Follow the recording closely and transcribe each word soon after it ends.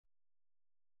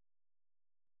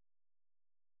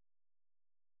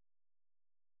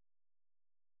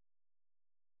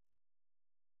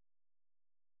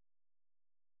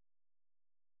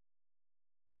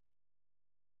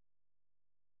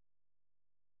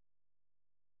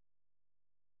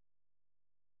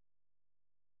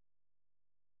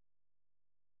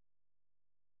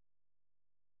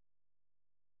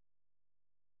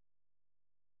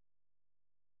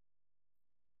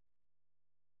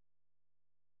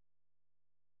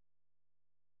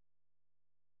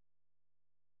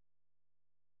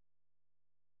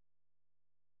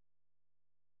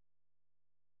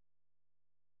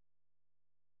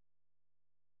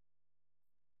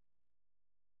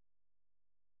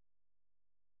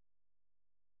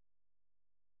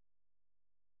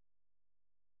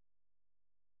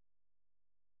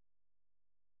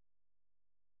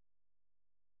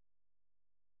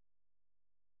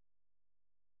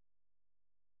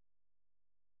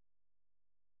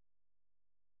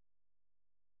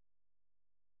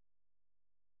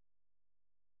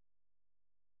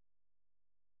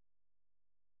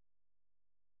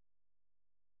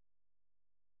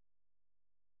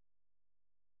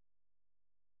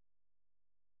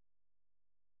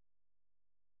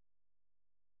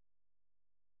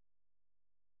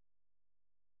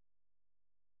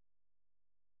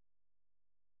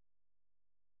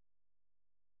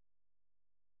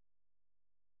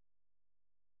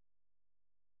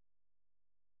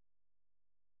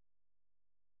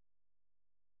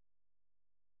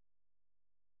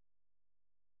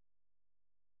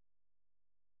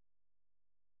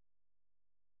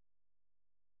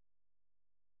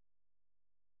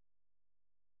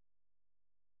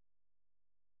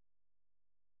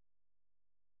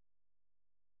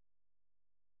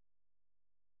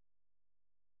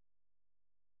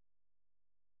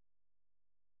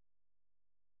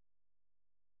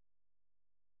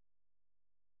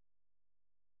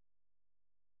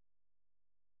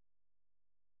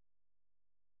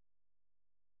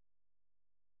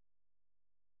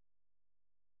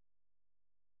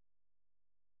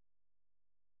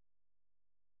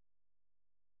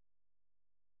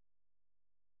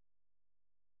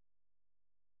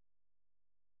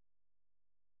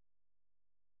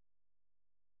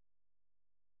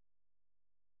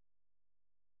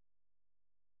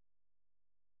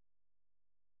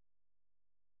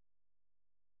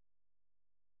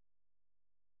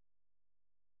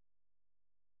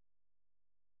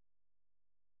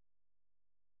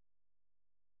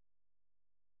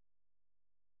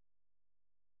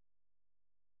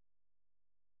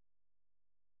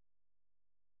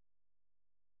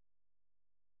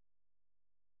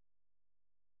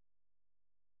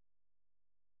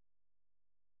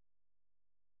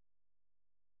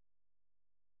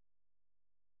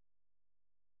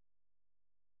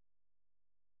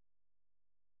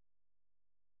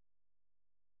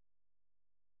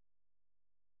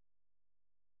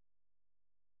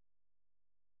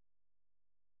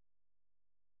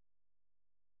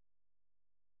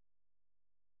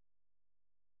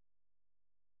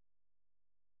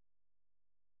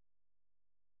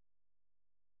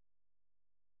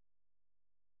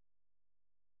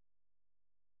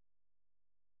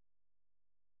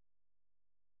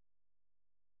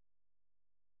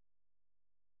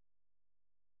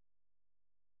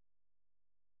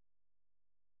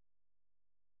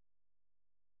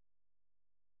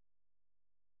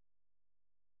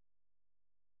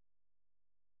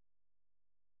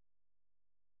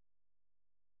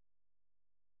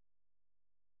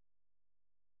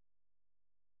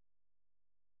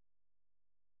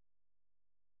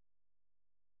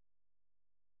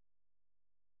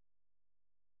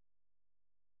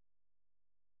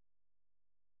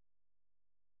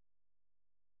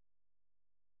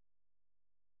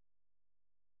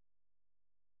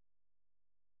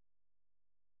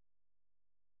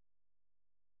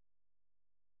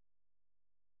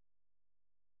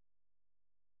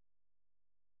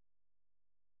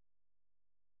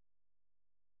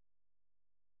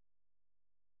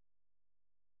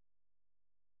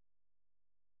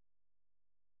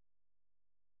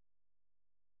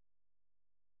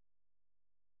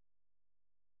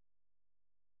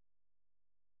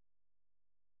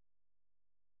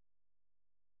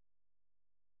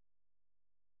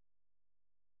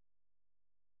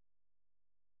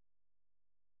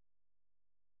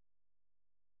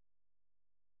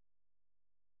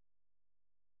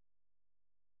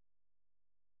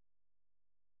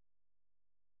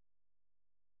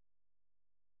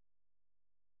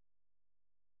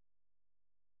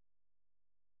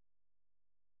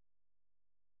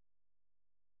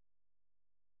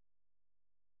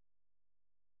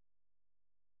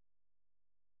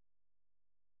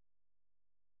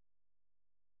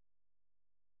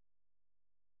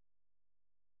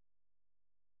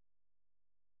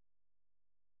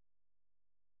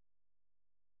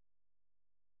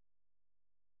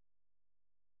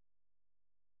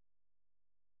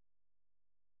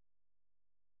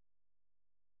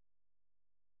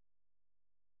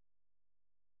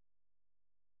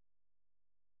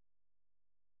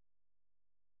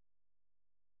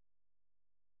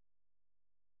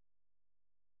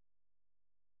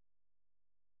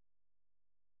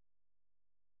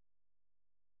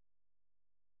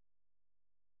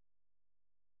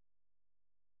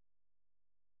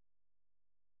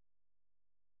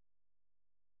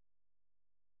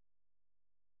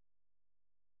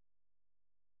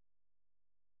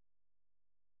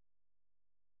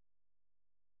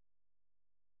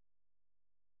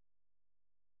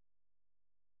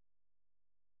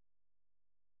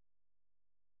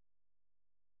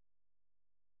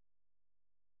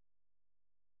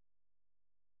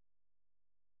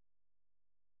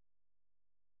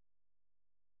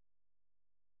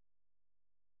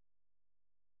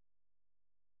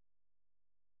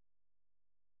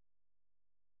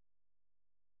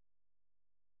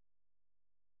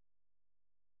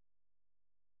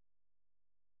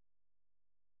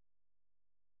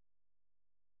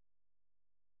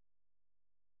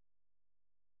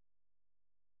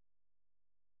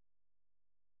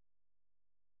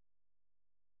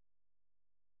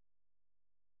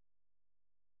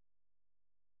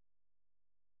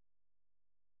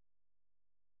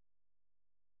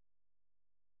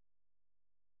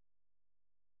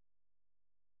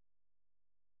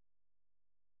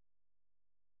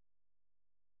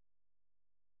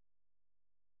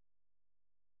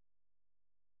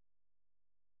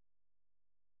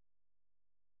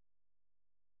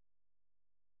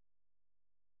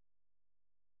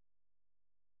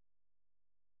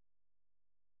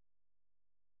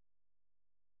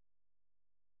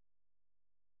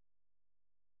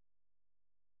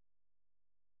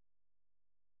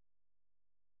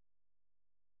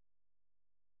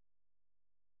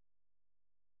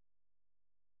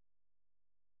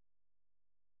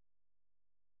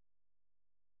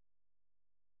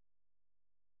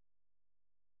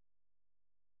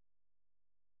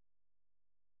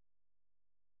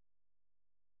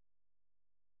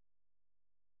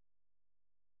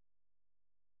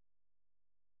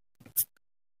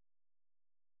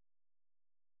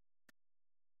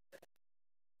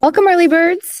Welcome, early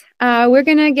birds. We're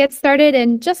gonna get started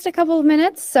in just a couple of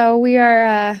minutes. So we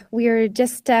are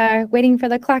just waiting for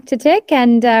the clock to tick,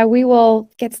 and we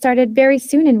will get started very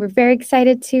soon. And we're very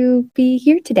excited to be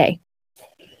here today.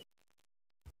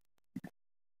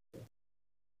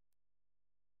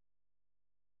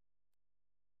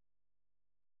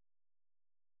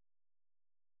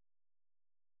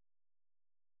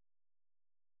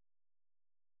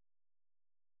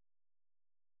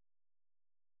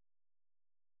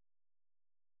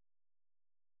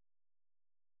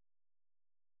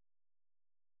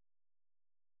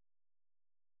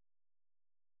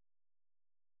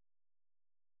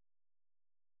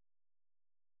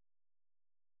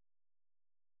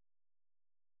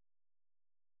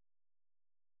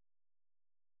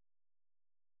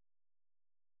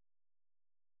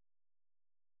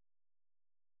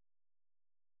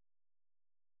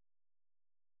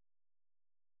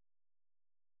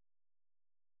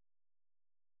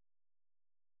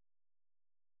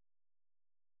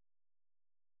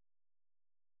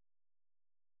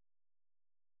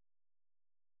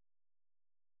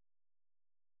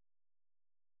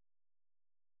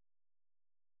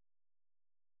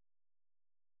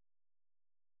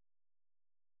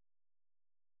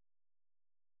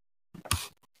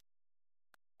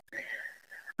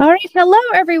 All right, hello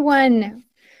everyone.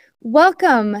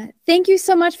 Welcome. Thank you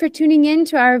so much for tuning in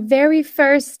to our very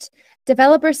first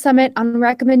Developer Summit on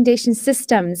Recommendation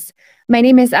Systems. My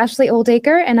name is Ashley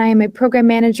Oldacre, and I am a program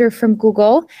manager from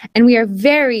Google. And we are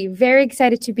very, very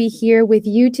excited to be here with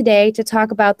you today to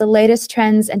talk about the latest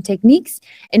trends and techniques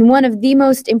in one of the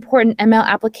most important ML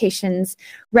applications,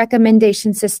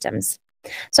 recommendation systems.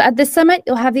 So at this summit,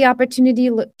 you'll have the opportunity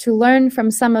to learn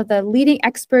from some of the leading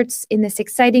experts in this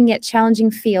exciting yet challenging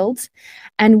field.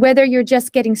 And whether you're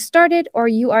just getting started or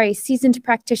you are a seasoned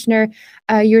practitioner,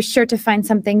 you're sure to find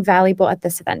something valuable at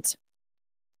this event.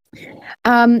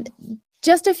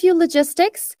 Just a few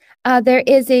logistics. There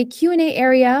is a Q&A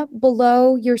area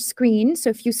below your screen.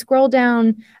 So if you scroll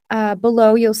down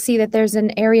below, you'll see that there's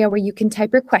an area where you can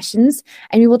type your questions,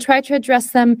 and we will try to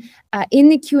address them in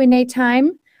the Q&A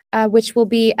time, which will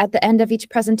be at the end of each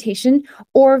presentation,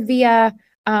 or via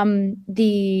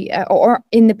or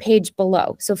in the page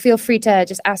below. So feel free to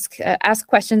just ask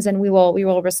questions, and we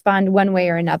will respond one way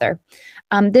or another.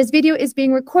 This video is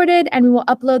being recorded, and we will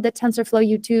upload the TensorFlow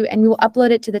YouTube, and we will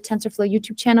upload it to the TensorFlow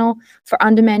YouTube channel for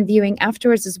on-demand viewing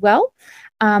afterwards as well.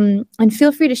 And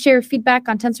feel free to share your feedback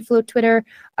on TensorFlow Twitter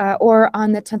or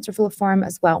on the TensorFlow forum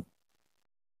as well.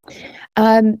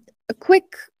 A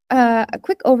quick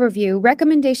overview.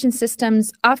 Recommendation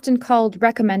systems, often called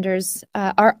recommenders,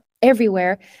 are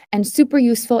everywhere and super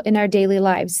useful in our daily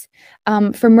lives.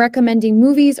 From recommending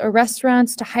movies or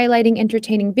restaurants to highlighting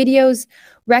entertaining videos,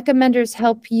 recommenders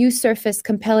help you surface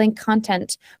compelling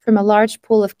content from a large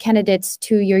pool of candidates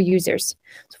to your users.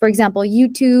 So for example,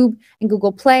 YouTube and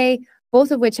Google Play,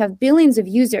 both of which have billions of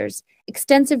users,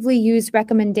 extensively use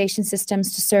recommendation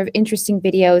systems to serve interesting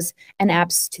videos and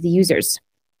apps to the users.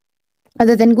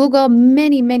 Other than Google,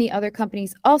 many other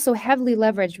companies also heavily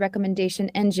leverage recommendation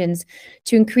engines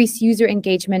to increase user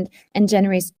engagement and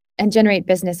generate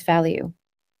business value.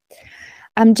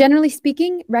 Generally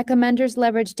speaking, recommenders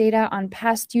leverage data on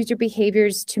past user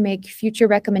behaviors to make future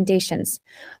recommendations.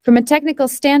 From a technical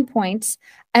standpoint,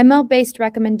 ML-based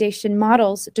recommendation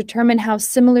models determine how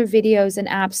similar videos and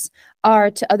apps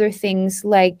are to other things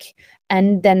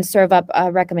and then serve up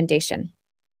a recommendation.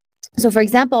 So for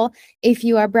example, if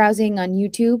you are browsing on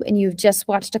YouTube and you've just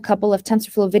watched a couple of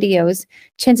TensorFlow videos,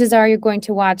 chances are you're going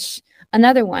to watch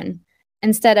another one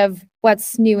instead of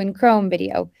what's new in Chrome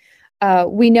video.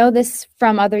 We know this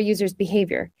from other users'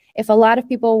 behavior. If a lot of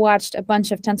people watched a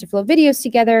bunch of TensorFlow videos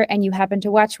together and you happen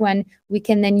to watch one, we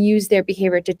can then use their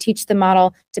behavior to teach the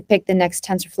model to pick the next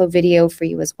TensorFlow video for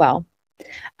you as well.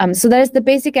 So that is the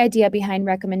basic idea behind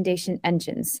recommendation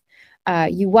engines.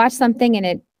 You watch something and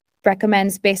it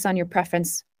recommends based on your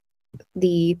preference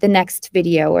the next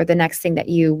video or the next thing that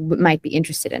you might be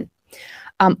interested in.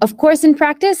 Of course, in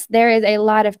practice, there is a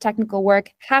lot of technical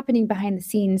work happening behind the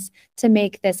scenes to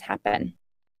make this happen,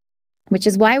 which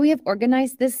is why we have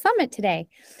organized this summit today.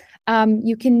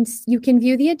 You can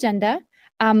view the agenda.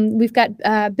 We've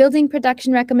got building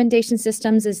production recommendation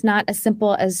systems is not as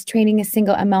simple as training a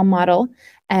single ML model.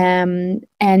 And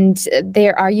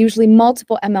there are usually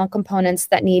multiple ML components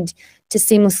that need to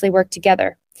seamlessly work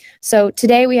together. So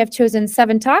today we have chosen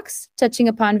 7 talks touching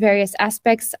upon various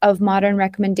aspects of modern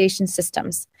recommendation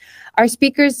systems. Our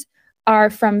speakers are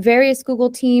from various Google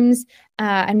teams,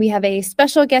 and we have a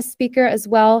special guest speaker as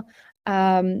well.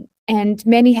 And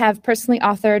many have personally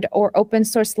authored or open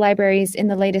source libraries in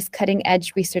the latest cutting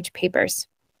edge research papers.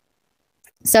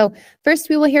 So first,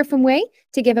 we will hear from Wei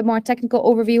to give a more technical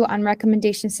overview on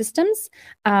recommendation systems.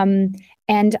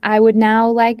 And I would now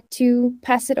like to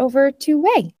pass it over to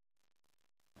Wei.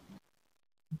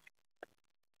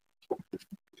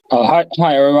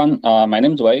 Hi everyone. My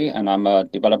name is Wei, and I'm a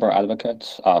developer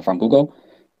advocate from Google.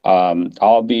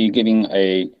 I'll be giving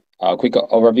a quick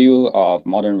overview of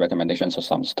modern recommendation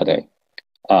systems today.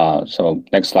 So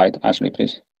next slide, Ashley,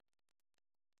 please.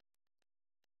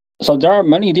 So there are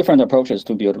many different approaches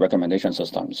to build recommendation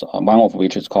systems, one of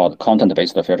which is called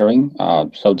content-based filtering.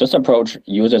 So this approach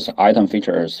uses item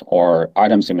features or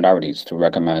item similarities to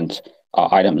recommend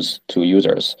items to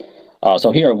users.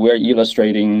 So here we're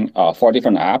illustrating 4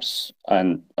 different apps,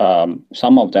 and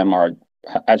some of them are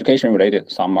education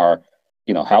related, some are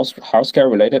healthcare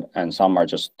related, and some are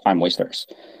just time wasters.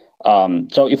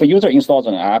 So if a user installs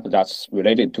an app that's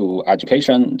related to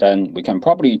education, then we can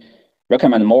probably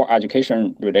recommend more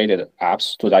education-related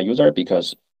apps to that user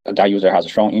because that user has a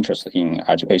strong interest in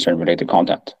education-related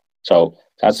content. So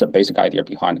that's the basic idea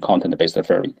behind content-based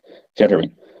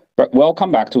filtering. But we'll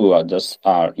come back to this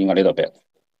in a little bit.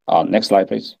 Next slide,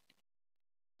 please.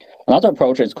 Another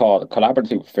approach is called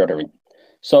collaborative filtering.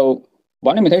 So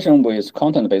one limitation with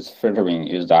content-based filtering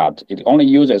is that it only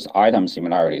uses item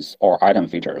similarities or item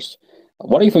features.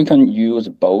 What if we can use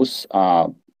both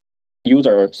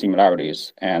user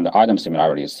similarities and item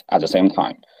similarities at the same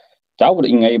time? That would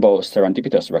enable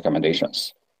serendipitous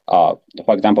recommendations. For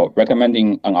example,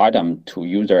 recommending an item to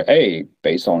user A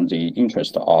based on the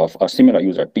interest of a similar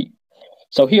user B.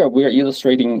 So here we're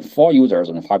illustrating 4 users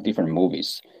and 5 different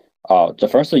movies. The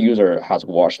first user has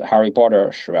watched Harry Potter,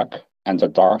 Shrek, and The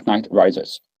Dark Knight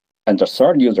Rises. And the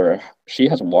third user, she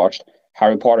has watched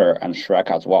Harry Potter and Shrek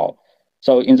as well.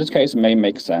 So in this case, it may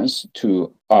make sense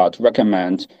to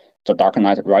recommend The Dark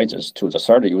Knight Rises to the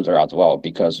third user as well,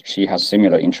 because she has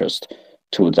similar interest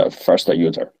to the first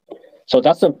user. So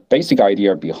that's the basic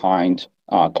idea behind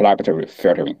collaborative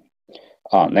filtering.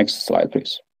 Next slide,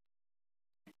 please.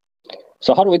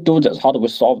 So how do we do this? How do we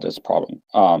solve this problem?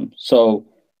 So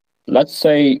let's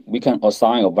say we can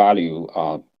assign a value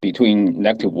between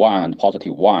 -1 and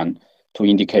 +1 to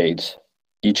indicate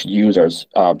each user's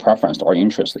preference or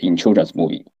interest in children's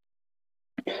movie.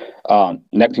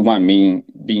 -1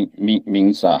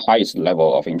 means highest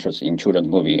level of interest in children's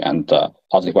movie, and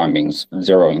 +1 means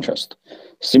 0 interest.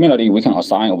 Similarly, we can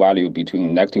assign a value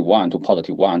between -1 to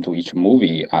 +1 to each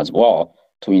movie as well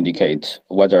to indicate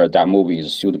whether that movie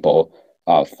is suitable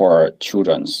for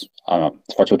children.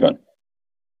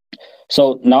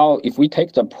 So now, if we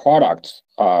take the product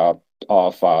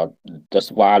of this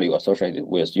value associated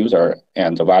with user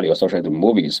and the value associated with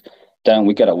movies, then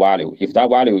we get a value. If that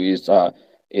value is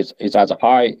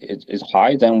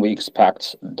high, then we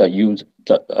expect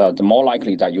the more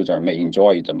likely that user may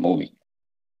enjoy the movie.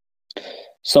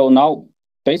 So now,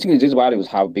 basically, these values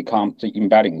have become the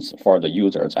embeddings for the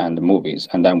users and the movies,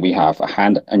 and then we have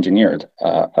hand-engineered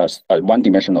a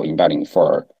one-dimensional embedding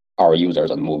for our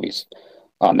users and movies.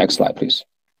 Next slide, please.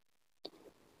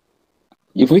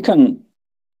 If we can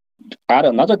add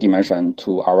another dimension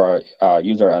to our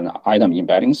user and item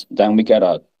embeddings, then we get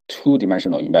a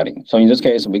 2-dimensional embedding. So in this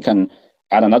case, we can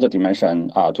add another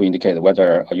dimension to indicate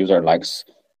whether a user likes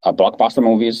blockbuster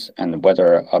movies and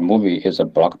whether a movie is a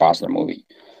blockbuster movie.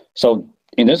 So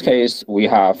in this case, we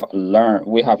have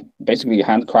basically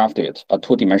handcrafted a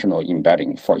 2-dimensional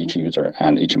embedding for each user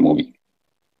and each movie.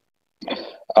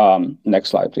 Next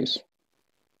slide, please.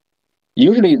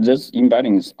 Usually, these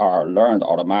embeddings are learned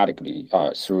automatically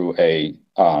through a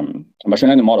machine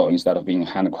learning model instead of being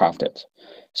handcrafted.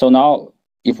 So now,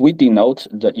 if we denote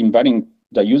the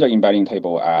user embedding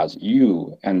table as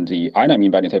U and the item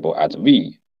embedding table as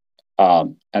V,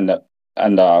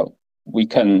 we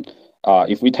can,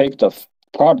 if we take the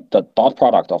dot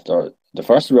product of the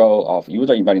first row of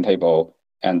user embedding table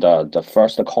and the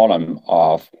first column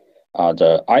of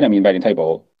the item embedding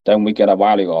table, then we get a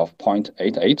value of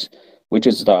 0.88, which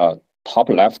is the top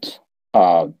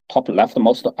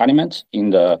leftmost element in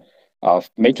the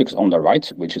matrix on the right,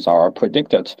 which is our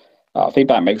predicted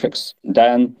feedback matrix.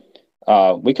 Then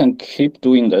we can keep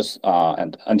doing this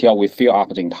until we fill up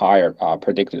the entire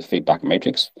predicted feedback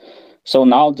matrix. So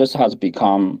now this has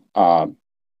become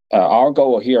our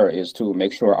goal here is to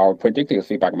make sure our predicted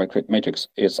feedback matrix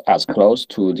is as close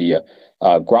to the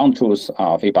ground truth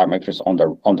feedback matrix on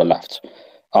the left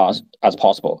as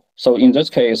possible. So in this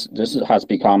case, this has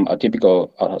become a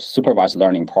typical supervised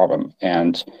learning problem,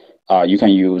 and you can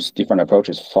use different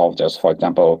approaches to solve this. For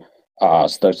example,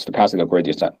 stochastic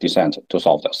gradient descent to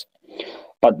solve this.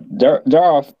 But there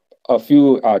are a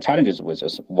few challenges with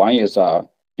this. One is,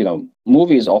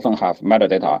 movies often have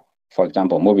metadata for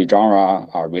example, movie genre,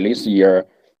 release year,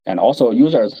 and also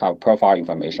users have profile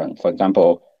information. For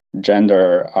example,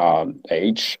 gender,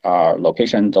 age,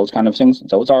 location, those kind of things.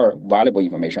 Those are valuable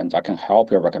information that can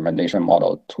help your recommendation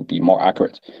model to be more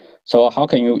accurate. So how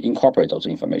can you incorporate those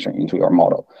information into your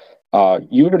model?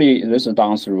 Usually, this is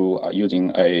done through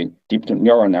using a deep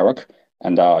neural network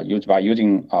and by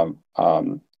using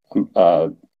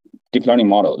deep learning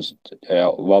models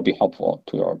will be helpful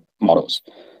to your models.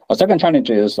 A second challenge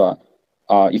is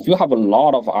if you have a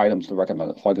lot of items to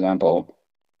recommend, for example,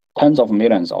 tens of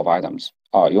millions of items,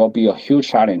 it will be a huge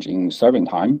challenge in serving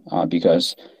time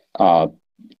because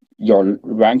your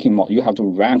ranking, you have to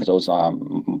rank those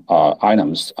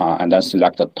items and then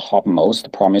select the top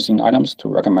most promising items to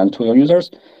recommend to your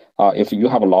users. If you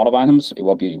have a lot of items, it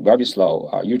will be very slow.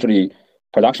 Usually,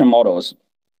 production models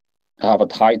have a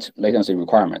tight latency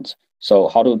requirement. So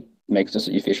how to make this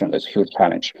efficient is a huge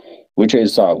challenge, which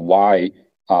is why,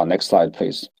 next slide,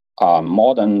 please.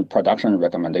 Modern production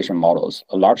recommendation models,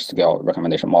 large-scale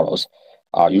recommendation models,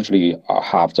 usually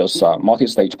have this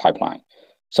multi-stage pipeline.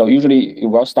 So usually it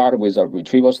will start with a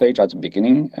retrieval stage at the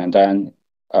beginning, and then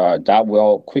that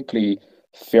will quickly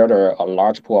filter a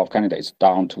large pool of candidates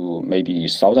down to maybe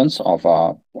thousands of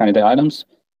candidate items.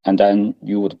 And then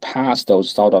you would pass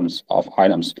those thousands of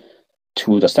items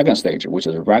to the second stage, which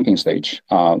is the ranking stage.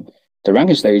 The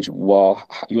ranking stage will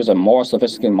use a more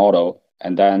sophisticated model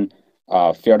and then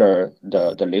filter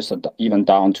the list even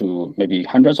down to maybe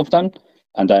hundreds of them.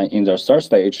 And then in the third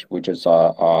stage, which is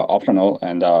optional,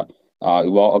 and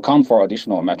it will account for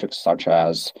additional metrics such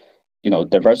as,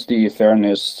 diversity,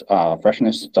 fairness,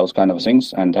 freshness, those kind of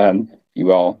things. And then you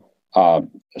will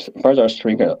further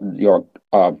shrink your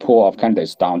pool of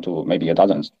candidates down to maybe a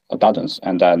dozens,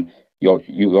 and then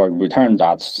you will return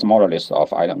that smaller list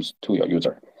of items to your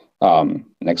user.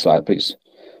 Next slide, please.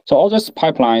 So all this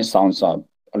pipeline sounds a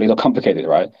little complicated,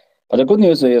 right? But the good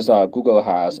news is Google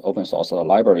has open source a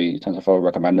library,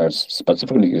 TensorFlow recommenders,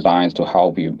 specifically designed to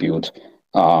help you build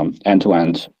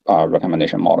end-to-end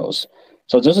recommendation models.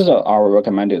 So this is our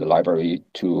recommended library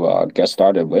to get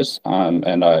started with,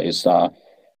 and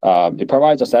it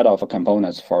provides a set of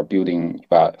components for building,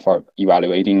 for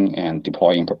evaluating and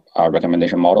deploying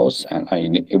recommendation models, and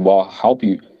it will help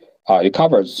you. It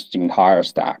covers the entire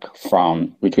stack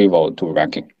from retrieval to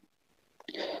ranking.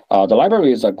 The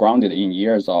library is grounded in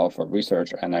years of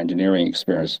research and engineering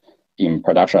experience in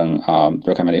production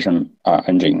recommendation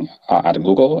engine at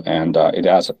Google, and it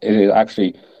is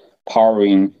actually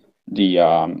powering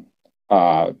the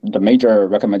major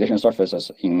recommendation surfaces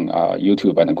in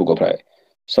YouTube and Google Play.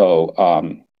 So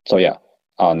yeah,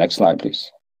 next slide,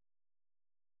 please.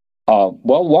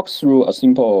 We'll walk through a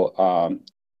simple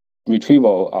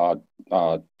retrieval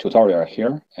tutorial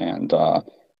here, and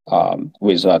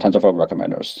with TensorFlow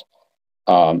recommenders.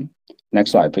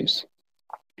 Next slide, please.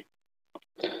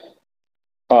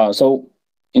 So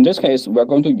in this case, we're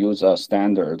going to use a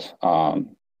standard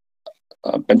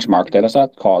benchmark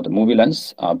dataset called Movie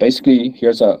Lens. Basically,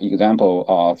 here's an example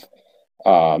of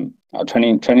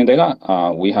training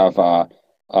data. We have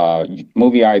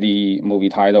movie ID, movie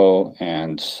title,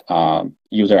 and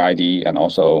user ID, and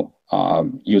also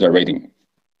user rating.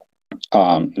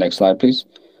 Next slide, please.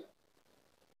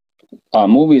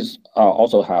 Movies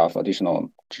also have additional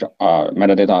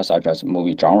metadata such as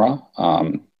movie genre.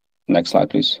 Next slide,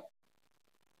 please.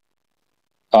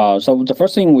 So the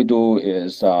first thing we do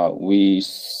is we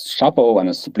shuffle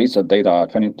and split the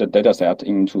data set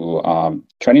into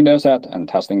training data set and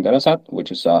testing data set,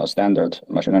 which is a standard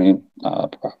machine learning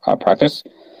practice.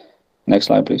 Next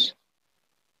slide, please.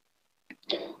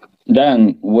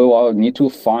 Then we will need to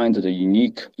find the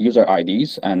unique user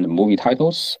IDs and movie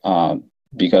titles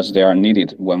because they are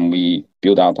needed when we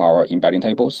build up our embedding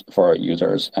tables for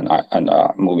users and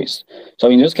movies. So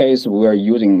in this case, we're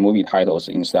using movie titles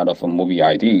instead of movie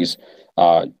IDs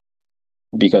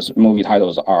because movie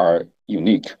titles are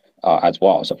unique as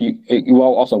well. So it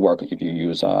will also work if you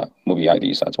use movie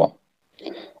IDs as well.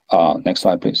 Next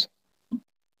slide, please.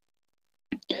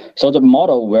 So the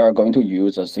model we're going to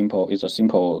use is a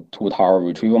simple two-tower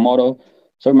retrieval model.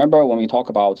 So remember when we talk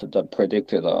about the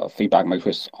predicted feedback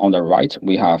matrix on the right,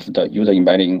 we have the user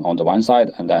embedding on the one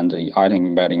side and then the item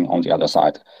embedding on the other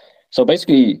side. So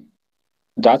basically,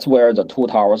 that's where the two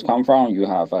towers come from. You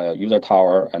have a user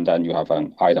tower and then you have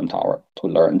an item tower to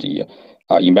learn the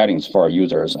embeddings for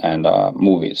users and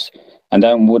movies. And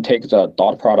then we'll take the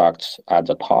dot products at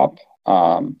the top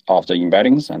of the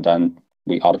embeddings, and then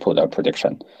we output a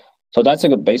prediction. So that's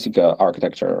a basic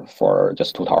architecture for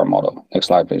this two-tower model. Next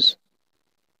slide, please.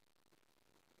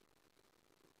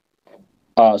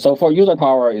 So for user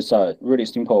power, it's a really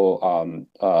simple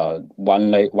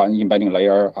one embedding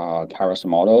layer Keras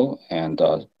model. And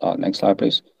next slide,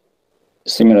 please.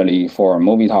 Similarly, for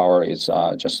movie tower, it's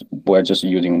we're just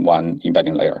using one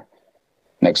embedding layer.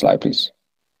 Next slide, please.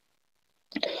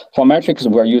 For metrics,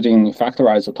 we're using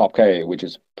factorized top K, which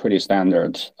is pretty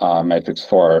standard metrics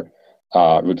for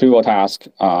retrieval task.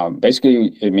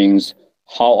 Basically, it means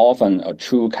how often a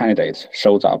true candidate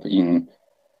shows up in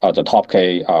the top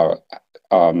K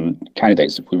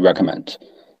candidates we recommend.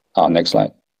 Next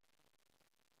slide.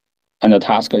 And the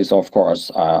task is, of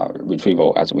course,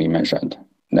 retrieval, as we mentioned.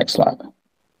 Next slide.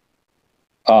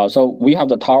 So we have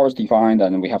the towers defined,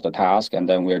 and we have the task, and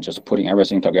then we're just putting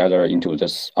everything together into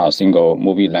this single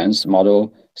movie lens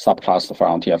model subclass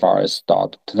from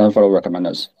TFRS.TensorFlow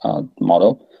recommenders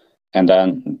model. And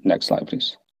then next slide,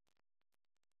 please.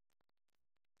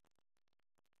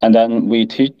 And then we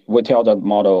tell the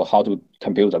model how to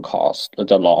compute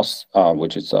the loss,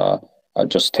 which is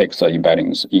just takes the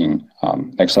embeddings in.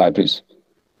 Next slide, please.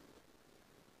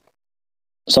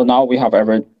 So now we have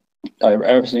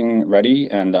everything ready,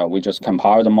 and we just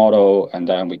compile the model, and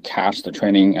then we cache the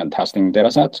training and testing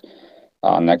dataset.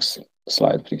 Next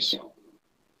slide, please.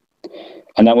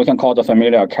 And then we can call the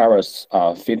familiar Keras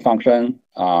feed function.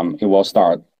 It will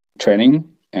start training,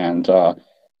 and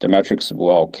the metrics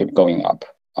will keep going up.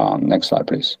 Next slide,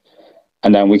 please.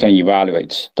 And then we can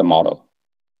evaluate the model.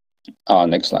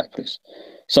 Next slide, please.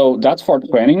 So that's for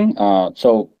training.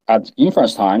 So at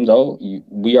inference time, though,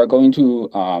 we are going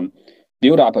to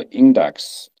build up an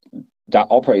index that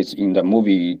operates in the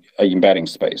movie embedding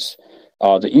space.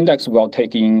 The index will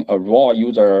take in a raw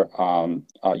user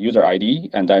ID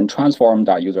and then transform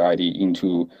that user ID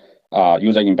into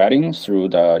user embedding through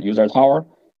the user tower.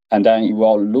 And then it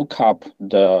will look up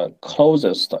the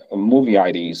closest movie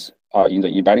IDs in the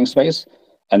embedding space,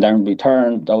 and then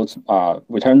return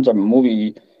the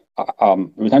movie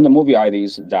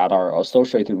IDs that are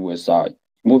associated with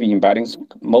movie embeddings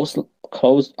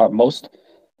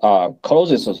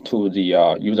closest to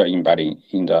the user embedding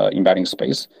in the embedding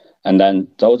space, and then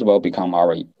those will become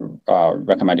our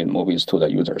recommended movies to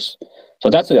the users. So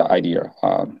that's the idea.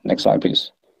 Next slide,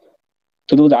 please.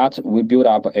 To do that, we build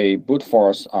up a brute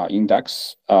force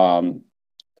index, and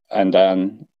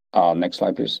then next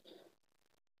slide, please.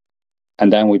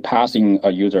 And then we pass in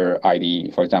a user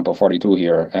ID, for example, 42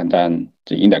 here, and then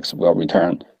the index will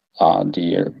return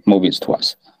the movies to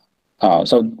us.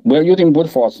 So we're using brute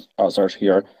force search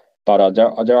here, but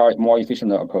there are more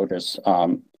efficient approaches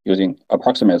using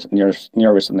approximate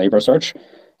nearest neighbor search.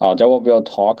 There will be a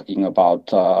talk in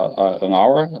about an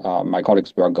hour. My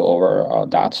colleagues will go over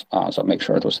that, so make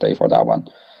sure to stay for that one.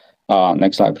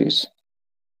 Next slide, please.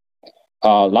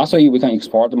 Lastly, we can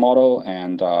export the model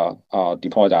and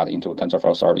deploy that into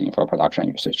TensorFlow serving for production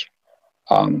usage.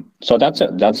 So that's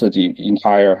it. That's the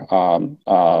entire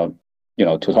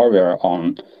tutorial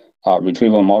on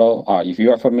retrieval model. If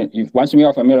you are once you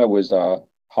are familiar with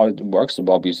how it works, it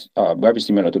will be very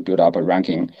similar to build up a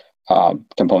ranking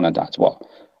component as well.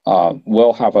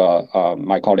 We'll have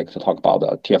my colleague to talk about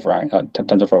the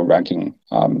TensorFlow ranking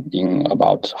in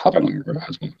about half an hour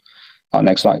as well.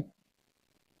 Next slide.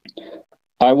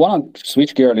 I want to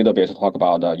switch gear a little bit to talk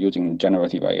about using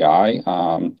generative AI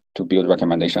to build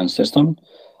recommendation system.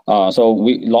 So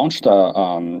we launched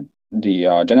the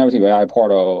generative AI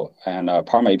portal and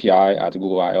Parm API at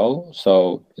Google I/O.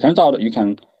 So it turns out you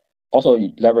can also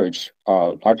leverage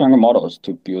large language models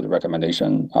to build a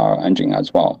recommendation engine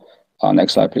as well.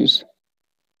 Next slide, please.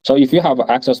 So if you have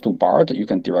access to Bard, you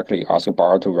can directly ask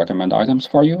Bard to recommend items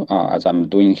for you, as I'm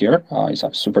doing here. It's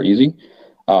super easy.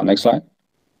 Next slide.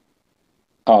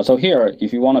 So here,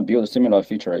 if you want to build a similar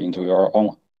feature into your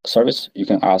own service, you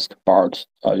can ask Bard.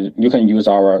 You can use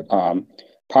our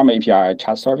Parm API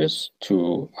chat service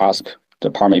to ask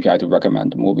the Parm API to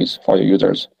recommend movies for your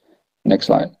users. Next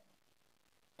slide.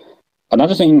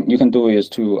 Another thing you can do is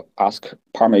to ask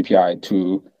Parm API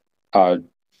to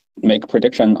make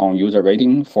prediction on user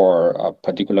rating for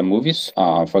particular movies.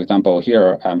 For example,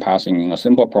 here I'm passing a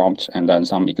simple prompt and then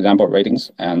some example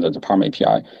ratings, and the Parm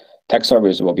API text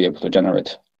service will be able to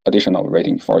generate additional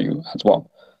rating for you as well.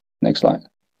 Next slide.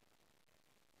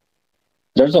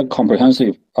 There's a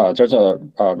comprehensive, there's a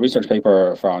research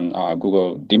paper from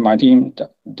Google DeepMind team.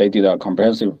 They did a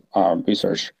comprehensive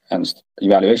research and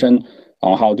evaluation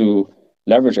on how to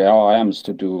leverage LLMs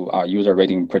to do user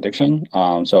rating prediction.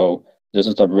 So this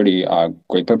is a really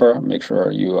great paper. Make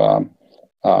sure you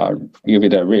give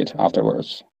it a read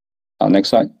afterwards. Next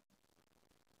slide.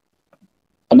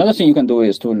 Another thing you can do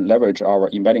is to leverage our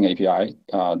embedding API,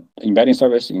 embedding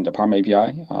service in the Parm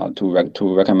API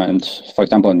to recommend, for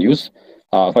example, news.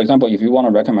 For example, if you want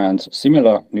to recommend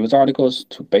similar news articles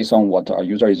based on what a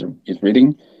user is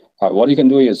reading, what you can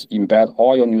do is embed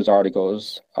all your news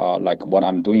articles, like what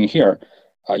I'm doing here,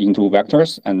 into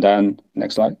vectors. And then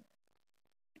next slide.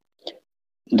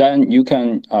 Then you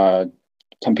can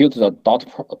compute the dot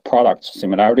product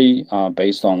similarity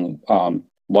based on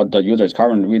what the user is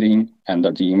currently reading and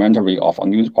the inventory of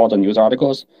all the news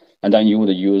articles. And then you would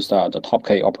use the top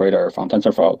K operator from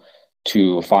TensorFlow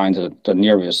to find the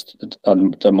nearest,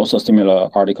 the most similar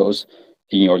articles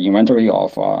in your inventory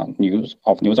of news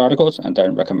articles, and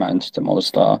then recommend the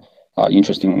most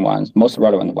interesting ones, most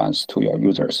relevant ones to your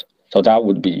users. So that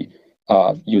would be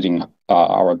using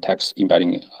our text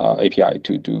embedding API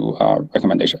to do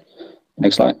recommendation.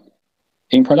 Next slide.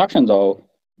 In production, though,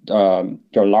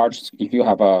 if you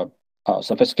have a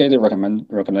sophisticated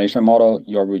recommendation model,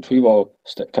 your retrieval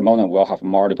component will have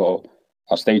multiple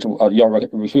stage. Your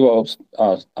retrieval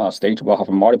stage will have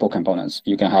multiple components.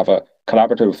 You can have a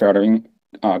collaborative filtering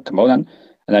component,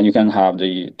 and then you can have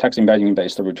the text embedding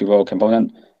based retrieval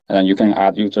component, and then you can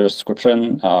add user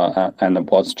description and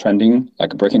what's trending,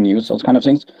 like breaking news, those kind of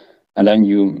things. And then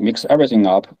you mix everything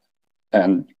up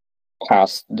and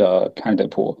pass the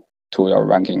candidate pool to your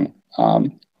ranking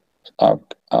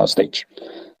stage.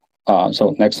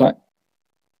 So next slide.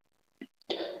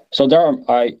 So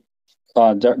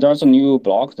there's a new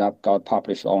blog that got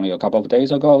published only a couple of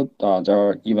days ago. There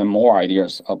are even more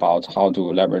ideas about how to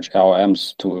leverage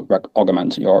LLMs to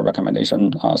augment your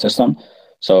recommendation system.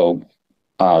 So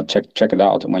check it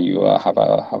out when you have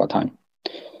a time.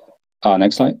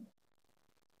 Next slide.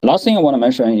 Last thing I want to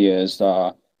mention is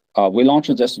we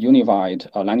launched this unified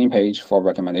landing page for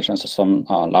recommendation system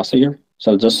last year.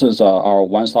 So this is our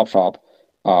one-stop shop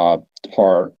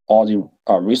for all the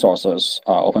resources,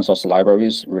 open source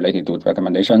libraries related to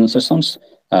recommendation systems.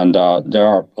 And there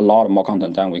are a lot more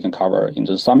content than we can cover in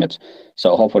this summit.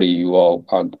 So hopefully you will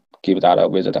give that a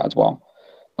visit as well.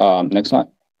 Next slide.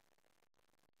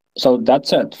 So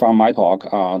that's it from my talk.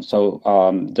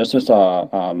 This is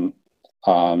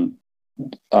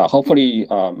hopefully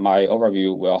my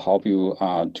overview will help you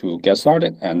to get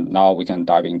started, and now we can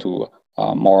dive into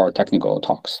more technical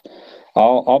talks.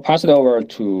 I'll pass it over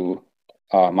to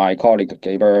my colleague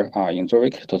Gaber in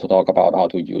Zurich to talk about how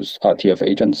to use TF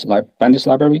Agents Bandits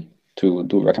library to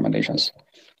do recommendations.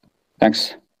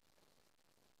 Thanks.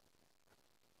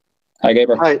 Hi,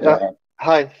 Gaber. Hi.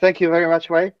 Hi. Thank you very much,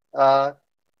 Wei.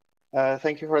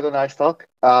 Thank you for the nice talk.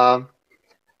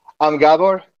 I'm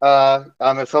Gabor.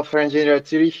 I'm a software engineer at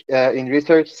Zurich in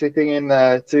research, sitting in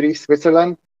Zurich,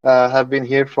 Switzerland. Have been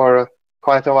here for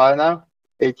quite a while now,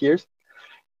 8 years.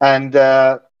 And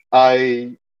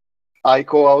I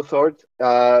co-authored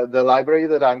the library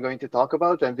that I'm going to talk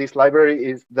about. And this library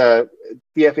is the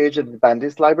TF Agent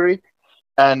Bandits library.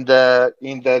 And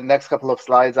in the next couple of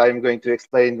slides, I'm going to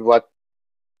explain what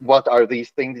are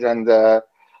these things and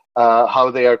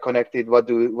how they are connected, what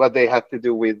they have to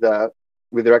do with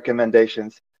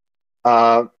recommendations.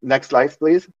 Next slide,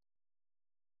 please.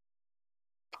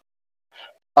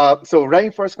 So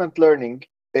reinforcement learning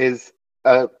is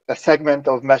a segment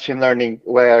of machine learning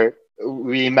where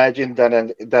we imagine that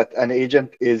an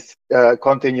agent is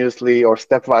continuously or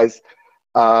stepwise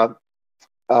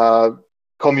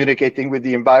communicating with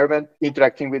the environment,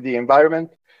 interacting with the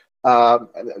environment,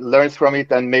 learns from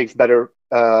it and makes better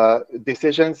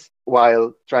decisions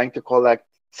while trying to collect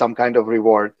some kind of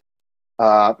reward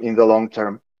in the long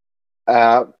term.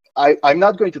 I'm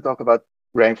not going to talk about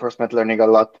reinforcement learning a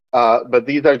lot, but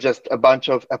these are just a bunch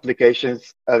of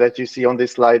applications that you see on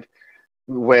this slide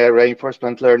where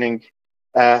reinforcement learning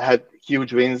had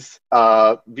huge wins.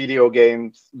 Video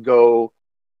games, Go,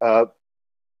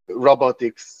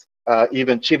 robotics,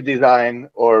 even chip design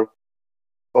or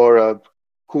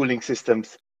cooling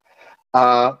systems.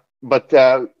 But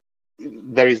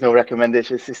there is no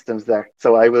recommendation systems there.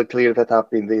 So I will clear that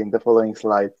up in the following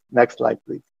slide. Next slide,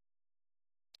 please.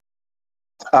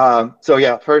 So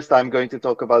yeah, first I'm going to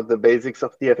talk about the basics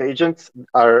of TF Agents,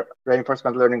 our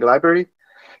reinforcement learning library.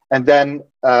 And then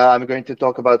I'm going to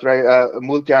talk about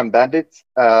multi-arm bandits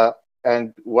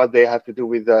and what they have to do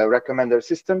with recommender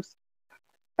systems.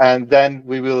 And then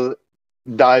we will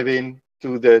dive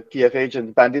into the TF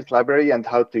Agent Bandits library and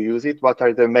how to use it. What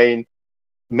are the main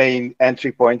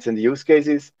entry points and use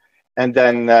cases? And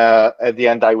then at the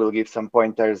end, I will give some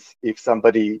pointers if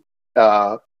somebody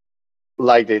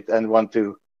liked it and want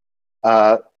to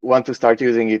start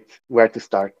using it, where to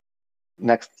start.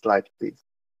 Next slide, please.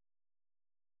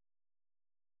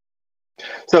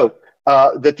 So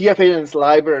the TF Agents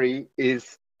library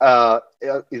is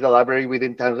is a library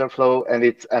within TensorFlow, and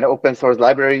it's an open source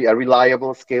library, a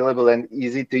reliable, scalable, and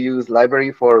easy to use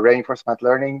library for reinforcement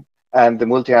learning and the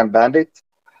multi-arm bandits.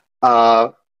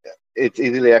 It's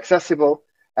easily accessible,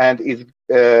 and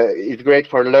it's great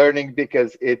for learning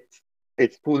because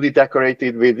it's fully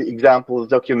decorated with examples,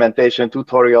 documentation,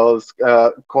 tutorials,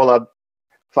 Colab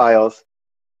files.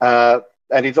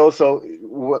 And it's also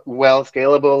well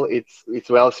scalable. It's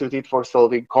well suited for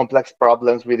solving complex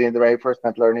problems within the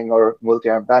reinforcement learning or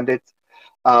multi-arm bandits.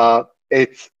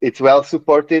 It's well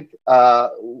supported.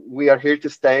 We are here to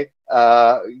stay,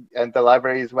 and the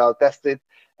library is well tested.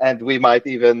 And we might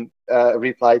even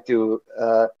reply to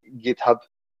GitHub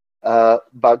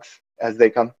bugs as they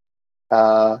come.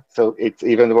 So it's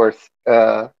even worth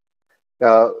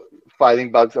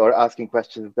finding bugs or asking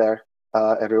questions there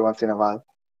every once in a while.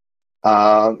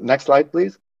 Next slide,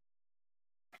 please.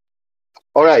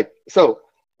 All right, so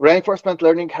reinforcement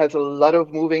learning has a lot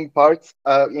of moving parts.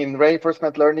 In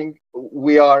reinforcement learning,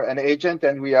 we are an agent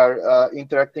and we are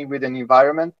interacting with an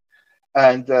environment.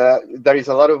 And there is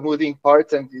a lot of moving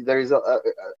parts, and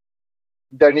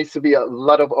there needs to be a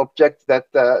lot of objects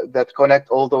that connect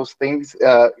all those things.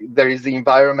 There is the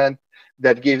environment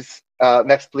that gives,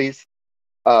 next please,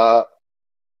 the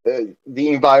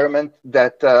environment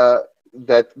that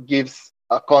gives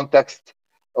a context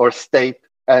or state,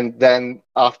 and then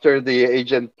after the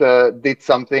agent did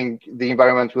something, the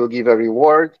environment will give a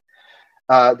reward.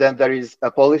 Then there is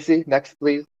a policy. Next,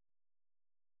 please.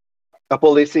 A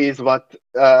policy is what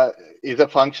is a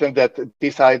function that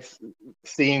decides,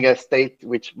 seeing a state,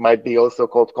 which might be also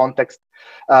called context,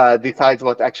 decides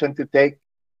what action to take.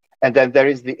 And then there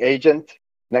is the agent.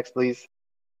 Next, please.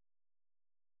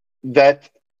 That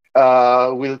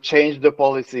will change the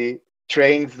policy,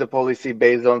 trains the policy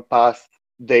based on past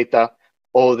data,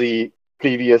 all the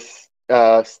previous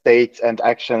states and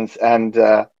actions and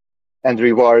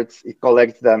rewards. It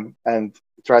collects them and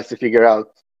tries to figure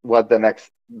out what the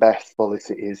next best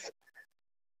policy is.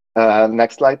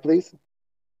 Next slide, please.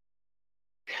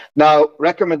 Now,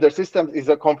 recommender systems is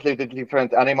a completely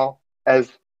different animal,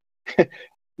 as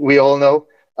we all know.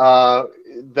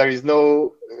 There is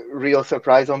no real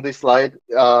surprise on this slide.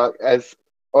 As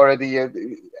already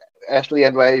Ashley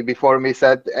and Wei before me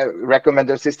said,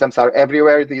 recommender systems are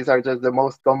everywhere. These are just the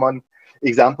most common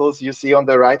examples you see on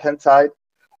the right-hand side,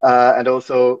 and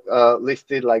also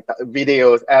listed like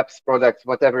videos, apps, products,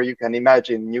 whatever you can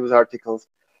imagine, news articles.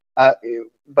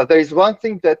 But there is one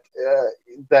thing that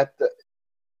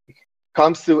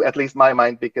comes to at least my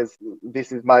mind, because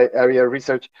this is my area of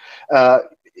research,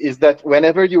 is that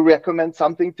whenever you recommend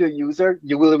something to a user,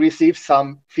 you will receive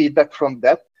some feedback from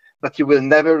that, but you will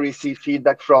never receive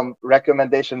feedback from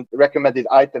recommended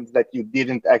items that you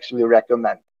didn't actually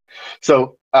recommend.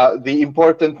 So the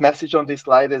important message on this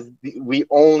slide is we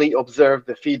only observe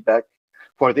the feedback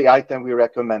for the item we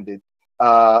recommended.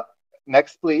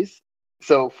 Next, please.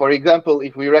 So for example,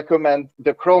 if we recommend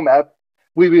the Chrome app,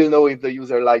 we will know if the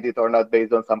user liked it or not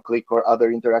based on some click or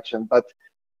other interaction. But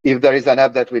if there is an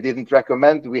app that we didn't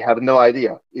recommend, we have no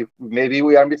idea. If maybe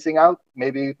we are missing out,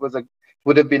 maybe it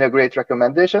would have been a great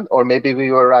recommendation, or maybe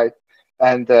we were right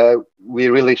and we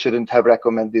really shouldn't have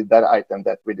recommended that item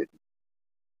that we didn't.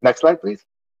 Next slide, please.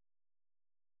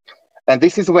 And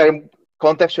this is where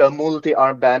contextual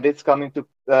multi-arm bandits come into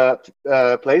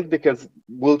place, because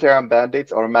multi-arm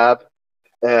bandits, or MAB,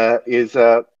 is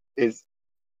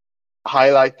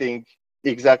highlighting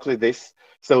exactly this.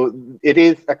 So it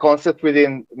is a concept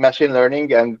within machine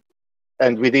learning and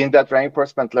within that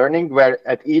reinforcement learning, where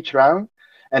at each round,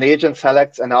 an agent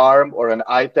selects an arm or an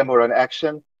item or an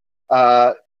action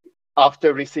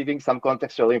after receiving some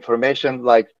contextual information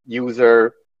like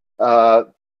user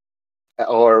or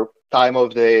time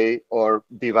of day or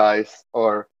device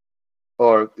or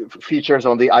features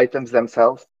on the items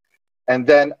themselves. And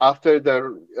then after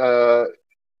the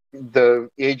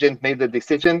agent made the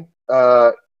decision,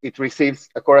 it receives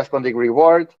a corresponding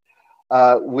reward,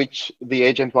 which the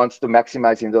agent wants to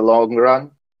maximize in the long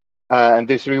run. And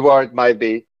this reward might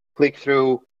be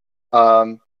click-through,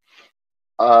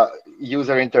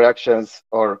 user interactions,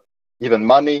 or even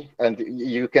money. And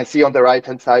you can see on the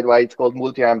right-hand side why it's called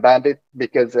multi-arm bandit,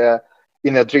 because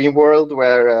in a dream world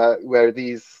where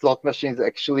these slot machines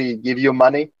actually give you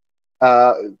money,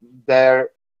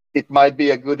 it might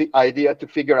be a good idea to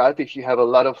figure out, if you have a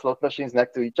lot of slot machines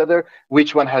next to each other,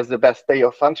 which one has the best day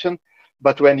of function.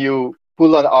 But when you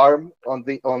pull an arm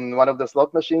on one of the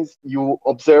slot machines, you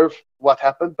observe what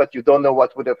happened, but you don't know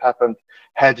what would have happened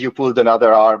had you pulled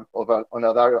another arm of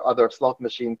another slot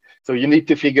machine. So you need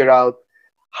to figure out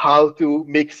how to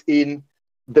mix in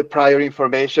the prior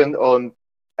information on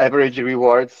average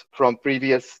rewards from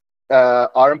previous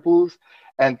ARM pools,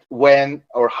 and when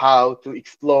or how to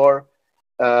explore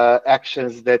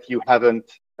actions that you haven't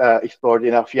explored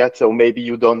enough yet. So maybe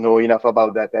you don't know enough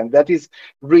about that. And that is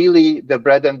really the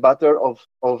bread and butter of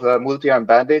multi-arm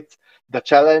bandits. The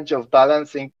challenge of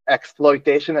balancing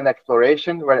exploitation and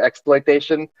exploration, where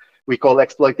exploitation, we call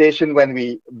exploitation when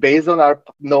we, based on our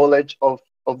knowledge of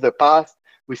the past,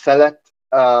 we select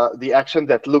the action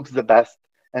that looks the best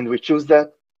and we choose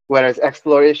that. Whereas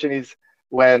exploration is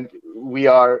when we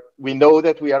know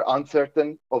that we are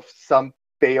uncertain of some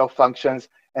payoff functions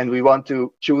and we want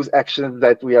to choose actions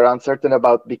that we are uncertain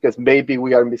about because maybe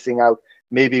we are missing out,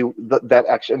 maybe that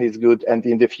action is good, and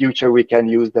in the future we can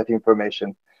use that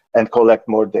information and collect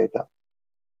more data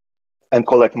and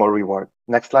collect more reward.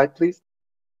 Next slide, please.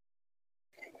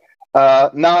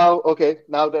 Now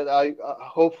that I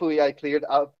hopefully I cleared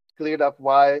up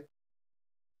why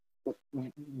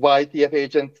TF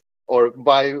agents or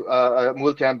why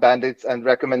multi-arm bandits and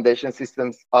recommendation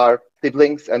systems are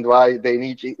siblings and why they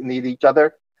need each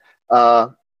other.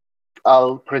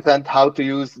 I'll present how to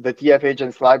use the TF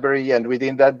agents library, and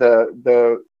within that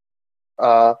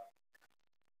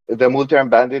the multi-arm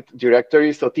bandit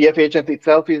directory. So TF agent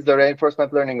itself is the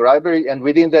reinforcement learning library, and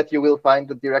within that you will find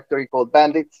the directory called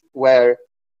bandits, where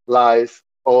lies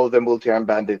all the multi-arm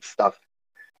bandit stuff.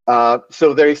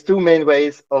 So there is two main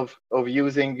ways of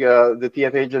using the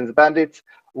TF agents bandits.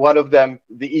 One of them,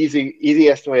 the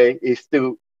easiest way, is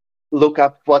to look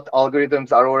up what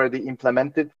algorithms are already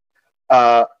implemented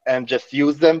and just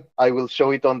use them. I will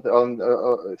show it on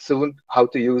soon how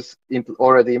to use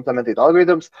already implemented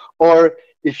algorithms. Or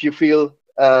if you feel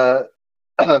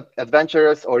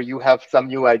adventurous, or you have some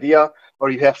new idea, or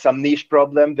you have some niche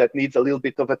problem that needs a little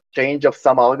bit of a change of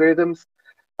some algorithms,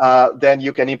 then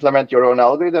you can implement your own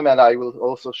algorithm. And I will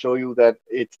also show you that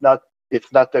it's not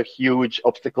a huge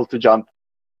obstacle to jump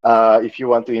if you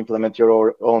want to implement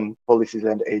your own policies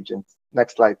and agents.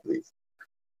 Next slide, please.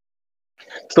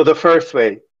 So the first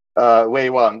way, way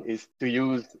one, is to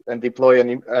use and deploy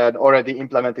an already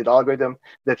implemented algorithm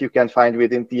that you can find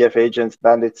within TF agents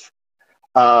bandits.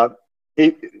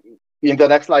 In the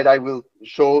next slide, I will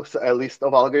show a list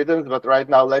of algorithms, but right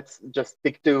now let's just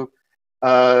stick to,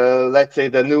 let's say,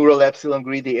 the neural epsilon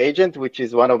greedy agent, which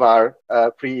is one of our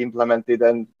pre-implemented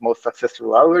and most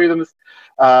successful algorithms.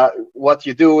 What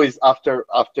you do is after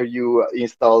you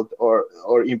installed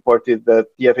or imported the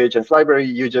TF agents library,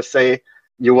 you just say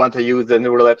you want to use the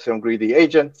neural epsilon greedy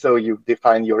agent. So you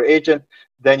define your agent.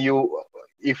 Then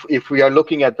if we are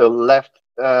looking at the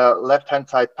left-hand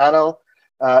side panel,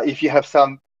 if you have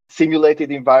some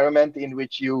simulated environment in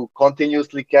which you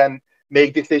continuously can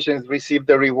make decisions, receive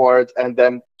the rewards, and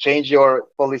then change your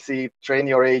policy, train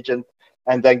your agent,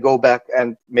 and then go back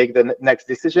and make the next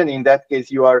decision. In that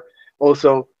case, you are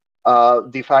also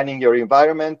defining your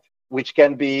environment, which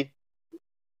can be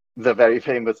the very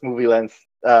famous movie lens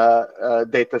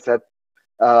data set.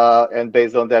 And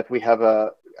based on that, we have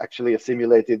actually a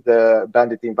simulated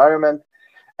bandit environment.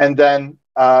 And then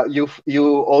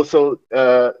you also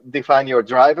define your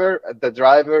driver. The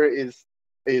driver is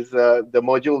the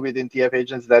module within TF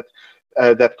agents that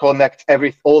connects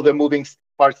all the moving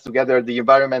parts together: the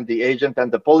environment, the agent,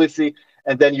 and the policy.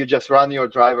 And then you just run your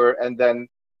driver, and then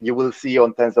you will see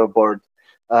on TensorBoard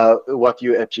what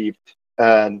you achieved.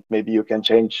 And maybe you can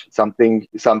change some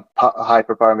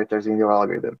hyperparameters in your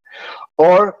algorithm.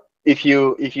 Or if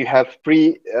you have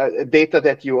data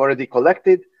that you already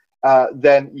collected,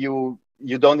 then you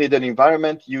don't need an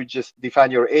environment. You just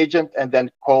define your agent and then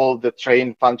call the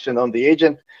train function on the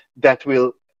agent that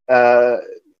will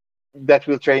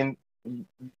train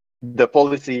the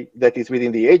policy that is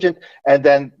within the agent, and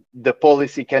then the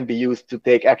policy can be used to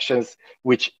take actions,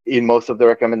 which in most of the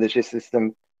recommendation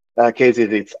system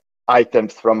cases, it's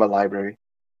items from a library.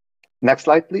 Next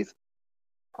slide, please.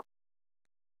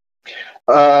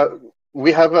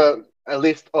 We have a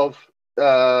list of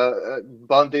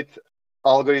bandit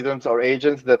algorithms or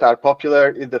agents that are popular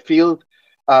in the field.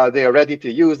 They are ready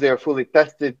to use. They are fully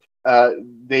tested.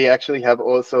 They actually have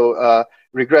also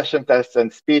regression tests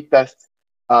and speed tests.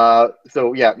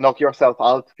 So yeah, knock yourself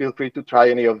out. Feel free to try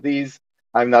any of these.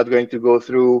 I'm not going to go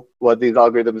through what these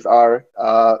algorithms are.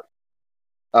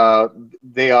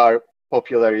 They are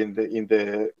popular in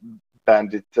the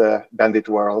bandit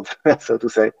world, so to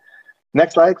say.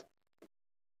 Next slide.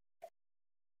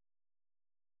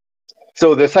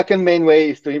 So the second main way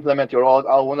is to implement your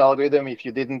own algorithm. If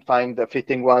you didn't find a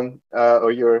fitting one,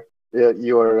 or you're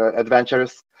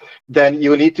adventurous, then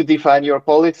you need to define your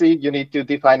policy. You need to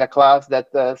define a class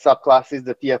that subclass is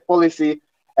the TF policy.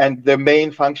 And the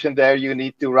main function there you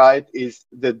need to write is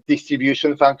the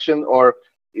distribution function, or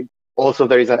also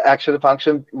there is an action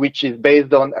function, which is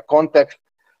based on a context,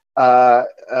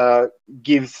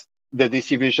 gives the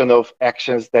distribution of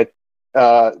actions that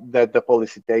the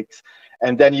policy takes.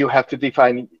 And then you have to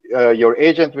define your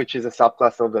agent, which is a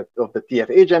subclass of the TF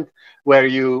agent, where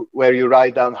you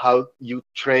write down how you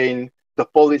train the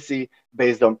policy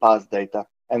based on past data.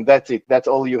 And that's it. That's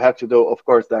all you have to do. Of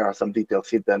course, there are some details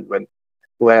hidden when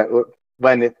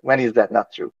is that not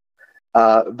true.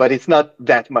 But it's not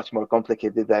that much more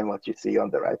complicated than what you see on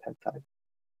the right-hand side.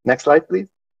 Next slide, please.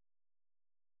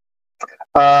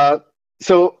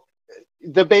 So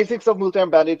the basics of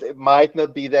multi-embedded might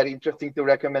not be that interesting to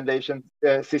recommendation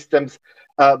systems,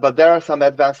 but there are some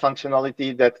advanced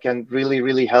functionality that can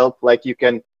really help. Like you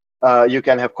can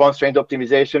have constraint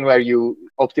optimization where you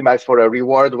optimize for a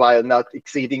reward while not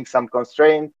exceeding some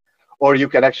constraint, or you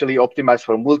can actually optimize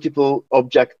for multiple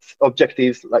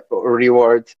objectives like or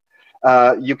rewards.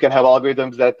 You can have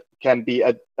algorithms that can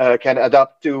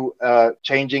adapt to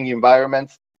changing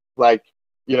environments, like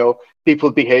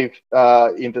people behave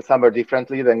in the summer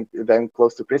differently than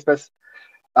close to Christmas.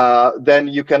 Then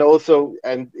you can also,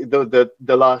 and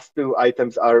the last two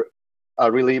items are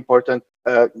really important.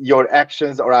 Your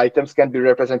actions or items can be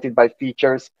represented by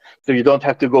features, so you don't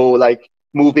have to go like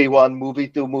movie 1, movie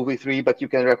 2, movie 3, but you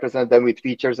can represent them with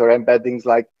features or embeddings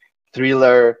like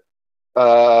thriller,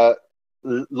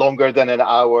 longer than an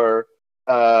hour,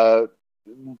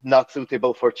 not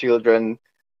suitable for children,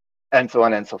 and so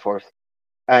on and so forth.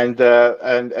 And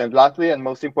lastly, and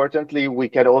most importantly, we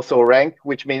can also rank,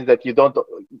 which means that you don't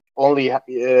only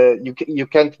you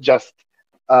can't just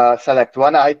select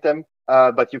one item,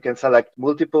 but you can select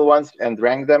multiple ones and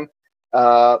rank them,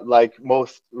 like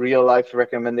most real-life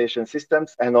recommendation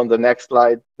systems. And on the next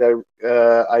slide, there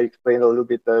I explain a little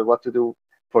bit what to do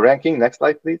for ranking. Next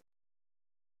slide, please.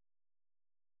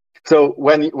 So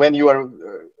when you are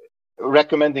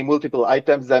recommending multiple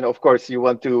items, then of course you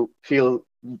want to fill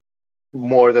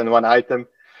more than one item,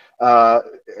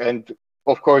 and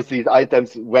of course these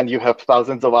items, when you have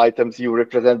thousands of items, you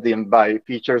represent them by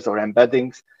features or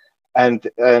embeddings, and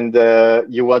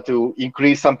you want to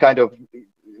increase some kind of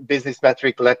business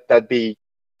metric. Let that be,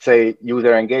 say,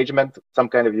 user engagement, some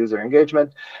kind of user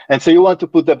engagement. And so you want to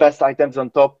put the best items on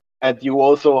top, and you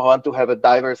also want to have a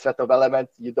diverse set of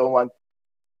elements. You don't want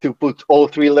to put all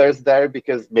thrillers there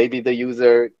because maybe the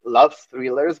user loves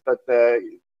thrillers, but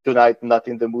tonight not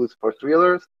in the mood for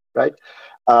thrillers, right?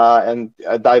 And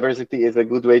diversity is a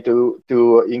good way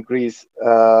to increase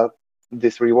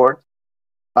this reward.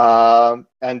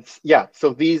 And yeah,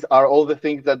 so these are all the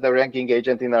things that the ranking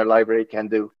agent in our library can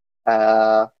do.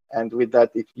 And with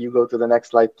that, if you go to the next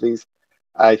slide, please.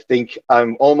 I think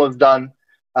I'm almost done.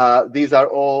 These are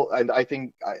all, and I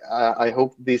think I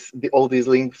hope all these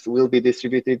links will be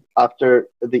distributed after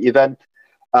the event.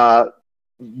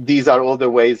 These are all the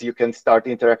ways you can start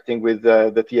interacting with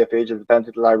the TF agent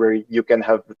dependent library. You can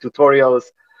have tutorials.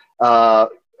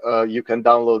 You can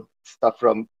download stuff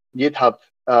from GitHub,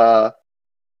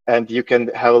 and you can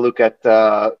have a look at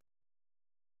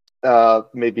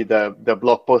maybe the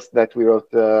blog post that we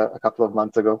wrote a couple of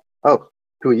months ago. Oh,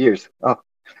 2 years. Oh,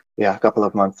 yeah, a couple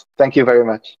of months. Thank you very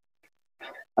much.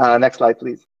 Next slide,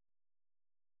 please.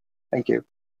 Thank you.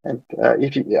 And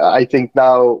I think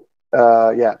now,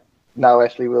 now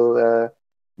Ashley will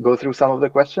go through some of the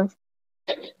questions.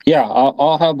 Yeah,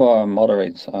 I'll help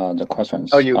moderate the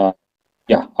questions. Oh, you?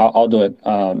 Yeah, I'll do it.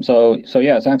 So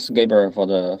yeah, thanks, Gabriel, for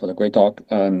the great talk.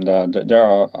 And there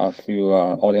are a few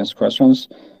audience questions.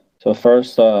 So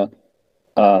first,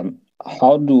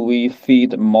 how do we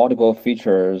feed multiple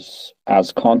features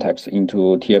as context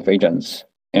into TF agents?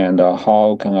 And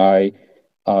how can I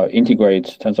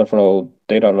integrate TensorFlow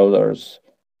data loaders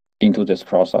into this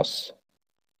process?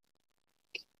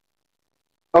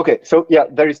 Okay, so yeah,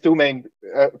 there is two main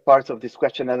parts of this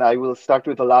question, and I will start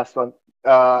with the last one.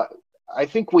 I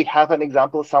think we have an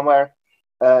example somewhere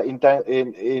in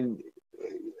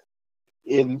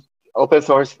open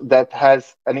source that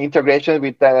has an integration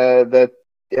with the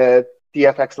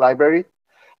TFX library.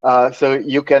 So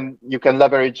you can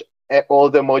leverage all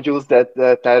the modules that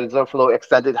the TensorFlow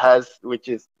extended has, which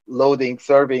is loading,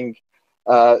 serving,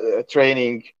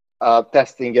 training,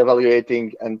 testing,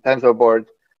 evaluating, and TensorBoard,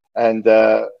 and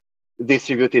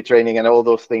distributed training, and all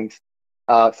those things.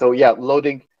 So yeah,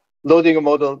 loading a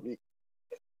model,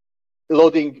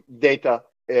 loading data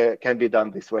can be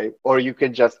done this way, or you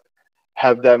can just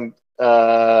have them.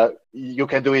 You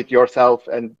can do it yourself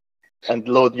and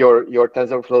load your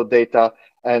TensorFlow data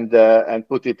and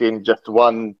put it in just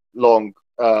one long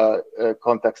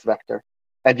context vector.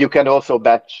 And you can also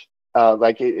batch,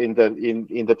 like in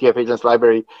the TF agents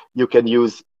library, you can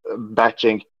use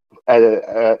batching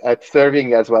at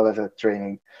serving as well as at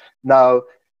training. Now,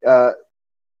 sorry,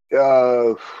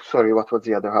 what was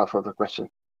the other half of the question?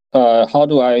 How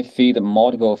do I feed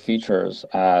multiple features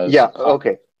as? Yeah.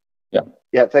 Okay. Yeah.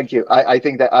 Yeah. Thank you. I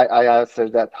think that I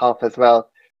answered that half as well.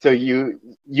 So you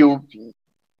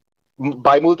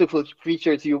by multiple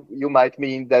features you might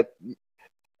mean that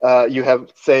you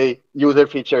have, say, user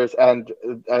features and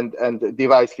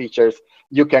device features.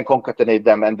 You can concatenate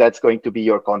them, and that's going to be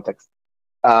your context.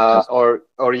 Or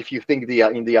if you think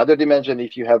in the other dimension,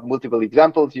 if you have multiple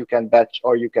examples, you can batch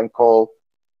or you can call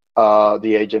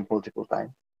the agent multiple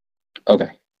times.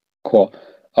 Okay, cool.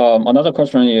 Another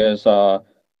question is,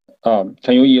 can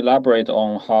you elaborate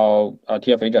on how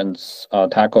TF agents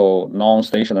tackle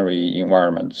non-stationary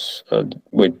environments,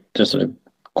 which is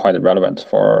quite relevant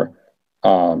for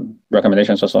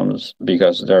recommendation systems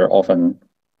because they're often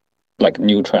like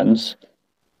new trends,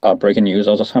 breaking news,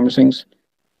 all those kind of things.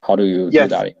 How do you do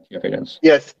that in TF agents?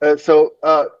 Yes. So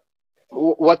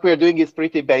what we're doing is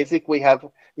pretty basic. We have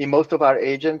in most of our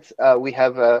agents, we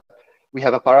have a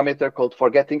parameter called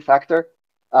forgetting factor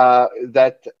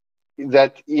that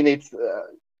in its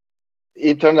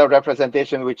internal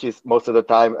representation, which is most of the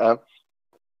time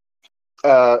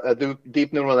a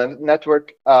deep neural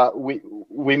network,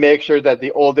 we make sure that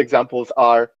the old examples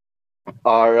are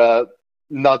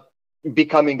not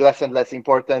becoming less and less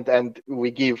important, and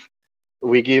we give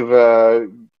maybe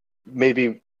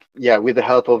with the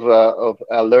help of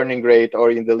a learning rate,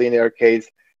 or in the linear case,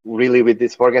 really with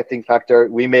this forgetting factor,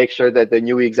 we make sure that the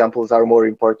new examples are more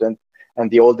important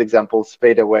and the old examples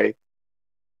fade away.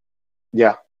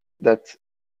 Yeah, that's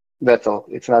all.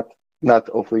 It's not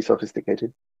awfully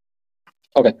sophisticated.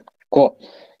 Okay, cool.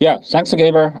 Yeah, thanks,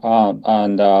 Gaber.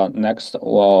 And next,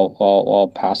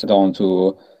 we'll pass it on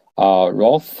to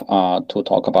Rolf to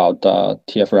talk about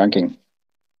TF ranking.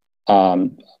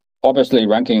 Obviously,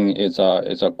 ranking is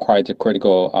a quite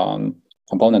critical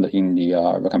component in the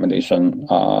recommendation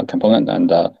component,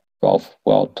 and Rolf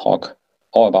will talk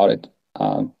all about it.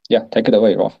 Yeah, take it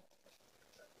away, Rolf.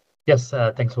 Yes,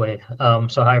 thanks, Wei.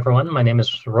 So hi, everyone. My name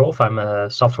is Rolf. I'm a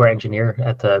software engineer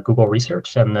at Google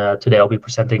Research, and today I'll be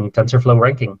presenting TensorFlow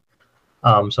ranking.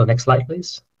 So next slide,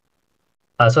 please.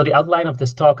 So the outline of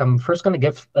this talk, I'm first going to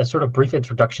give a sort of brief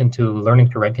introduction to learning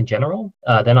to rank in general.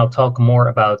 Then I'll talk more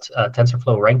about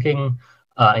TensorFlow ranking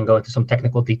and go into some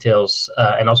technical details,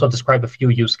 and also describe a few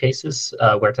use cases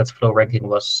where TensorFlow ranking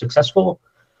was successful.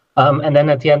 And then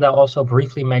at the end, I'll also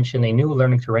briefly mention a new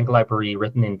learning to rank library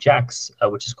written in JAX,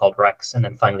 which is called Rex, and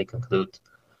then finally conclude.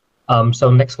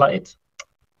 So next slide. So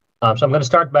I'm going to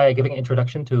start by giving an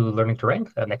introduction to learning to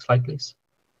rank. Next slide, please.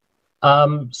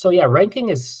 So yeah, ranking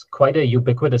is quite a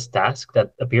ubiquitous task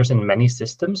that appears in many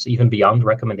systems, even beyond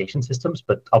recommendation systems.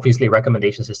 But obviously,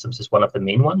 recommendation systems is one of the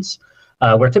main ones,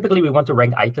 where typically we want to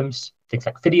rank items, things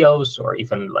like videos, or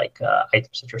even like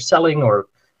items that you're selling, or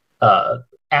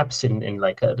apps in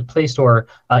like the Play Store,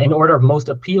 in order of most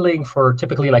appealing for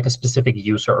typically like a specific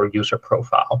user or user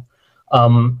profile.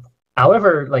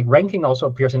 However, like ranking also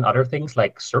appears in other things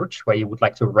like search, where you would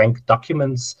like to rank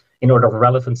documents in order of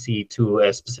relevancy to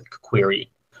a specific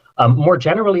query. More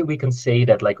generally, we can say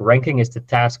that like ranking is the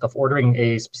task of ordering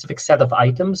a specific set of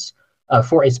items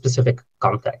for a specific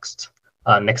context.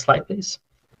 Next slide, please.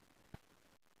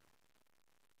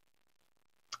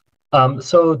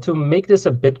 So to make this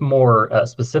a bit more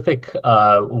specific,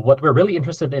 what we're really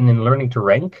interested in learning to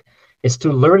rank is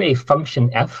to learn a function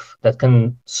f that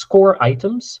can score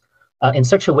items in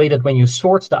such a way that when you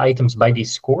sort the items by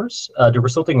these scores, the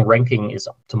resulting ranking is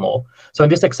optimal. So in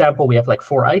this example, we have like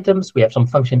 4 items. We have some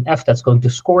function f that's going to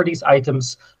score these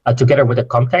items together with a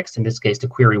context. In this case, the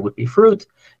query would be fruit.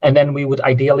 And then we would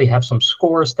ideally have some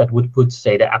scores that would put,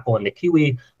 say, the apple and the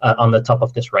kiwi on the top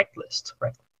of this ranked list,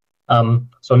 right?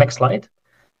 So next slide.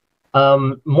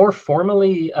 More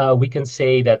formally, we can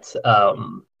say that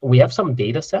we have some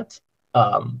data set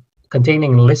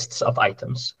containing lists of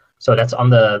items. So that's on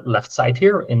the left side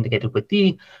here, indicated with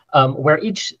D, where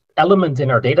each element in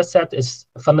our data set is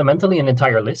fundamentally an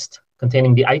entire list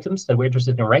containing the items that we're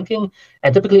interested in ranking,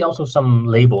 and typically also some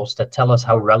labels that tell us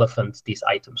how relevant these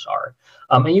items are.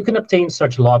 And you can obtain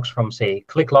such logs from, say,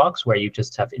 click logs, where you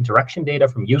just have interaction data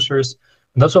from users,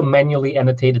 and also manually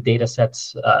annotated data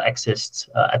sets exist,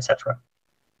 etc.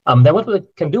 Then what we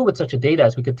can do with such a data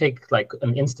is we could take like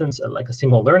an instance, like a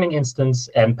single learning instance,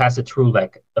 and pass it through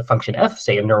like a function f,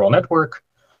 say a neural network,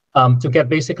 to get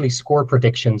basically score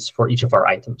predictions for each of our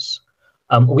items.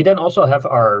 We then also have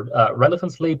our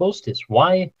relevance labels, this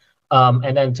y,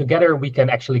 and then together we can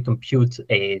actually compute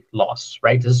a loss,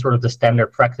 right? This is sort of the standard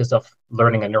practice of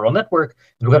learning a neural network.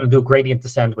 We're going to do gradient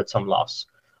descent with some loss.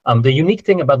 The unique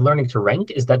thing about learning to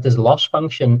rank is that this loss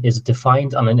function is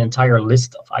defined on an entire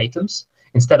list of items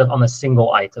instead of on a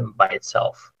single item by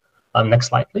itself. Next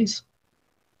slide, please.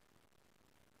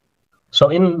 So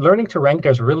in learning to rank,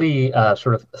 there's really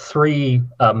sort of three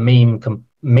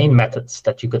main methods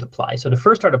that you could apply. So the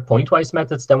first are the pointwise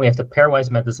methods, then we have the pairwise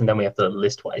methods, and then we have the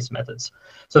listwise methods.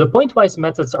 So the pointwise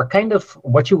methods are kind of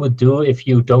what you would do if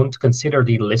you don't consider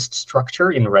the list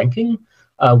structure in ranking,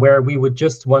 where we would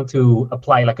just want to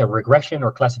apply like a regression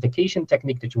or classification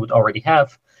technique that you would already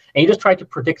have. And you just try to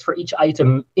predict for each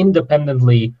item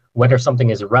independently whether something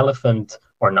is relevant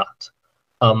or not.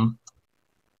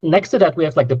 Next to that, we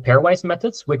have like the pairwise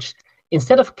methods, which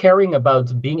instead of caring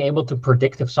about being able to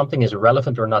predict if something is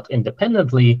relevant or not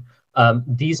independently,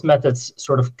 these methods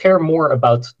sort of care more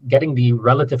about getting the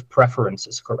relative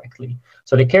preferences correctly.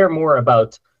 So they care more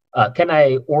about, can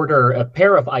I order a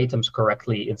pair of items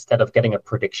correctly instead of getting a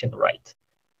prediction right?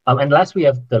 And last, we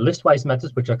have the listwise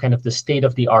methods, which are kind of the state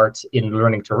of the art in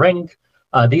learning to rank.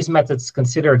 These methods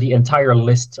consider the entire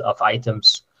list of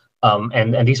items.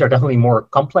 And these are definitely more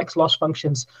complex loss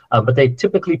functions, but they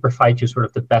typically provide you sort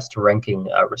of the best ranking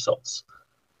results.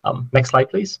 Next slide,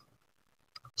 please.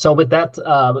 So with that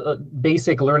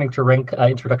basic learning to rank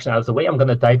introduction out of the way, I'm going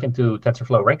to dive into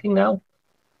TensorFlow ranking now.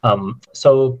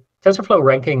 So TensorFlow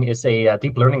ranking is a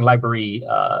deep learning library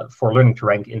for learning to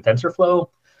rank in TensorFlow.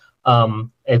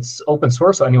 It's open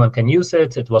source, so anyone can use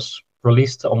it. It was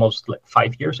released almost like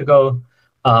 5 years ago.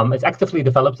 It's actively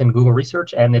developed in Google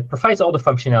Research, and it provides all the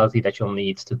functionality that you'll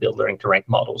need to build learning to rank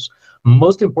models.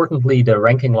 Most importantly, the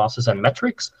ranking losses and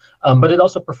metrics, but it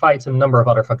also provides a number of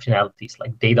other functionalities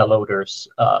like data loaders,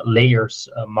 layers,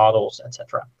 models,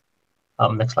 etc.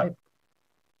 Next slide.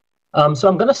 So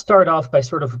I'm going to start off by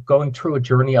sort of going through a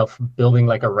journey of building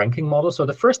like a ranking model. So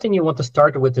the first thing you want to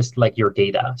start with is like your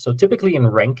data. So typically in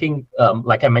ranking,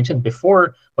 like I mentioned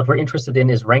before, what we're interested in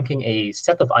is ranking a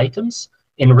set of items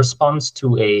in response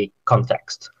to a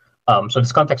context. So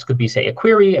this context could be, say, a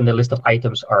query, and the list of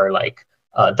items are like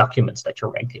documents that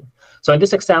you're ranking. So in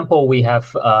this example, we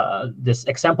have this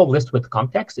example list with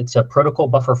context. It's a protocol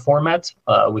buffer format.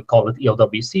 We call it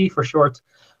ELWC for short.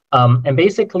 And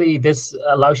basically, this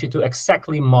allows you to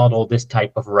exactly model this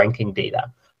type of ranking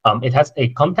data. It has a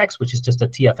context, which is just a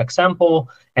TF example,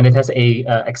 and it has a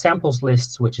examples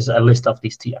list, which is a list of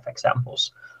these TF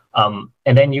examples.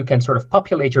 And then you can sort of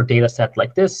populate your data set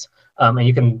like this, and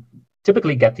you can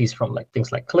typically get these from like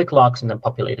things like click logs and then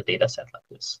populate a data set like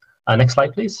this. Next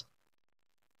slide, please.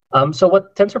 So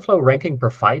what TensorFlow ranking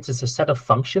provides is a set of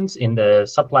functions in the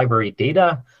sublibrary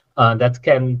data that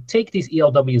can take these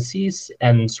ELWCs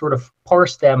and sort of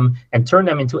parse them and turn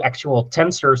them into actual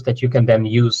tensors that you can then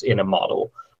use in a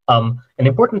model. An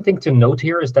important thing to note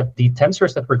here is that the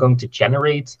tensors that we're going to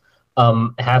generate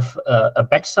have a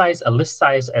batch size, a list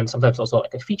size, and sometimes also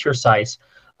like a feature size.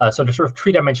 So they're sort of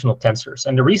three-dimensional tensors.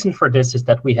 And the reason for this is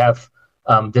that we have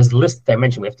this list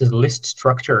dimension. We have this list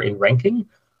structure in ranking.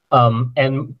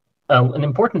 And an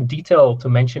important detail to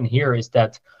mention here is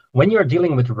that when you're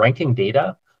dealing with ranking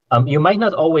data, you might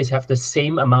not always have the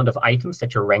same amount of items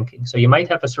that you're ranking. So you might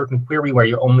have a certain query where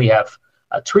you only have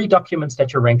 3 documents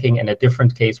that you're ranking, and a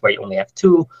different case where you only have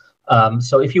 2.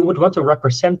 So if you would want to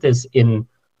represent this in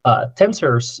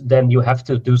tensors, then you have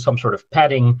to do some sort of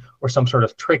padding or some sort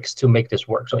of tricks to make this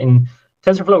work. So in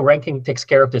TensorFlow ranking takes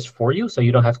care of this for you, so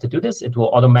you don't have to do this. It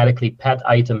will automatically pad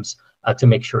items to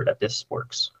make sure that this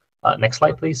works. Next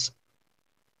slide, please.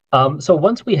 So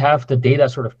once we have the data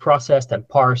sort of processed and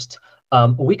parsed,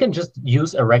 we can just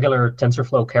use a regular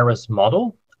TensorFlow Keras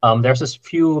model. There's a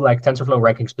few like TensorFlow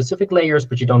ranking specific layers,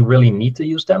 but you don't really need to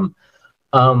use them.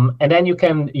 And then you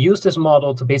can use this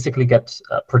model to basically get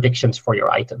predictions for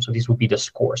your item. So these would be the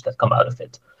scores that come out of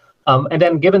it. And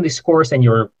then given these scores and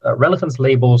your relevance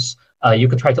labels, you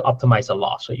can try to optimize a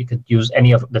loss. So you could use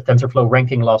any of the TensorFlow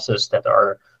ranking losses that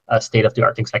are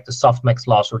state-of-the-art, things like the softmax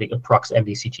loss or the approx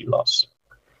MDCG loss.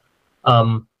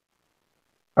 All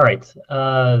right.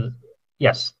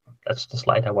 Yes, that's the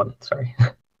slide I wanted. Sorry.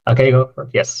 Okay, go for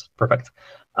it. Yes, perfect.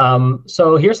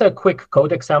 So here's a quick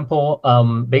code example.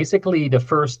 Basically, the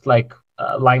first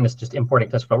line is just importing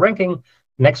TensorFlow ranking.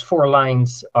 Next 4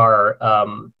 lines are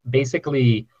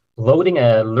basically loading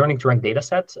a learning to rank data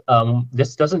set.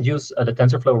 This doesn't use the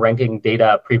TensorFlow ranking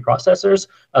data preprocessors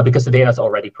because the data is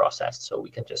already processed. So we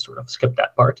can just sort of skip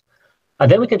that part. And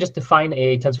then we can just define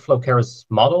a TensorFlow Keras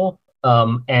model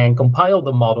and compile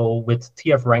the model with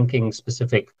TF ranking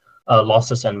specific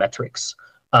losses and metrics.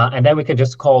 And then we can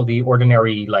just call the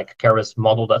ordinary Keras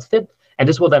model.fit, and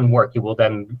this will then work. You will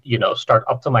then start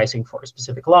optimizing for a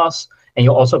specific loss, and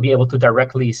you'll also be able to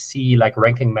directly see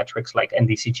ranking metrics like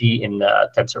NDCG in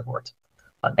TensorBoard.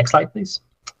 Next slide, please.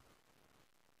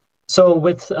 So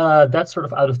with that sort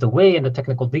of out of the way and the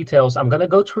technical details, I'm going to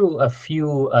go through a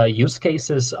few use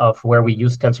cases of where we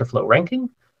use TensorFlow ranking.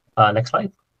 Next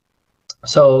slide.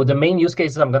 So the main use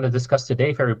cases I'm going to discuss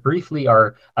today very briefly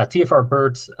are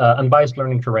TFR-BERT, unbiased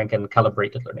learning to rank, and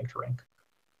calibrated learning to rank.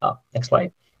 Next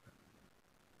slide.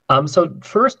 So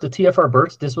first, the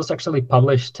TFR-BERT, this was actually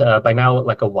published by now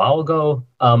like a while ago.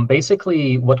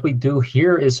 Basically, what we do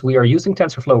here is we are using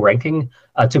TensorFlow ranking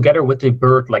together with the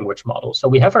BERT language model. So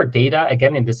we have our data,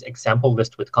 again, in this example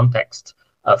list with context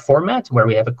format, where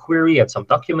we have a query and some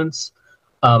documents.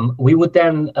 We would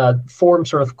then form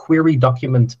sort of query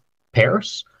document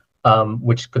pairs,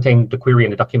 which contain the query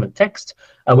and the document text,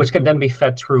 which can then be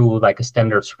fed through like a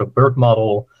standard sort of BERT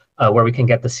model, where we can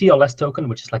get the CLS token,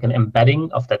 which is like an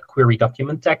embedding of that query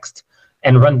document text,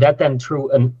 and run that then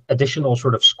through an additional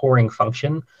sort of scoring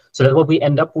function, so that what we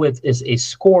end up with is a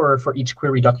score for each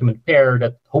query document pair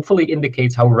that hopefully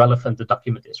indicates how relevant the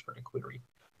document is for the query.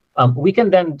 We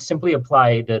can then simply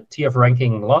apply the TF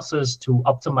ranking losses to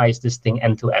optimize this thing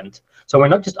end to end. So we're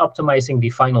not just optimizing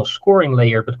the final scoring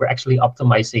layer, but we're actually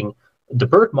optimizing the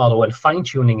BERT model and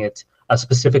fine-tuning it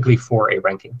specifically for a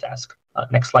ranking task.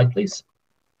 Next slide, please.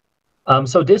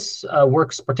 So this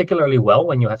works particularly well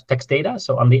when you have text data.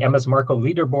 So on the MS Marco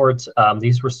leaderboards,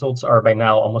 these results are by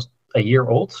now almost a year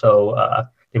old. So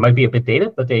they might be a bit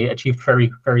dated, but they achieved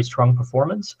very, very strong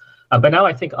performance. But now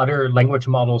I think other language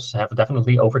models have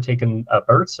definitely overtaken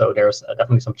BERT. So there's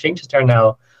definitely some changes there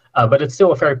now. But it's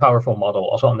still a very powerful model,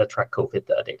 also on the track COVID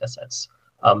data sets.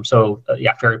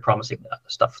 Yeah, very promising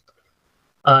stuff.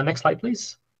 Next slide,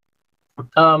 please.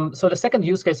 So the second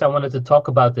use case I wanted to talk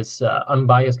about is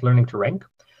unbiased learning to rank.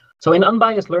 So in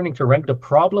unbiased learning to rank, the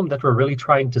problem that we're really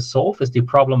trying to solve is the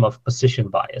problem of position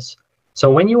bias.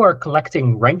 So when you are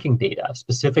collecting ranking data,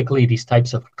 specifically these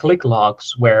types of click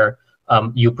logs where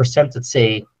you presented,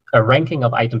 say, a ranking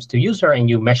of items to user and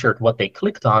you measured what they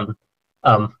clicked on,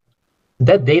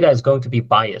 that data is going to be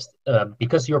biased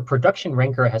because your production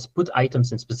ranker has put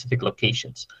items in specific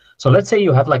locations. So let's say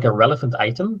you have like a relevant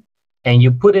item and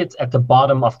you put it at the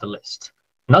bottom of the list.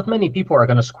 Not many people are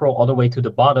going to scroll all the way to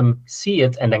the bottom, see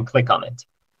it, and then click on it.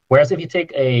 Whereas if you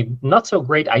take a not so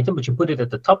great item, but you put it at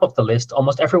the top of the list,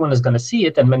 almost everyone is going to see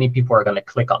it, and many people are going to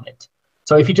click on it.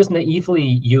 So if you just naively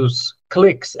use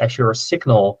clicks as your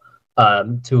signal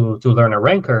to learn a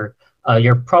ranker,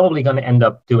 you're probably going to end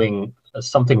up doing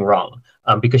something wrong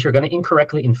because you're going to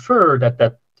incorrectly infer that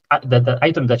the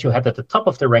item that you had at the top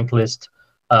of the rank list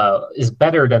is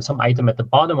better than some item at the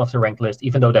bottom of the rank list,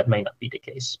 even though that may not be the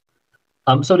case.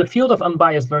 So the field of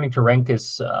unbiased learning to rank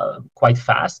is quite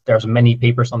fast. There's many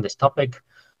papers on this topic.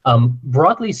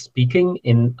 Broadly speaking,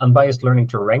 in unbiased learning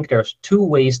to rank, there's two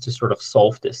ways to sort of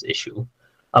solve this issue.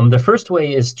 The first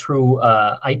way is through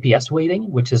IPS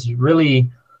weighting, which is really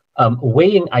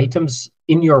weighing items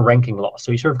in your ranking loss.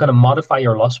 So you're sort of going to modify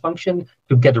your loss function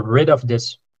to get rid of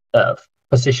this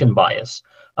position bias.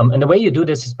 And the way you do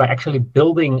this is by actually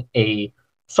building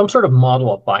some sort of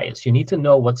model of bias. You need to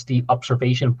know what's the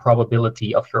observation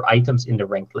probability of your items in the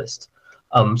ranked list.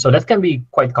 So that can be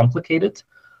quite complicated.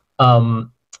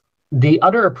 The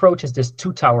other approach is this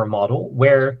two-tower model,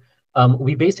 where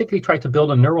we basically try to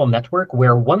build a neural network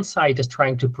where one side is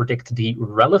trying to predict the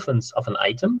relevance of an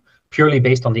item purely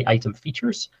based on the item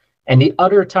features, and the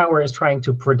other tower is trying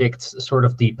to predict sort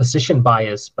of the position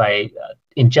bias by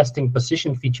ingesting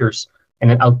position features and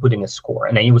then outputting a score.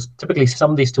 And then you would typically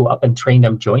sum these two up and train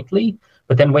them jointly.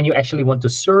 But then when you actually want to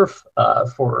serve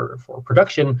for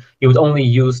production, you would only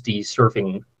use the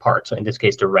serving part. So in this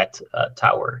case, the red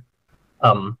tower.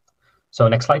 So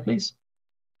next slide, please.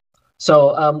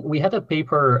 So we had a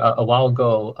paper a while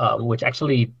ago, which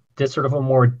actually did sort of a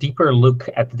more deeper look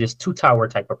at this two-tower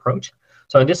type approach.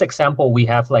 So in this example, we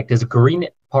have like this green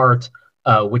part,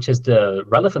 which is the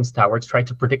relevance tower. It's trying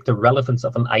to predict the relevance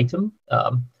of an item.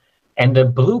 And the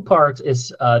blue part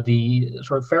is the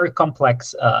sort of very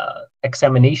complex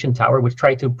examination tower, which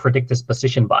try to predict this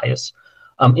position bias.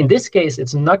 In this case,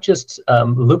 it's not just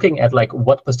looking at like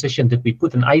what position did we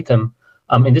put an item.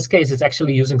 In this case, it's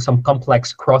actually using some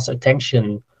complex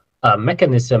cross-attention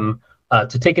mechanism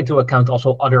to take into account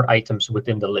also other items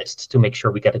within the list to make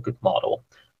sure we get a good model.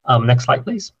 Next slide,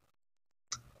 please.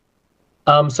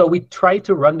 So we try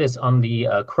to run this on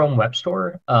the Chrome Web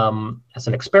Store as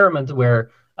an experiment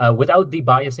where without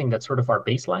debiasing, that's sort of our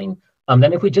baseline.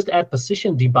 Then if we just add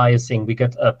position debiasing, we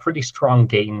get a pretty strong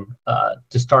gain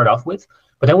to start off with.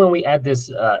 But then when we add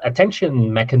this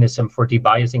attention mechanism for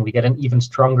debiasing, we get an even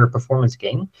stronger performance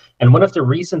gain. And one of the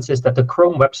reasons is that the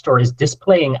Chrome Web Store is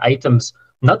displaying items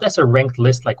not as a ranked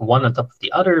list like one on top of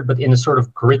the other, but in a sort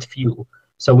of grid view.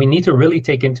 So we need to really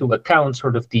take into account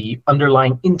sort of the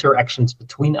underlying interactions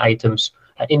between items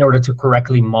in order to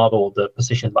correctly model the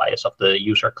position bias of the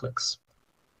user clicks.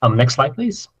 Next slide,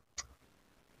 please.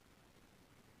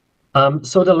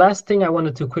 So the last thing I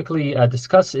wanted to quickly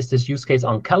discuss is this use case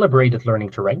on calibrated learning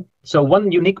to rank. So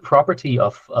one unique property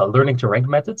of learning to rank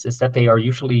methods is that they are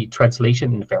usually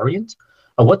translation invariant.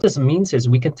 What this means is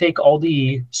we can take all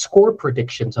the score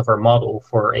predictions of our model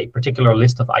for a particular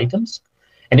list of items.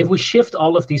 And if we shift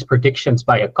all of these predictions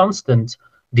by a constant,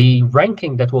 the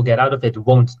ranking that we'll get out of it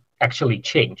won't actually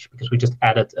change because we just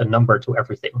added a number to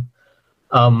everything.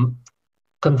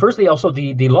 Conversely, also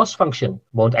the loss function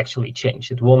won't actually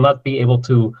change. It will not be able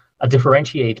to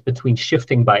differentiate between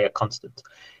shifting by a constant.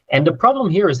 And the problem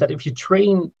here is that if you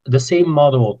train the same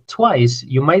model twice,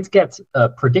 you might get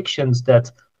predictions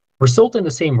that result in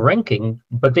the same ranking,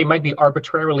 but they might be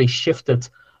arbitrarily shifted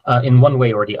in one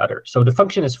way or the other. So the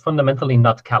function is fundamentally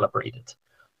not calibrated.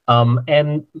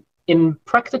 And in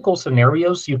practical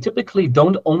scenarios, you typically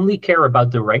don't only care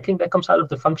about the ranking that comes out of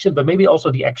the function, but maybe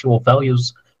also the actual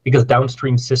values, because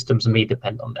downstream systems may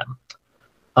depend on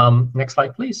them. Next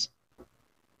slide, please.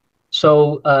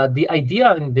 So the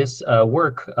idea in this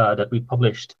work that we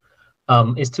published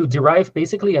is to derive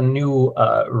basically a new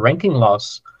ranking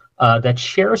loss that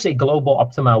shares a global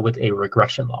optima with a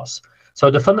regression loss. So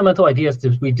the fundamental idea is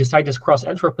that we decide this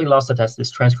cross-entropy loss that has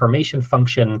this transformation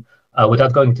function.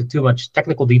 Without going into too much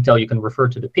technical detail, you can refer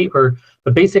to the paper.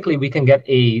 But basically, we can get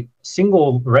a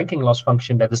single ranking loss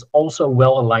function that is also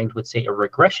well aligned with, say, a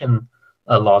regression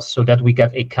loss, so that we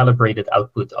get a calibrated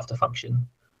output of the function.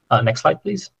 Next slide,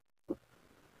 please.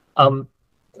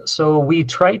 So we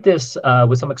tried this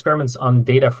with some experiments on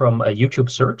data from a YouTube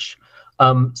search.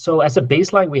 So as a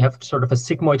baseline, we have sort of a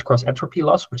sigmoid cross-entropy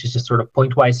loss, which is just sort of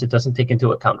pointwise. It doesn't take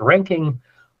into account ranking.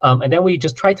 And then we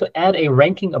just try to add a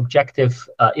ranking objective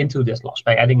into this loss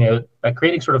by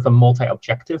creating sort of a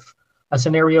multi-objective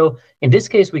scenario. In this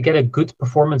case, we get a good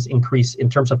performance increase in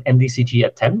terms of NDCG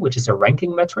at 10, which is a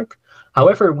ranking metric.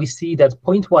 However, we see that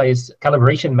pointwise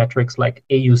calibration metrics like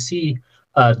AUC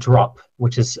drop,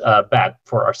 which is bad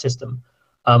for our system.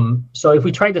 So if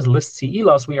we try this list CE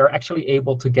loss, we are actually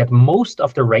able to get most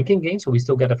of the ranking gain. So we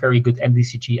still get a very good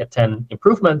NDCG at 10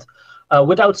 improvement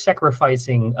without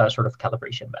sacrificing sort of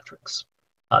calibration metrics.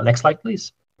 Next slide,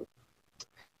 please.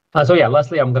 So yeah,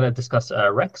 lastly, I'm going to discuss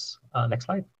Rex. Next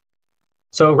slide.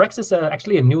 So Rex is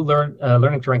actually a new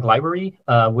learning to rank library,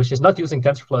 which is not using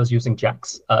TensorFlow, it's using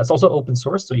JAX. It's also open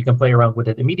source, so you can play around with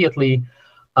it immediately.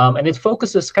 And it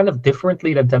focuses kind of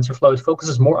differently than TensorFlow. It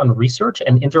focuses more on research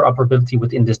and interoperability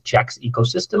within this JAX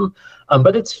ecosystem.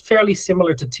 But it's fairly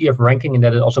similar to TF ranking in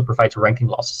that it also provides ranking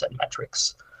losses and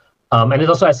metrics. And it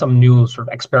also has some new sort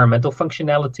of experimental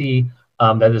functionality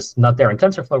that is not there in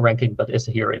TensorFlow ranking, but is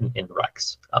here in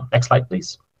Rex. Next slide,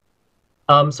 please.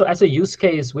 So as a use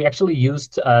case, we actually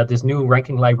used this new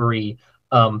ranking library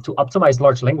to optimize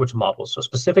large language models. So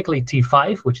specifically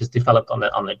T5, which is developed on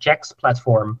the JAX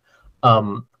platform.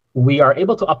 We are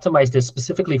able to optimize this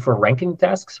specifically for ranking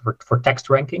tasks, for text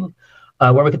ranking,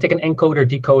 where we can take an encoder,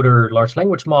 decoder, large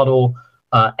language model,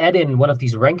 add in one of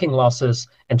these ranking losses,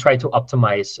 and try to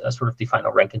optimize sort of the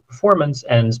final ranking performance.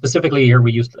 And specifically here,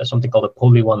 we used something called a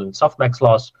poly1 softmax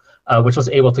loss, which was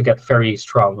able to get very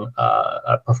strong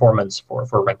performance for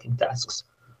ranking tasks.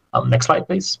 Next slide,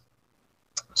 please.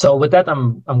 So with that,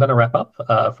 I'm going to wrap up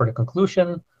for the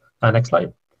conclusion. Next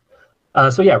slide.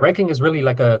 So yeah, ranking is really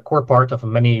like a core part of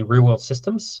many real-world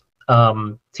systems.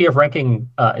 TF ranking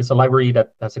is a library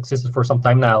that has existed for some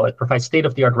time now. It provides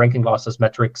state-of-the-art ranking losses,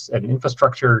 metrics, and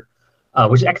infrastructure,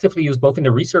 which is actively used both in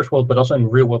the research world but also in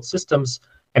real-world systems,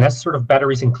 and has sort of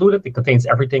batteries included. It contains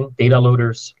everything: data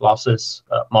loaders, losses,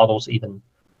 models even,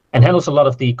 and handles a lot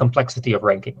of the complexity of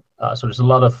ranking. So there's a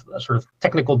lot of sort of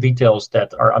technical details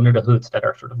that are under the hood that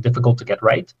are sort of difficult to get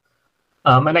right.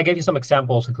 And I gave you some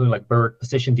examples, including like BERT,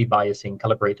 position debiasing,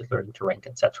 calibrated learning to rank,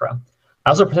 etc. I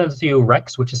also presented to you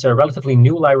Rex, which is a relatively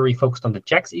new library focused on the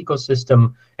JAX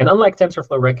ecosystem. And unlike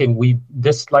TensorFlow ranking,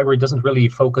 this library doesn't really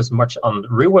focus much on the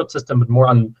real-world system, but more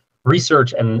on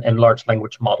research and large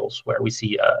language models, where we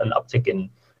see an uptick in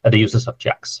the uses of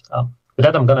JAX. With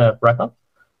that, I'm going to wrap up.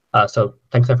 So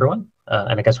thanks, everyone.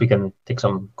 And I guess we can take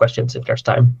some questions if there's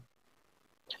time.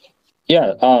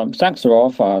 Yeah, thanks,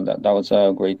 Rolf. That was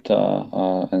a great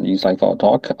and insightful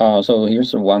talk. So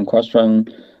here's one question.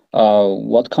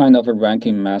 What kind of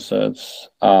ranking methods,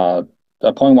 the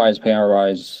pointwise,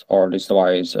 pairwise, or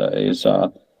listwise is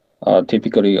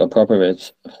typically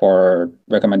appropriate for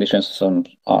recommendation systems?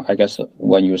 I guess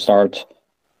when you start,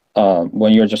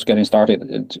 when you're just getting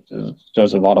started,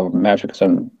 there's a lot of metrics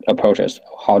and approaches.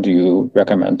 How do you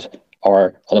recommend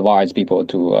or advise people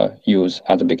to use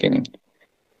at the beginning?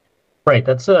 Right,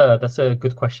 that's a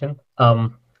good question.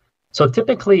 So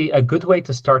typically, a good way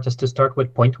to start is to start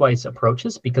with pointwise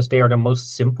approaches because they are the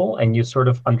most simple and you sort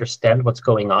of understand what's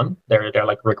going on. They're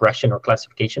like regression or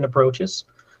classification approaches.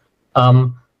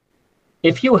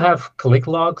 If you have click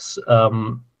logs,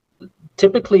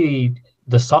 typically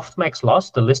the softmax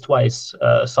loss, the listwise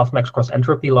softmax cross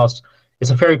entropy loss, is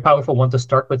a very powerful one to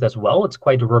start with as well. It's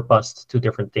quite robust to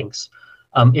different things.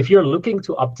 If you're looking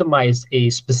to optimize a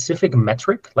specific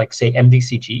metric, like say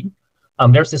MDCG,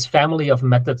 there's this family of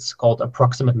methods called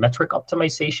approximate metric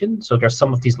optimization. So there's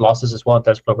some of these losses as well in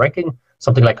TensorFlow ranking,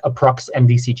 something like approx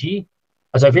MDCG.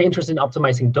 So if you're interested in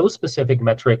optimizing those specific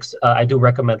metrics, I do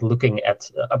recommend looking at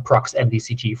approx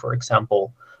MDCG, for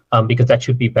example, because that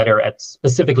should be better at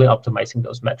specifically optimizing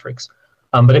those metrics.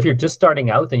 But if you're just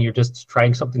starting out and you're just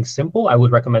trying something simple, I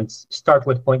would recommend start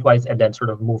with pointwise and then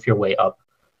sort of move your way up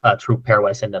through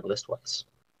pairwise and then listwise.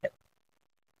 Yeah.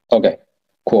 Okay.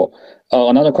 Cool.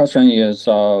 Another question is,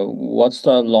 what's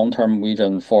the long-term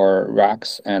vision for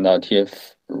RACs and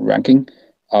TF ranking?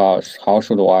 How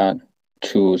should one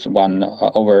choose one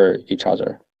over each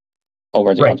other,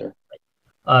 over the other?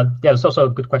 Yeah, it's also a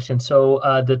good question. So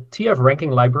the TF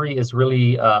ranking library is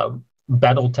really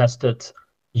battle-tested,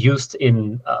 used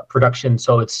in production.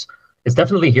 So it's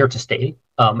definitely here to stay.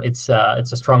 It's a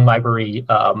strong library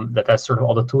that has sort of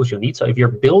all the tools you need. So if you're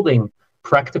building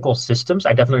practical systems,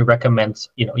 I definitely recommend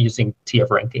using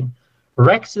TF ranking.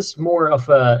 Rex is more of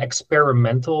an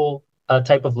experimental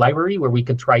type of library where we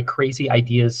can try crazy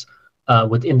ideas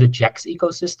within the JAX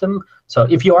ecosystem. So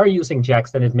if you are using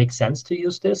JAX, then it makes sense to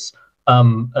use this.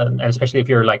 And especially if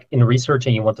you're like in research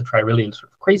and you want to try really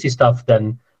sort of crazy stuff,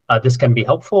 then this can be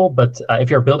helpful. But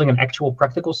if you're building an actual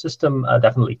practical system,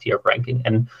 definitely TF ranking.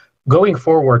 And going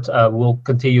forward, we'll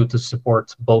continue to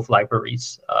support both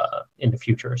libraries in the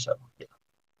future. So yeah.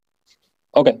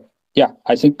 Okay. Yeah,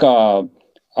 I think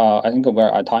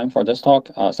we're at time for this talk.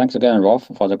 Thanks again, Rolf,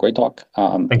 for the great talk.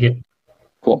 Thank you.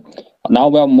 Cool. Now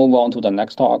we'll move on to the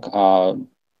next talk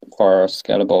for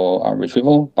scalable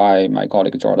retrieval by my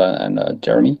colleague Jordan and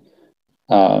Jeremy.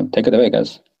 Take it away,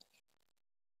 guys.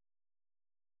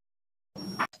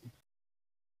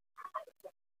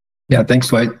 Yeah, thanks,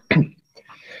 Dwight. Hey,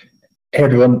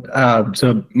 everyone.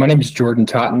 So my name is Jordan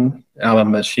Totten. I'm a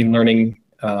machine learning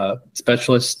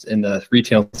specialist in the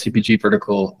retail CPG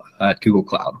vertical at Google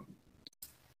Cloud.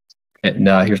 And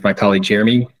here's my colleague,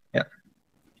 Jeremy. Yeah.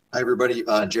 Hi, everybody.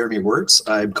 Jeremy Wirtz.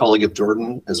 I'm a colleague of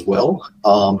Jordan as well.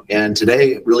 And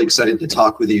today, really excited to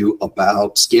talk with you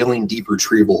about scaling deep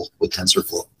retrieval with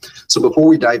TensorFlow. So before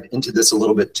we dive into this a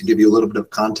little bit, to give you a little bit of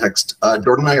context,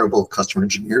 Jordan and I are both customer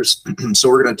engineers. So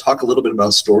we're going to talk a little bit about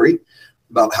a story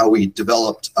about how we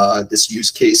developed this use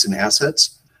case and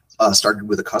assets. Started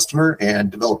with a customer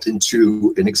and developed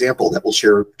into an example that we'll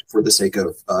share for the sake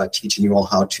of teaching you all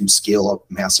how to scale up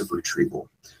massive retrieval.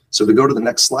 So to go to the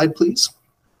next slide, please.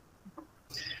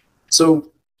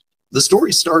 So the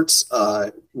story starts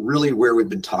really where we've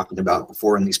been talking about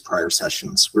before in these prior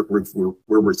sessions. Where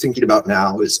we're thinking about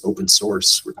now is open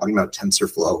source. We're talking about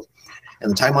TensorFlow.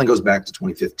 And the timeline goes back to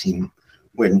 2015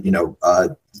 when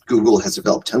Google has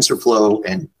developed TensorFlow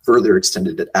and further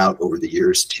extended it out over the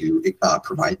years to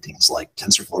provide things like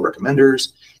TensorFlow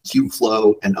recommenders,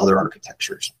 Kubeflow, and other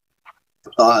architectures.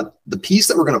 The piece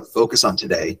that we're going to focus on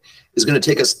today is going to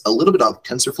take us a little bit off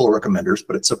TensorFlow recommenders,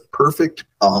 but it's a perfect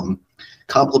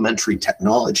complementary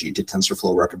technology to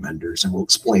TensorFlow recommenders, and we'll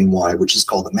explain why, which is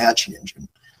called the matching engine.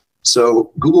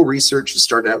 So Google Research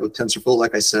started out with TensorFlow.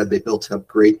 Like I said, they built up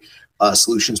great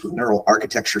solutions with neural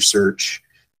architecture search,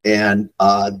 and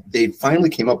they finally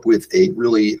came up with a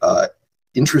really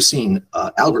interesting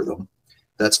algorithm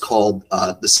that's called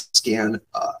the scan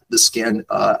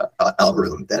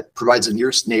algorithm that provides a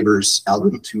nearest neighbors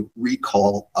algorithm to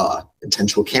recall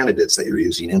potential candidates that you're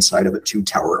using inside of a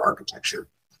two-tower architecture.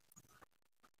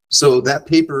 So that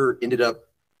paper ended up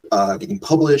getting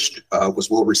published, was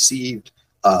well received.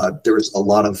 There was a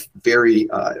lot of very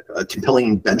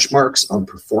compelling benchmarks on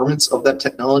performance of that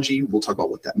technology. We'll talk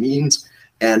about what that means.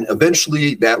 And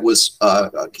eventually that was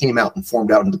came out and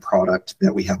formed out into the product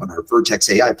that we have on our Vertex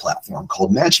AI platform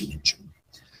called Matching Engine.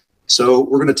 So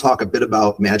we're going to talk a bit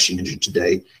about Matching Engine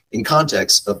today in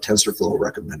context of TensorFlow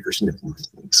recommenders and different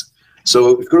things. So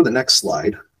if you go to the next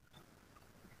slide,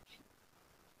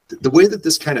 the way that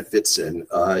this kind of fits in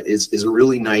is a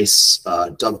really nice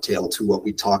dovetail to what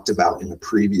we talked about in the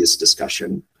previous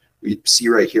discussion. We see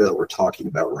right here that we're talking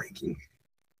about ranking.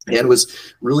 And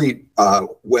was really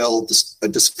well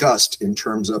discussed in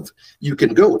terms of you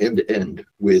can go end to end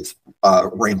with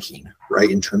ranking, right?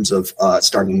 In terms of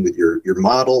starting with your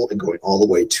model and going all the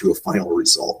way to a final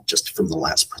result just from the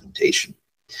last presentation.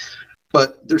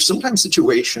 But there's sometimes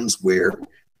situations where,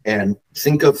 and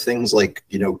think of things like,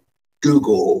 you know,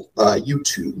 Google,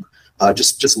 YouTube,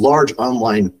 just large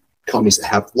online companies that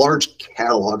have large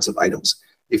catalogs of items.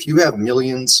 If you have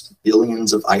millions,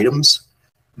 billions of items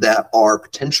that are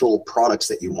potential products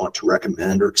that you want to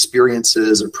recommend, or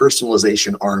experiences or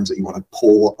personalization arms that you want to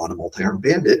pull on a multi-arm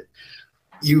bandit,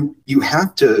 you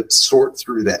have to sort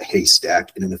through that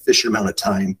haystack in an efficient amount of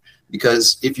time,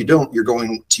 because if you don't, you're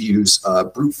going to use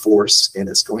brute force, and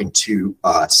it's going to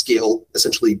scale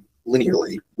essentially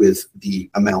linearly with the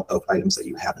amount of items that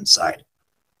you have inside.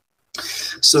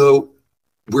 So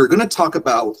we're going to talk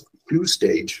about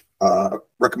two-stage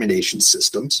recommendation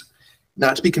systems,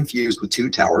 not to be confused with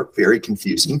two-tower, very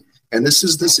confusing. And this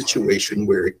is the situation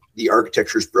where the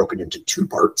architecture is broken into two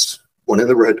parts, one in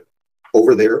the red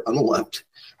over there on the left,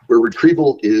 where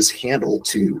retrieval is handled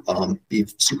to be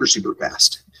super, super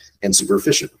fast and super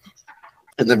efficient.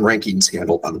 And then ranking's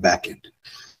handled on the back end.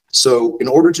 So in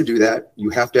order to do that, you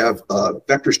have to have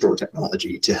vector store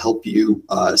technology to help you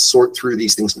sort through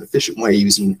these things in an efficient way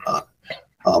using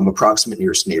approximate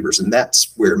nearest neighbors. And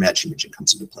that's where matching engine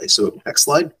comes into play. So next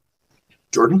slide,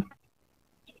 Jordan.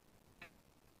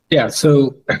 Yeah,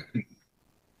 so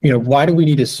you know, why do we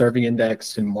need a serving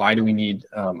index, and why do we need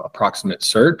approximate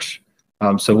search?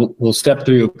 So we'll step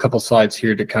through a couple slides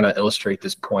here to kind of illustrate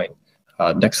this point.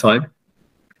 Next slide.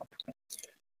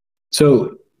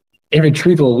 So in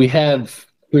retrieval, we have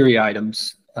query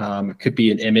items. It could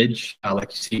be an image,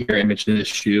 like you see here, image of this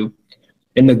shoe.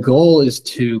 And the goal is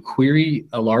to query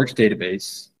a large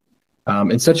database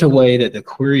in such a way that the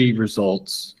query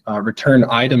results return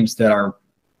items that are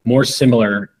more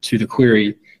similar to the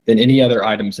query than any other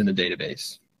items in the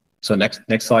database. So next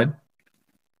slide.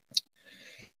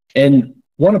 And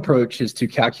one approach is to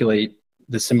calculate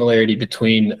the similarity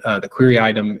between the query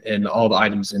item and all the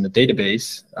items in the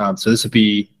database. So this would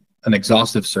be an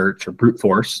exhaustive search or brute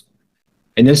force.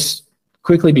 And this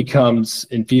quickly becomes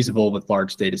infeasible with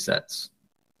large data sets.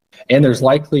 And there's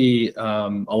likely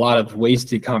a lot of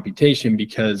wasted computation,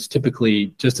 because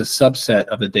typically just a subset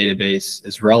of the database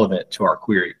is relevant to our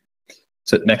query.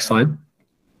 So next slide.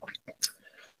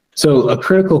 So a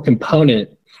critical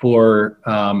component for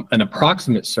an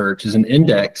approximate search is an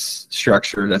index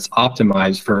structure that's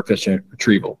optimized for efficient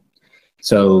retrieval.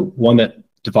 So one that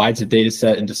divides a data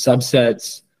set into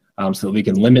subsets so that we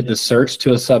can limit the search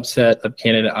to a subset of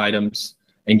candidate items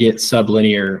and get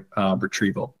sublinear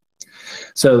retrieval.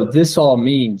 So this all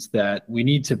means that we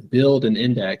need to build an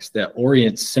index that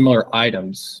orients similar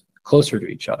items closer to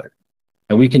each other.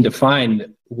 And we can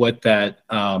define what that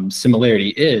similarity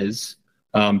is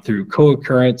through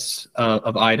co-occurrence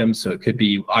of items. So it could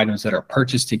be items that are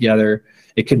purchased together.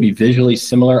 It could be visually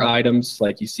similar items,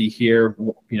 like you see here,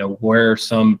 you know, wear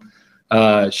some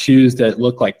shoes that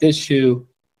look like this shoe.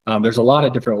 There's a lot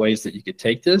of different ways that you could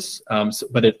take this,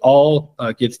 but it all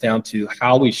gets down to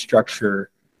how we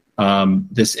structure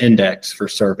this index for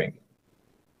serving.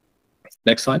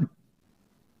 Next slide.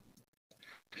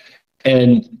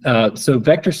 And so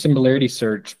vector similarity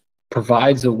search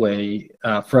provides a way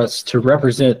for us to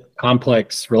represent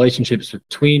complex relationships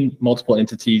between multiple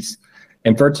entities,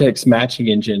 and Vertex Matching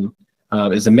Engine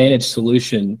is a managed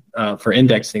solution for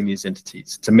indexing these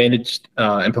entities. It's a managed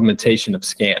implementation of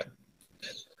SCAN.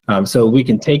 So we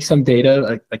can take some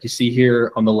data, like you see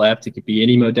here on the left. It could be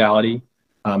any modality.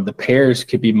 The pairs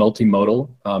could be multimodal.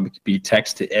 It could be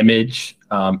text to image,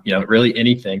 you know, really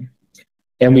anything.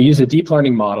 And we use a deep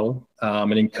learning model,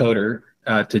 an encoder,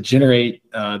 to generate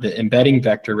the embedding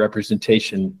vector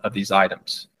representation of these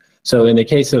items. So in the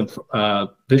case of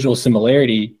visual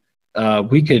similarity,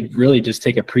 we could really just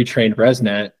take a pre-trained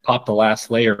ResNet, pop the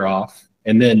last layer off,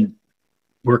 and then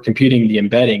we're computing the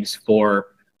embeddings for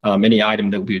any item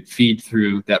that we would feed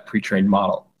through that pre-trained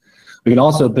model. We can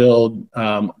also build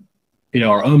you know,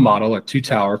 our own model, a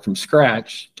two-tower, from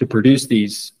scratch to produce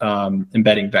these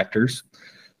embedding vectors.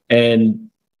 And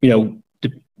you know,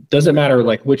 doesn't matter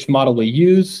like which model we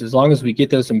use, as long as we get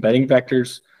those embedding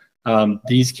vectors,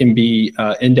 these can be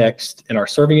indexed in our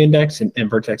serving index and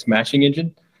Vertex Matching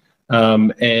Engine.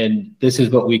 And this is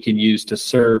what we can use to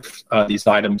serve these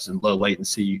items in low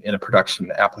latency in a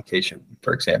production application,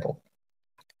 for example.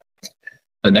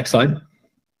 The next slide.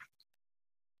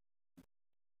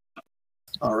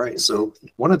 All right, so I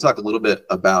want to talk a little bit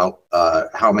about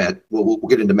how we'll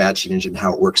get into Matching Engine,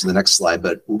 how it works in the next slide,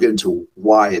 but we'll get into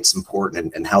why it's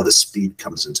important and how the speed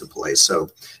comes into play.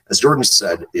 So as Jordan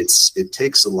said, it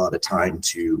takes a lot of time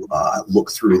to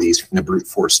look through these in a brute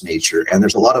force nature, and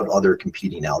there's a lot of other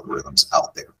competing algorithms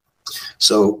out there.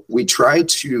 So we try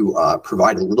to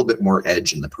provide a little bit more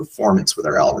edge in the performance with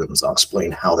our algorithms. I'll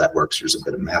explain how that works. There's a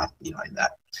bit of math behind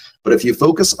that. But if you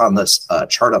focus on this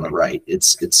chart on the right,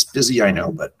 it's busy, I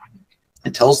know, but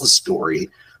it tells the story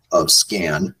of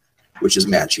Scan, which is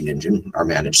matching engine, our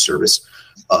managed service,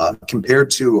 compared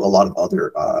to a lot of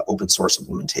other open source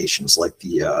implementations like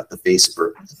the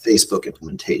Facebook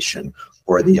implementation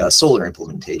or the Solar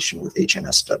implementation with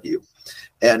HNSW.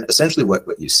 And essentially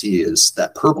what you see is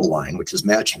that purple line, which is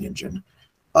matching engine,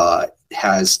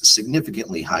 has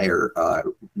significantly higher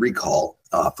recall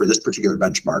for this particular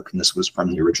benchmark, and this was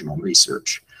from the original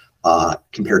research,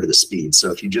 compared to the speed.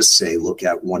 So if you just say, look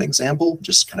at one example,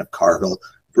 just kind of carve a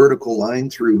vertical line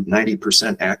through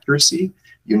 90% accuracy,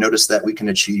 you notice that we can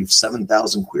achieve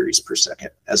 7,000 queries per second,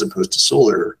 as opposed to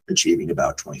Solar achieving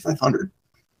about 2,500.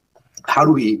 How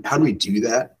do we do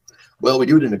that? Well, we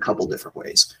do it in a couple different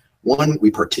ways. One, we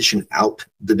partition out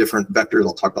the different vectors.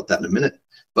 I'll talk about that in a minute.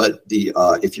 But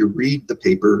if you read the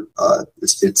paper,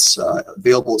 it's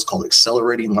available. It's called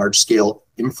Accelerating Large-Scale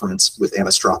Inference with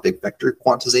Anisotropic Vector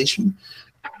Quantization.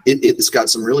 It's got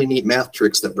some really neat math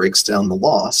tricks that breaks down the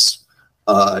loss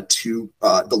to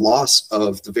the loss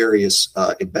of the various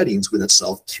embeddings within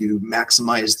itself to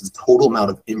maximize the total amount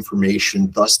of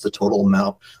information, thus the total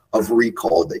amount of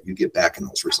recall that you get back in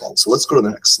those results. So let's go to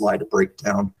the next slide to break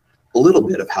down a little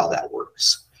bit of how that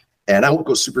works. And I won't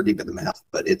go super deep into math,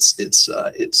 but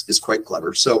it's quite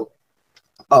clever. So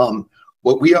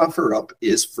what we offer up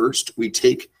is, first we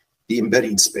take the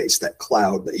embedding space, that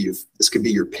cloud that this could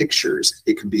be your pictures,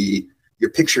 it could be your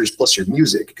pictures plus your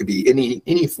music, it could be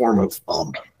any form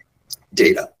of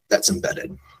data that's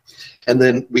embedded. And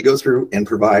then we go through and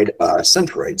provide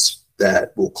centroids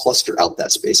that will cluster out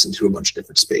that space into a bunch of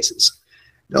different spaces.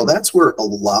 Now that's where a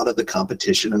lot of the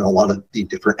competition and a lot of the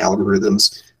different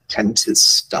algorithms tend to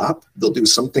stop. They'll do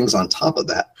some things on top of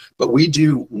that, but we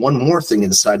do one more thing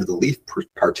inside of the leaf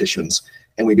partitions,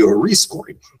 and we do a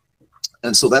rescoring.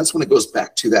 And so that's when it goes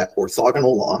back to that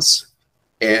orthogonal loss.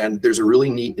 And there's a really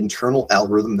neat internal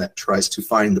algorithm that tries to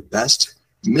find the best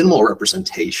minimal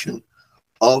representation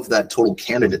of that total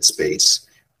candidate space.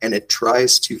 And it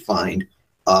tries to find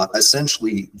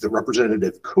essentially the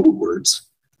representative code words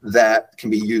that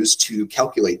can be used to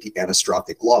calculate the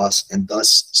anisotropic loss and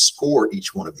thus score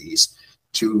each one of these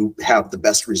to have the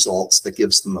best results that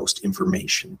gives the most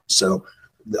information. So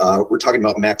we're talking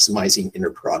about maximizing inner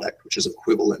product, which is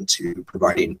equivalent to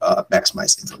providing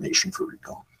maximized information for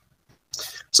recall.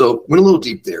 So went a little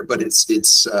deep there, but it's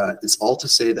all to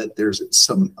say that there's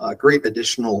some great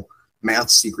additional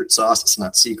math secret sauce. It's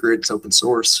not secret, it's open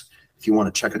source. If you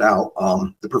want to check it out,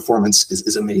 the performance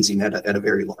is amazing at a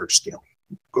very large scale.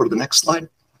 Go to the next slide.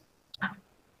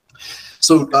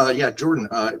 So yeah, Jordan,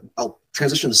 I'll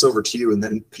transition this over to you, and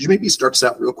then could you maybe start us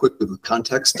out real quick with the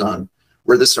context on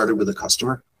where this started with a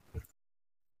customer?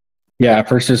 Yeah, I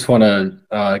first just want to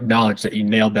acknowledge that you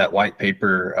nailed that white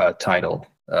paper title.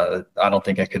 I don't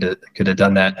think I could have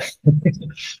done that,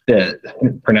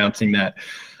 pronouncing that.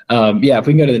 Yeah, if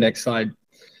we can go to the next slide.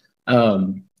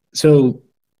 So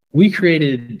we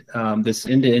created this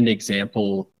end-to-end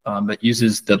example that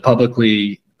uses the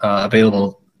publicly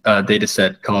available data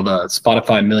set called a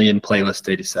Spotify Million Playlist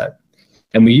dataset.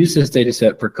 And we use this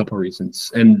dataset for a couple of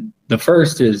reasons. And the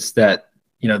first is that,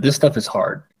 this stuff is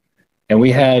hard. And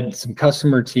we had some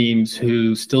customer teams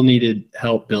who still needed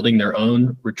help building their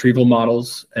own retrieval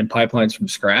models and pipelines from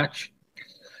scratch.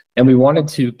 And we wanted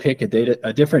to pick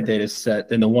a different data set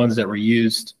than the ones that were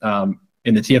used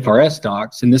in the TFRS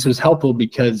docs. And this was helpful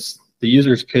because the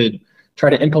users could try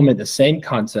to implement the same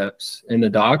concepts in the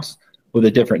docs with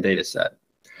a different data set.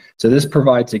 So this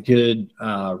provides a good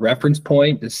reference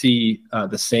point to see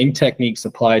the same techniques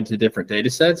applied to different data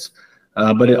sets,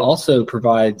 but it also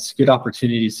provides good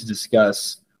opportunities to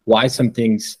discuss why some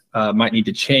things might need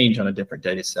to change on a different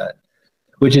data set,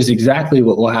 which is exactly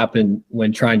what will happen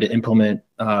when trying to implement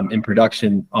in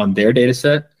production on their data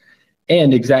set,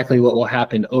 and exactly what will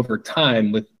happen over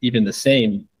time with even the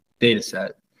same data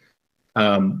set.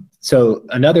 So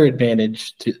another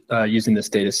advantage to using this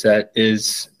data set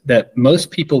is that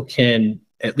most people can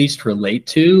at least relate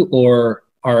to or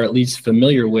are at least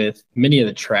familiar with many of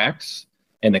the tracks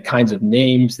and the kinds of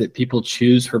names that people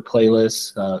choose for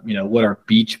playlists. What are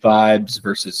beach vibes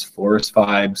versus forest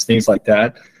vibes, things like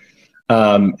that.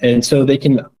 And so they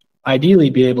can ideally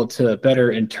be able to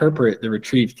better interpret the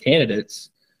retrieved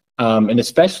candidates, and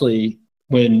especially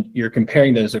when you're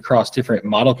comparing those across different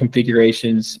model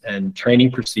configurations and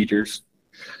training procedures.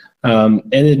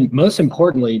 And then most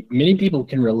importantly, many people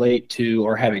can relate to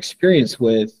or have experience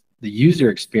with the user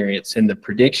experience and the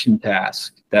prediction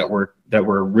task that we're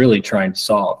really trying to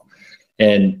solve.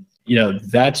 And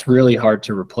that's really hard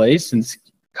to replace. And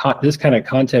this kind of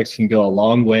context can go a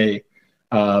long way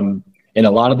in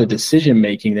a lot of the decision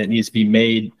making that needs to be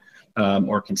made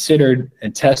or considered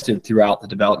and tested throughout the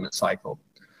development cycle.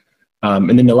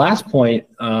 And then the last point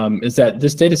is that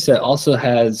this data set also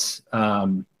has,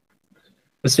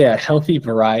 let's say, a healthy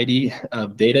variety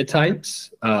of data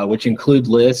types, which include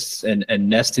lists and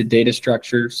nested data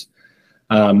structures.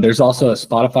 There's also a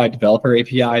Spotify developer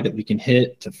API that we can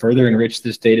hit to further enrich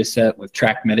this data set with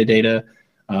track metadata,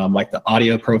 like the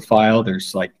audio profile.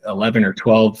 There's like 11 or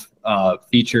 12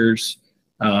 features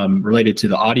related to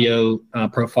the audio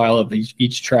profile of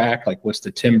each track, like what's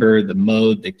the timbre, the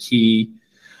mode, the key.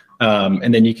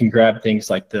 And then you can grab things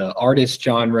like the artist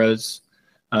genres.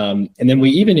 And then we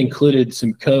even included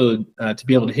some code to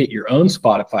be able to hit your own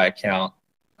Spotify account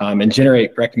and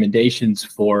generate recommendations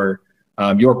for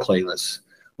your playlists,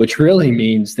 which really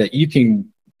means that you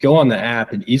can go on the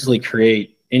app and easily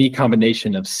create any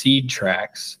combination of seed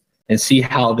tracks and see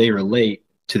how they relate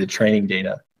to the training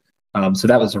data. So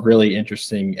that was a really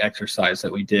interesting exercise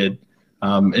that we did.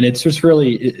 And it's just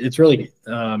really,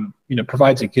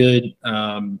 provides a good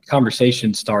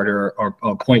conversation starter or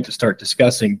a point to start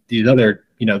discussing these other,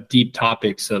 deep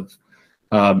topics of,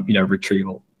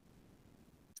 retrieval.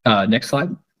 Next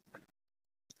slide.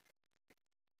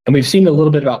 And we've seen a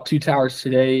little bit about two towers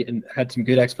today and had some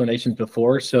good explanations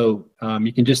before. So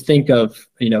you can just think of,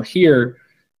 here,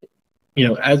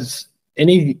 as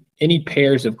any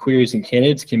pairs of queries and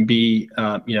candidates can be,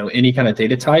 any kind of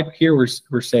data type. Here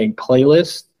we're saying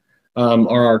playlist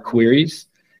are our queries,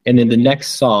 and then the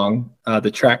next song,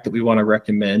 the track that we want to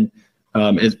recommend,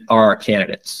 are our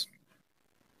candidates.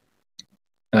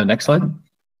 Next slide.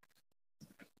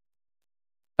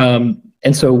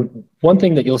 And so one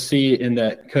thing that you'll see in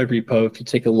that code repo, if you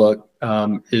take a look,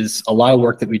 is a lot of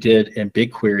work that we did in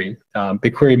BigQuery.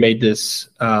 BigQuery made this,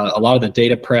 a lot of the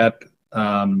data prep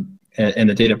and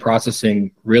the data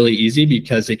processing really easy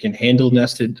because it can handle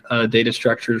nested data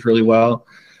structures really well.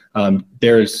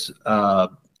 There's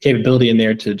capability in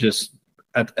there to just,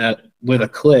 with a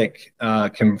click,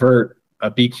 convert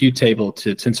a BQ table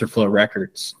to TensorFlow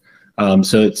records.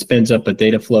 So it spins up a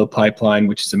data flow pipeline,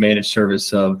 which is a managed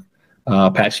service of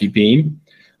Apache Beam,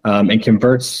 and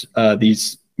converts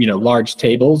these large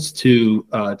tables to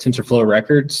TensorFlow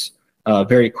records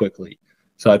very quickly.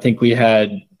 So I think we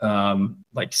had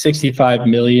like 65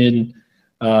 million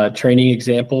training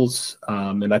examples,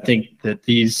 and I think that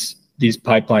these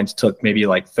pipelines took maybe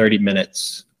like 30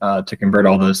 minutes to convert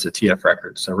all those to TF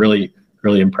records. So really,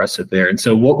 really impressive there. And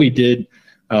so what we did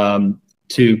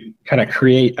to kind of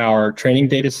create our training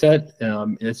data set,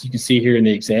 as you can see here in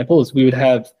the example, is we would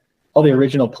have all the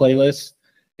original playlists,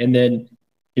 and then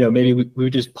maybe we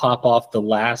would just pop off the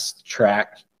last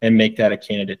track and make that a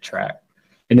candidate track.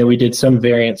 And then we did some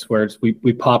variants where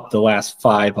we popped the last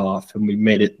 5 off and we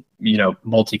made it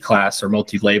multi-class or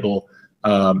multi-label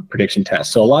prediction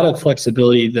tests. So a lot of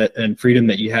flexibility and freedom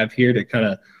that you have here to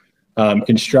kind of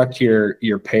construct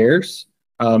your pairs,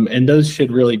 and those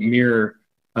should really mirror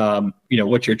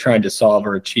what you're trying to solve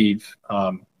or achieve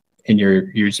in your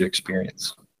user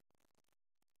experience.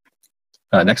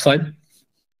 Next slide.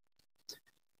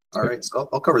 All right, so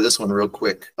I'll cover this one real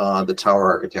quick, the tower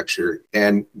architecture.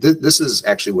 And this is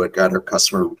actually what got our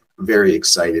customer very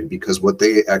excited, because what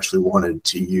they actually wanted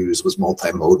to use was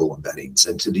multimodal embeddings.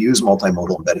 And to use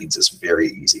multimodal embeddings is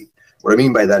very easy. What I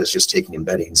mean by that is just taking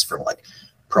embeddings from like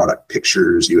product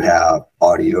pictures, you have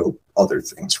audio, other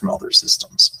things from other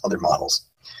systems, other models.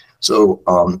 So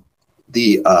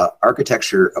the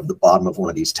architecture of the bottom of one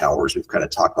of these towers, we've kind of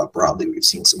talked about broadly, we've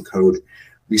seen some code.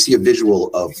 We see a visual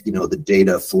of the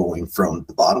data flowing from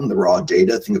the bottom, the raw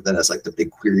data. Think of that as like the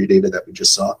BigQuery data that we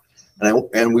just saw.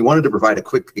 And we wanted to provide a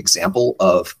quick example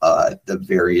of the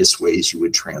various ways you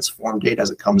would transform data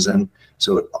as it comes in.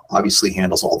 So it obviously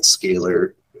handles all the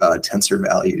scalar tensor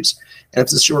values. And if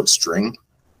it's a short string,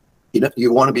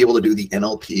 you want to be able to do the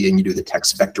NLP, and you do the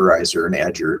text vectorizer and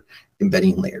add your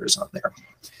embedding layers on there.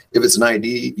 If it's an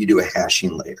ID, you do a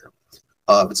hashing layer.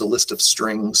 If it's a list of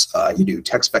strings, you do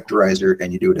text vectorizer,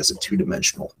 and you do it as a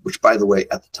 2-dimensional, which, by the way,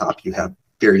 at the top, you have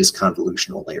various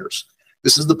convolutional layers.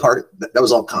 This is the part that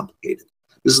was all complicated.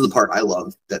 This is the part I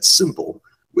love that's simple,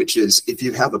 which is if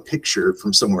you have a picture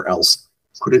from somewhere else,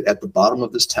 put it at the bottom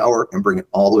of this tower and bring it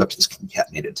all the way up to this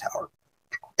concatenated tower.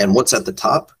 And what's at the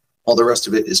top? All the rest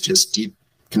of it is just deep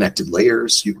connected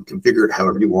layers. You can configure it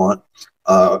however you want.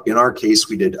 In our case,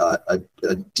 we did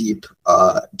a deep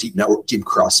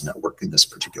cross network in this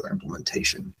particular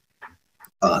implementation.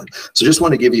 So just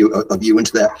want to give you a view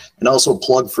into that, and also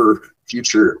plug for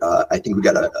future. I think we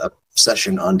got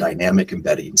session on dynamic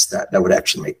embeddings that would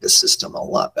actually make this system a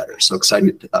lot better. So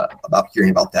excited about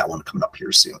hearing about that one coming up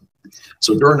here soon.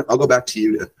 So Jordan, I'll go back to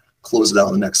you to close it out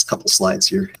in the next couple slides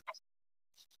here.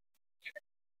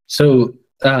 So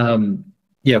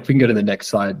yeah, if we can go to the next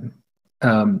slide.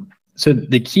 So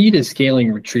the key to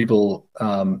scaling retrieval,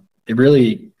 it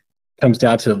really comes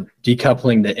down to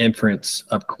decoupling the inference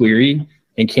of query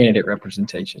and candidate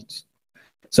representations.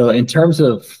 So in terms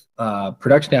of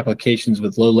production applications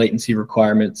with low latency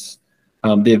requirements,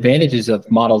 the advantages of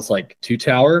models like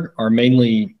two-tower are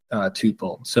mainly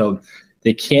twofold. So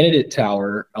the candidate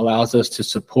tower allows us to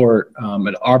support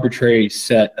an arbitrary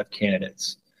set of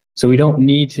candidates. So we don't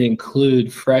need to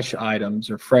include fresh items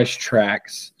or fresh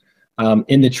tracks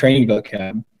in the training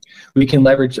vocab. We can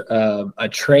leverage a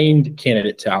trained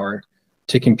candidate tower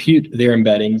to compute their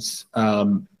embeddings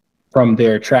from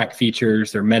their track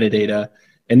features, their metadata,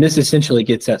 and this essentially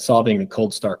gets at solving the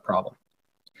cold start problem.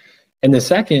 And the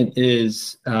second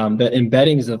is that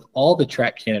embeddings of all the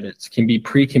track candidates can be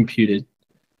pre-computed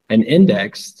and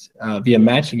indexed via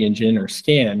matching engine or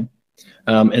scan,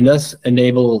 and thus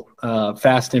enable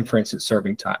fast inference at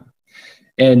serving time.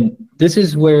 And this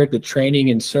is where the training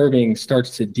and serving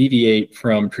starts to deviate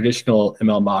from traditional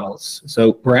ML models.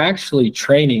 So we're actually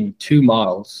training two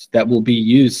models that will be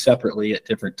used separately at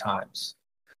different times.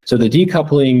 So the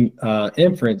decoupling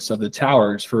inference of the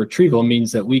towers for retrieval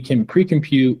means that we can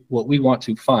pre-compute what we want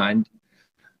to find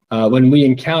when we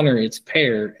encounter its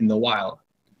pair in the wild.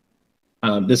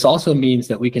 This also means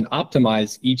that we can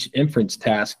optimize each inference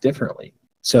task differently.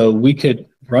 So we could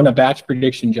run a batch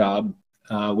prediction job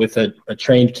with a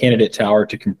trained candidate tower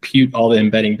to compute all the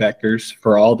embedding vectors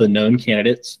for all the known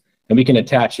candidates, and we can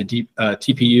attach a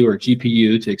TPU or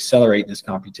GPU to accelerate this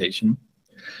computation.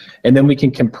 And then we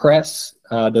can compress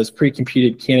those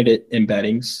pre-computed candidate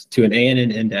embeddings to an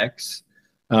ANN index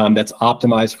that's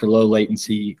optimized for low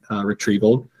latency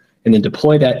retrieval, and then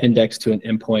deploy that index to an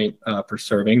endpoint for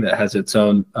serving that has its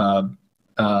own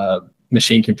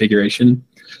machine configuration.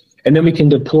 And then we can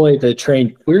deploy the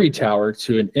trained query tower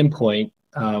to an endpoint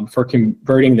for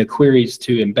converting the queries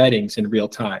to embeddings in real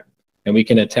time. And we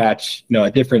can attach a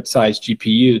different size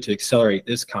GPU to accelerate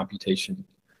this computation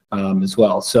as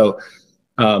well. So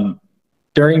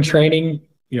during training,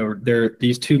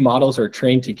 these two models are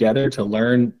trained together to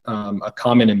learn a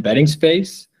common embedding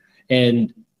space.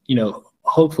 And,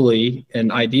 hopefully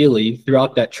and ideally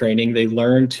throughout that training, they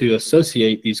learn to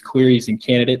associate these queries and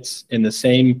candidates in the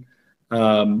same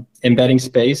embedding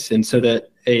space. And so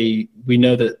that we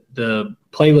know that the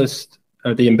playlist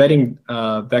or the embedding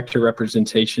vector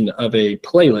representation of a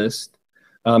playlist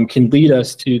can lead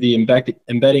us to the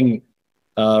embedding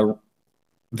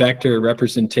vector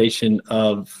representation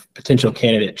of potential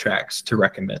candidate tracks to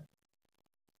recommend.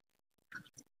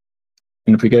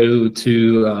 And if we go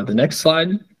to the next slide.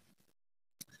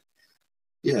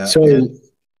 Yeah. So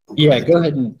yeah, go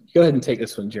ahead and take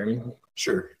this one, Jeremy.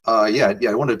 Sure. Yeah,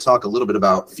 I wanted to talk a little bit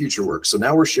about future work. So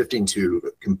now we're shifting to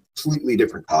a completely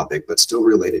different topic, but still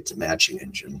related to matching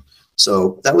engine.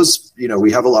 So that was,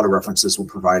 we have a lot of references we'll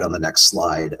provide on the next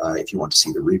slide if you want to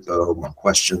see the repo, more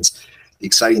questions. The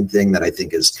exciting thing that I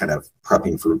think is kind of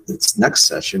prepping for this next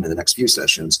session and the next few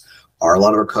sessions are a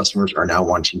lot of our customers are now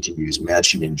wanting to use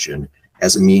matching engine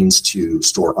as a means to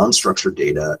store unstructured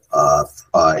data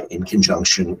in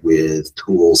conjunction with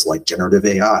tools like generative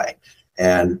AI.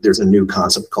 And there's a new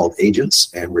concept called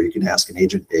agents, and where you can ask an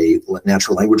agent a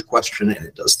natural language question and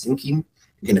it does thinking.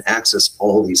 You can access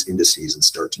all these indices and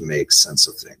start to make sense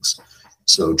of things.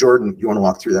 So Jordan, you want to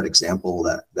walk through that example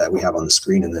that we have on the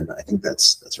screen, and then I think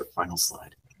that's our final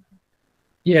slide.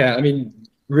 Yeah, I mean,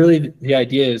 really the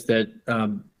idea is that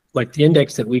like the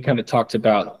index that we kind of talked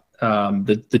about,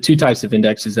 the two types of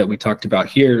indexes that we talked about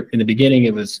here in the beginning,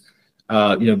 it was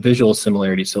visual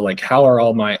similarity. So like, how are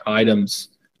all my items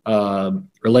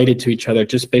related to each other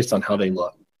just based on how they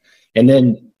look? And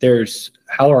then there's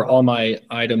how are all my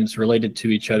items related to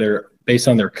each other based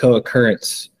on their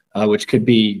co-occurrence, which could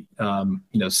be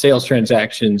sales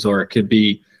transactions, or it could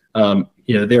be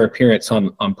their appearance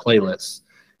on playlists.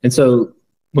 And so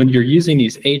when you're using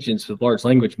these agents with large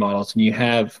language models, and you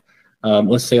have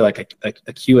let's say like a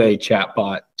QA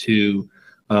chatbot to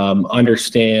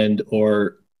understand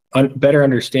or better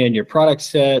understand your product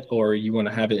set, or you want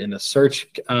to have it in a search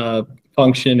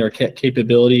function or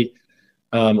capability,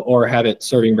 or have it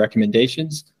serving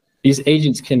recommendations, these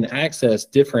agents can access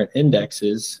different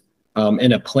indexes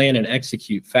in a plan and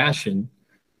execute fashion,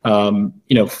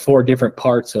 for different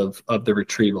parts of the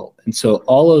retrieval. And so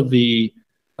all of the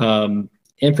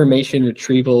information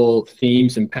retrieval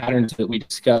themes and patterns that we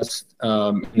discussed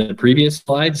in the previous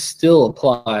slides still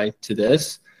apply to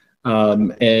this.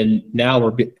 And now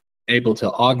we're able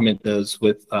to augment those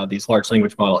with these large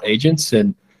language model agents,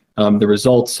 and the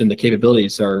results and the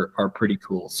capabilities are pretty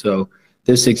cool. So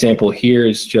this example here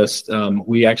is just,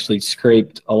 we actually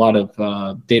scraped a lot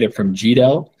of data from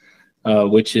GDEL,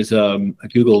 which is a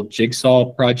Google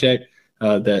Jigsaw project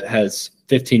that has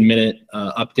 15-minute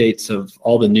updates of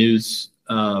all the news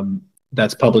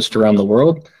that's published around the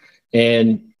world.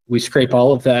 And we scrape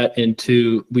all of that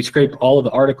we scrape all of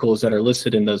the articles that are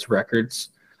listed in those records,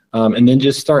 and then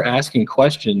just start asking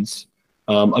questions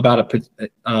about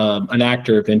an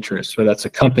actor of interest, whether that's a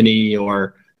company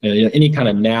or any kind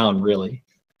of noun, really.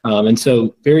 And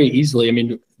so very easily, I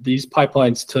mean, these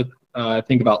pipelines took, I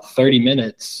think, about 30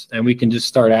 minutes, and we can just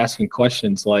start asking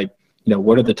questions like,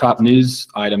 what are the top news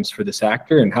items for this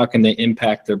actor, and how can they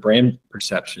impact their brand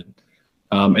perception?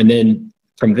 And then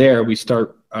from there, we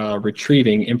start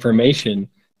retrieving information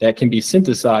that can be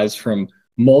synthesized from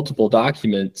multiple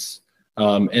documents,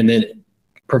 and then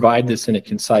provide this in a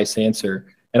concise answer.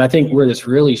 And I think where this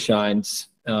really shines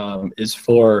is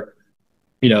for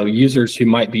users who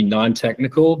might be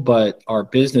non-technical but are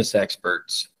business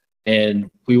experts, and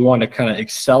we want to kind of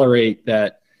accelerate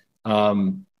that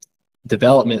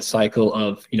development cycle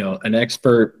of an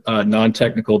expert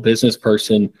non-technical business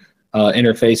person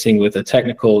interfacing with a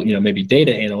technical maybe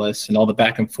data analyst, and all the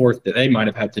back and forth that they might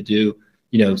have had to do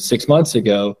 6 months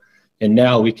ago. And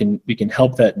now we can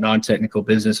help that non-technical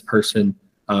business person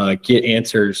get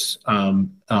answers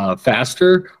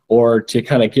faster, or to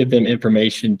kind of give them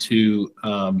information to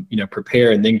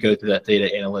prepare and then go to that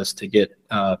data analyst to get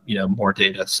more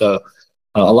data. So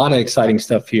a lot of exciting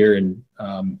stuff here, and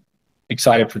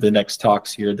excited for the next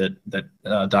talks here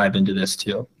that dive into this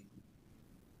too.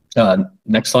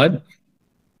 Next slide.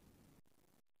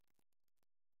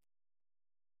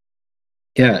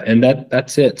 Yeah, and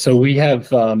that's it. So we have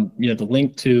the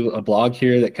link to a blog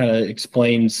here that kind of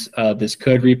explains this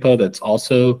code repo that's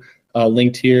also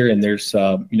linked here, and there's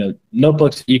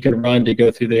notebooks that you can run to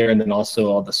go through there, and then also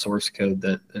all the source code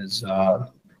that is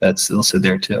that's listed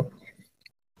there too.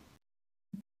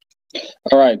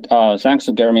 All right, thanks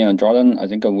to Jeremy and Jordan. I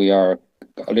think we are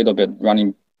a little bit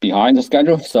running behind the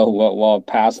schedule, so we'll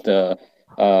pass the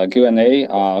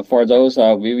Q&A. For those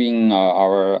viewing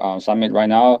our summit right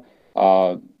now,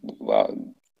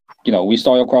 we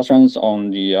saw your questions on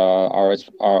the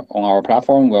on our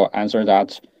platform. We'll answer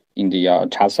that in the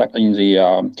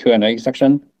Q&A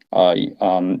section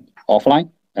offline,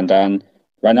 and then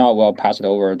right now we'll pass it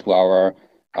over to our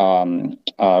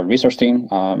research team,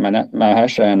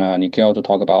 Mahesh and Nikhil, to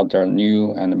talk about their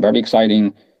new and very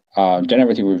exciting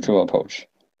generative retrieval approach.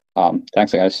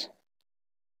 Thanks, guys.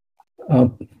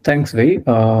 Thanks, Wei.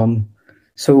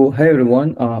 So hi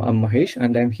everyone, I'm Mahesh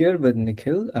and I'm here with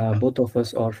Nikhil. Both of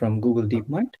us are from Google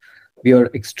DeepMind. We are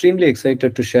extremely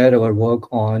excited to share our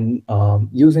work on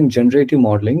using generative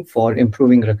modeling for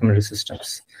improving recommender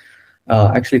systems.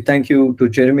 Actually, thank you to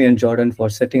Jeremy and Jordan for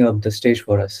setting up the stage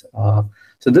for us.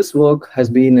 So this work has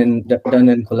been done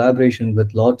in collaboration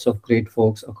with lots of great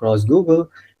folks across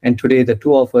Google, and today the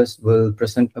two of us will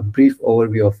present a brief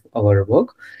overview of our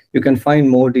work. You can find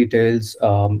more details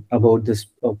about this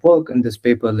work in this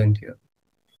paper linked here.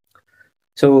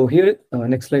 So here,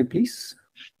 next slide, please.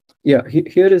 Yeah,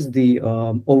 here is the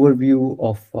overview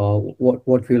of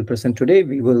what we will present today.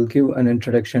 We will give an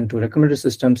introduction to recommender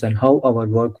systems and how our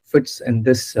work fits in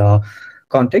this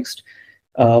context,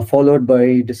 followed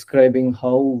by describing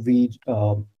how we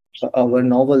our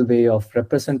novel way of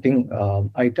representing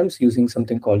items using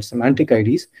something called semantic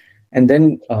IDs. And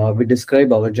then we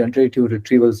describe our generative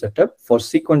retrieval setup for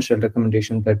sequential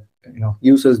recommendation that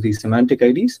uses these semantic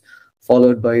IDs,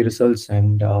 followed by results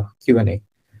and Q&A.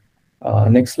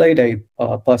 Next slide, I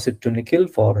pass it to Nikhil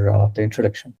for the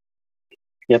introduction.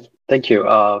 Yes, thank you.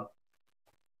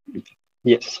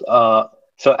 Yes,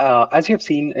 so as you have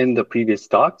seen in the previous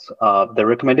talks, the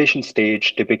recommendation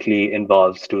stage typically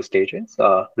involves two stages,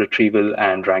 retrieval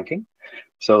and ranking.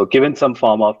 So given some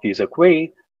form of user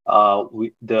query,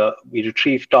 we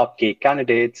retrieve top K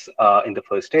candidates in the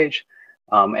first stage,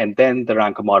 and then the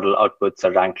ranker model outputs a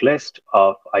ranked list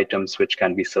of items which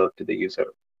can be served to the user.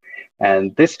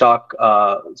 And this talk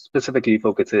specifically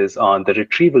focuses on the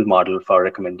retrieval model for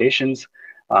recommendations.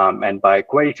 And by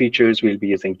query features, we'll be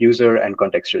using user and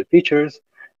contextual features.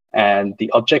 And the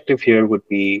objective here would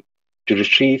be to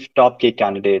retrieve top K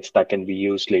candidates that can be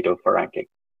used later for ranking.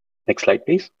 Next slide,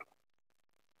 please.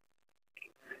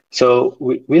 So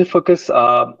we'll focus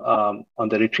on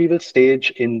the retrieval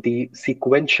stage in the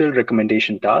sequential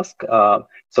recommendation task.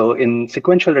 So in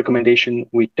sequential recommendation,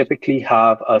 we typically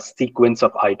have a sequence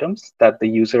of items that the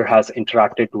user has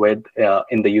interacted with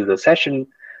in the user session.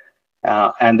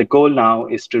 And the goal now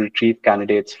is to retrieve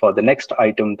candidates for the next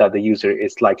item that the user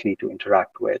is likely to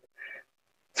interact with.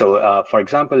 So for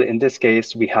example, in this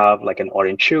case, we have like an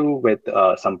orange shoe with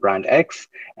some brand X,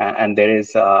 and there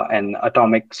is an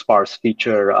atomic sparse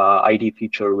feature, ID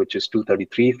feature, which is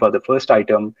 233 for the first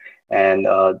item. And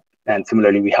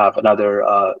similarly, we have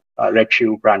another red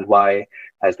shoe brand Y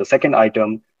as the second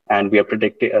item. And we are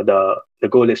predicting the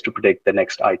goal is to predict the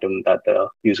next item that the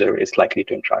user is likely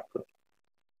to interact with.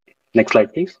 Next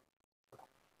slide, please.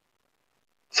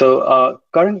 So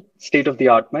current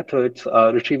state-of-the-art methods,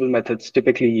 retrieval methods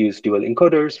typically use dual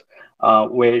encoders,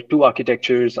 where two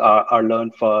architectures are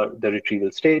learned for the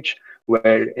retrieval stage,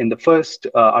 where in the first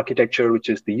architecture, which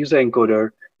is the user encoder,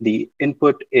 the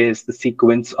input is the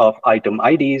sequence of item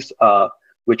IDs,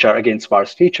 which are again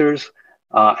sparse features,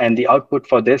 and the output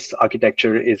for this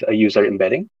architecture is a user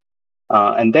embedding.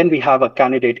 And then we have a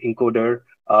candidate encoder,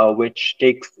 which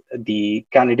takes the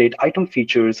candidate item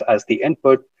features as the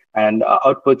input and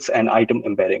outputs an item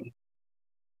embedding.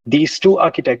 These two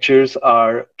architectures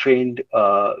are trained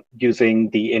using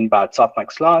the in-BAT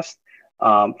softmax class.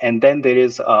 And then there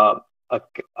is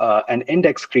an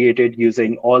index created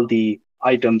using all the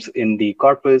items in the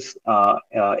corpus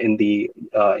in the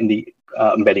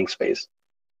embedding space.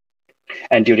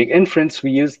 And during inference,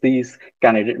 we use these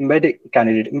candidate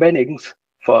embeddings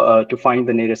to find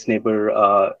the nearest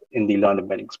neighbor in the learned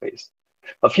embedding space.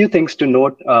 A few things to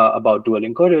note about dual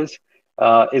encoders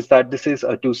is that this is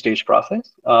a two-stage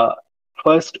process.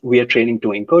 First, we are training two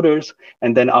encoders,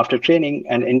 and then after training,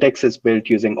 an index is built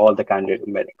using all the candidate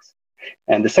embeddings.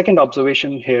 And the second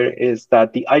observation here is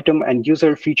that the item and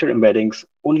user feature embeddings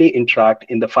only interact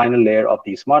in the final layer of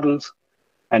these models.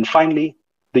 And finally,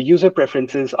 the user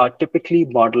preferences are typically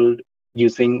modeled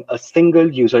using a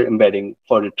single user embedding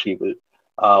for retrieval,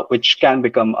 which can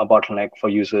become a bottleneck for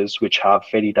users which have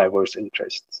very diverse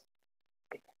interests.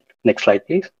 Next slide,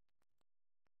 please.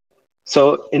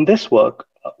 So in this work,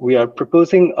 we are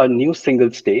proposing a new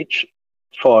single stage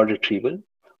for retrieval,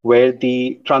 where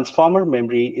the transformer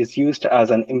memory is used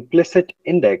as an implicit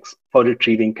index for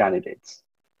retrieving candidates.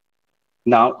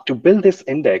 Now, to build this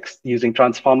index using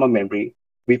transformer memory,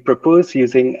 we propose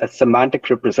using a semantic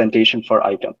representation for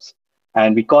items.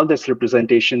 And we call this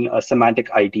representation a semantic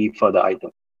ID for the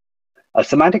item. A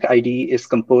semantic ID is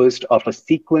composed of a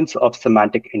sequence of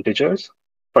semantic integers.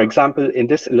 For example, in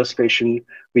this illustration,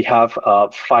 we have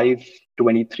 5,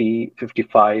 23,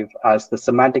 55 as the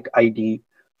semantic ID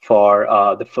for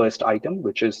the first item,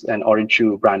 which is an orange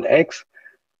shoe brand X.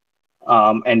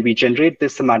 And we generate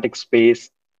this semantic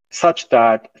space such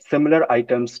that similar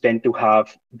items tend to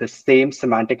have the same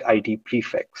semantic ID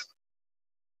prefix.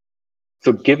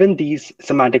 So given these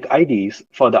semantic IDs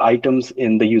for the items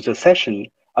in the user session,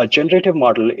 a generative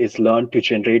model is learned to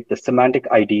generate the semantic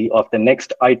ID of the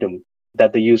next item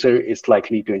that the user is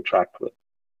likely to interact with.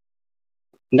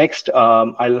 Next,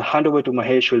 I'll hand over to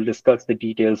Mahesh, who will discuss the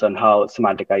details on how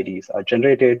semantic IDs are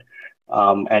generated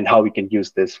and how we can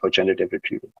use this for generative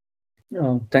retrieval.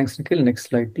 Thanks, Nikhil. Next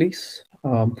slide, please.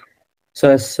 So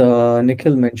as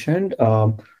Nikhil mentioned,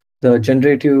 the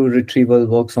generative retrieval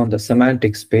works on the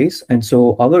semantic space. And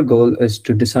so our goal is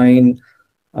to design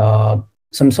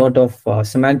some sort of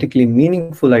semantically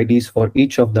meaningful IDs for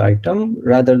each of the item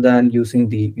rather than using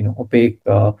the opaque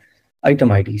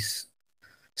item IDs.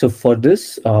 So for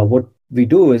this, what we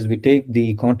do is we take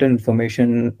the content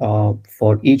information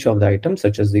for each of the items,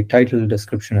 such as the title,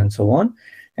 description, and so on,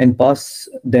 and pass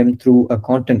them through a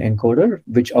content encoder,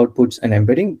 which outputs an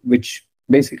embedding, which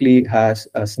basically has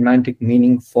a semantic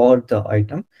meaning for the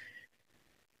item.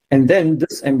 And then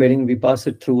this embedding, we pass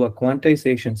it through a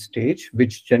quantization stage,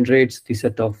 which generates the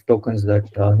set of tokens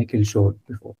that Nikhil showed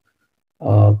before.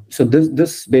 So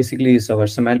this basically is our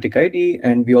semantic ID,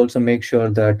 and we also make sure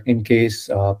that in case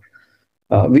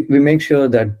we make sure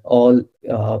that all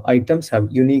items have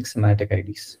unique semantic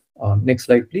IDs. Next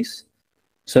slide, please.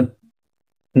 So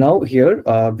now here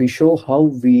we show how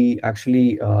we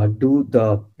actually do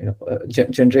the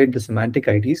generate the semantic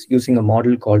IDs using a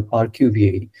model called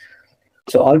RQVAE.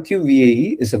 So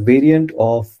RQVAE is a variant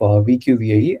of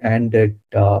VQVAE, and it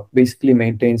basically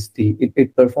maintains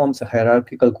it performs a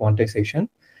hierarchical quantization,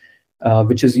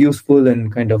 which is useful in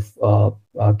kind of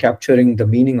capturing the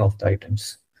meaning of the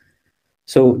items.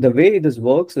 So the way this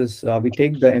works is we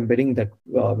take the embedding that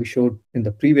we showed in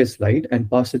the previous slide and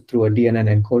pass it through a DNN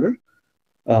encoder,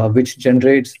 which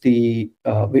generates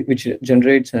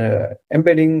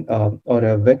embedding or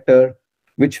a vector,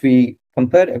 which we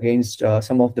compare against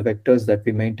some of the vectors that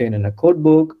we maintain in a code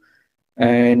book.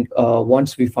 And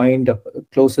once we find the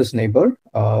closest neighbor,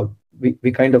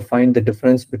 we kind of find the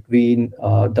difference between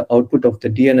the output of the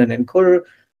DNN encoder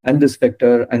and this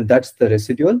vector, and that's the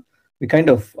residual. We kind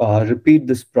of repeat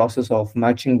this process of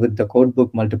matching with the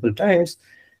codebook multiple times,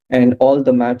 and all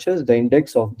the matches, the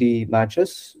index of the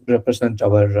matches represent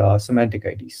our semantic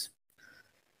IDs.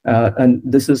 And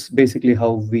this is basically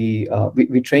how we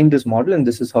train this model, and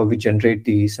this is how we generate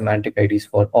the semantic IDs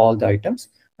for all the items.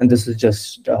 And this is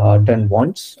just done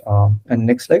once. And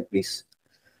next slide, please.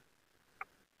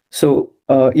 So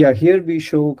yeah, here we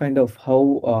show kind of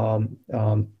how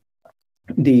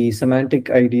the semantic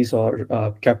IDs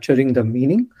are capturing the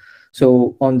meaning.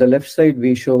 So on the left side,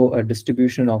 we show a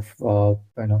distribution of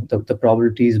the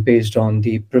probabilities based on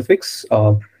the prefix.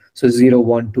 So 0,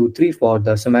 1, 2, 3 for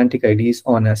the semantic IDs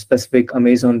on a specific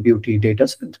Amazon Beauty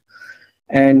dataset.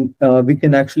 And we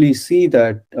can actually see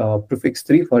that prefix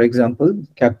 3, for example,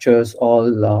 captures all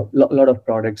lot of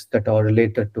products that are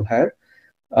related to hair.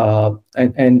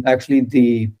 And actually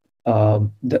the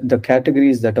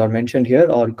categories that are mentioned here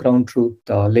are ground truth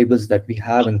labels that we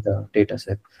have in the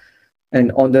dataset.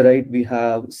 And on the right, we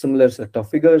have similar set of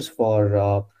figures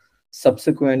for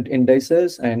subsequent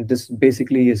indices. And this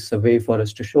basically is a way for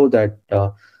us to show that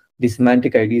the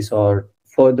semantic IDs are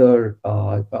further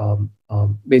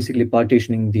basically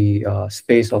partitioning the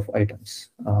space of items.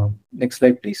 Next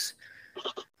slide, please.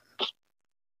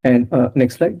 And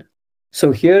next slide.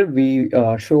 So here we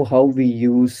show how we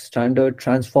use standard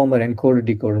transformer encoder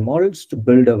decoder models to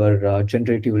build our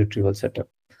generative retrieval setup.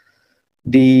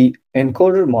 The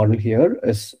encoder model here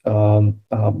is,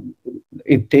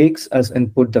 it takes as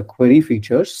input the query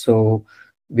features. So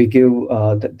we give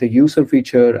the user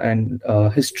feature and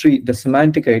history, the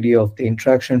semantic ID of the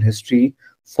interaction history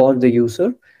for the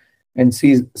user. And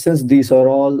since these are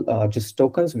all just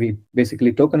tokens, we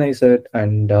basically tokenize it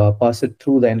and pass it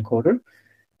through the encoder.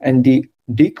 And the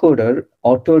decoder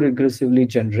auto-regressively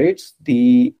generates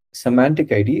the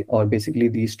semantic ID, or basically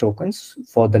these tokens,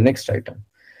 for the next item.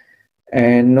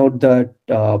 And note that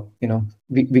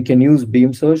we can use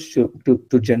beam search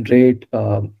to generate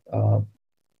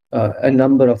a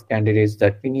number of candidates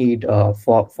that we need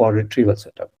for retrieval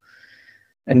setup.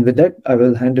 And with that, I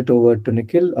will hand it over to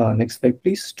Nikhil. Next slide,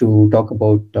 please, to talk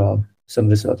about some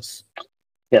results.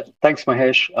 Yeah, thanks,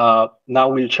 Mahesh. Now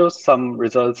we'll show some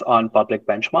results on public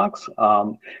benchmarks.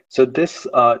 So this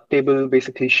table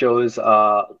basically shows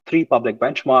 3 public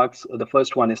benchmarks. The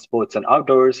first one is sports and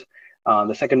outdoors.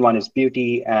 The second one is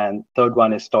beauty, and third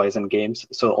one is toys and games.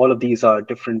 So all of these are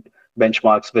different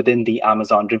benchmarks within the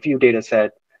Amazon review data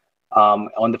set.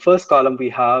 On the first column, we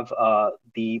have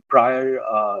the prior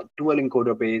dual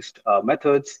encoder-based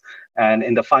methods. And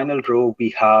in the final row, we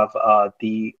have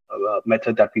the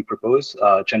method that we propose,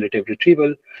 generative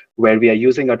retrieval, where we are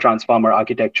using a transformer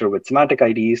architecture with semantic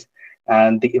IDs.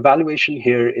 And the evaluation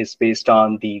here is based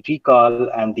on the recall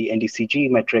and the NDCG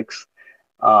metrics.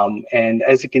 And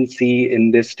as you can see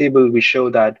in this table, we show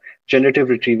that generative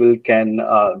retrieval can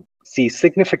see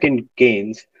significant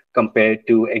gains compared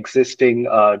to existing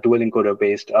dual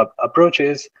encoder-based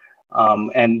approaches.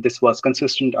 And this was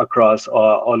consistent across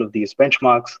all of these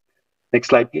benchmarks. Next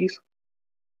slide, please.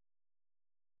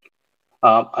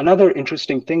 Another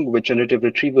interesting thing with generative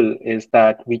retrieval is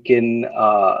that we can,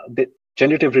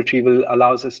 generative retrieval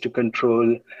allows us to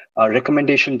control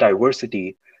recommendation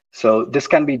diversity. So this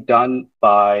can be done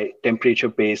by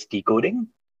temperature-based decoding.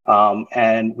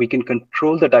 And we can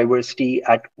control the diversity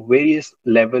at various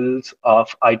levels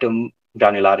of item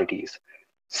granularities.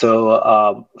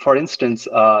 So for instance,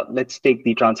 let's take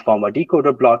the transformer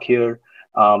decoder block here.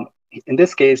 In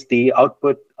this case, the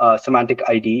output semantic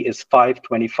ID is 5,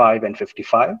 25, and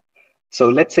 55. So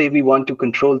let's say we want to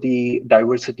control the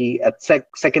diversity at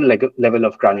second level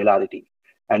of granularity.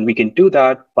 And we can do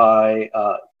that by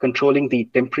controlling the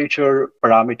temperature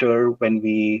parameter when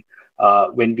we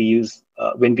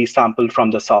sample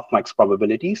from the softmax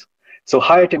probabilities. So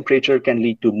higher temperature can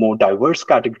lead to more diverse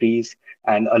categories,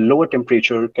 and a lower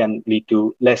temperature can lead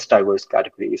to less diverse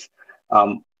categories.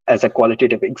 As a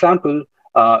qualitative example,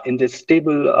 in this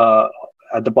table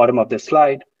at the bottom of this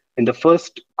slide, in the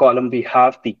first column, we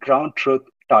have the ground truth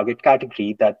target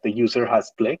category that the user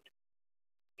has clicked.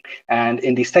 And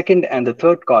in the second and the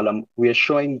third column, we are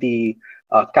showing the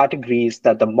categories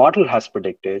that the model has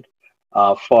predicted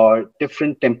for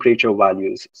different temperature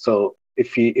values. So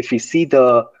if we see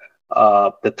the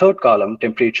third column,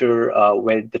 temperature,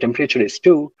 where the temperature is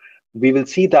 2, we will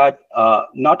see that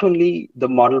not only the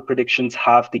model predictions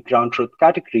have the ground truth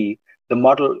category, the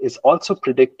model is also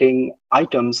predicting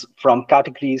items from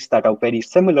categories that are very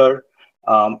similar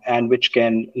and which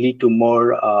can lead to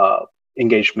more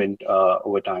engagement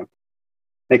over time.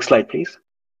 Next slide, please.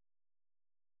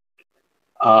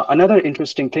 Another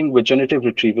interesting thing with generative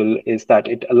retrieval is that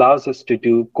it allows us to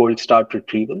do cold start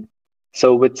retrieval.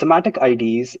 So with semantic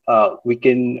IDs, we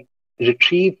can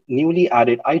retrieve newly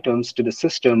added items to the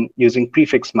system using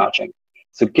prefix matching.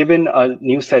 So given a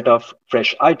new set of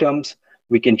fresh items,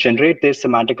 we can generate their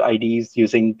semantic IDs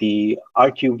using the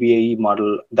RQVAE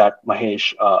model that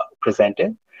Mahesh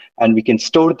presented, and we can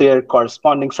store their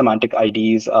corresponding semantic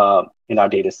IDs in our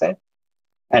data set.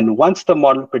 And once the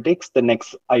model predicts the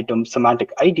next item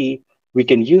semantic ID, we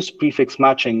can use prefix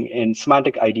matching in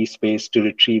semantic ID space to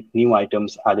retrieve new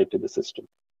items added to the system.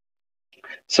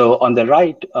 So on the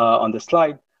right, on the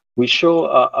slide, we show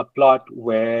a plot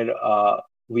where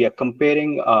we are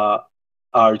comparing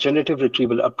our generative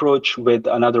retrieval approach with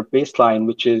another baseline,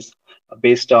 which is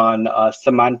based on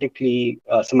semantic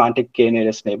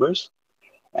k-nearest neighbors.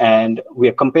 And we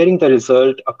are comparing the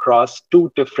result across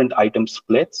two different item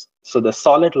splits. So the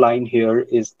solid line here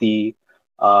is the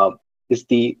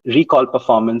recall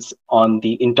performance on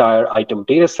the entire item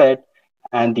data set.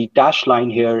 And the dashed line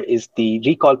here is the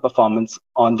recall performance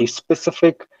on the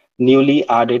specific newly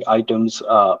added items,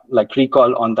 like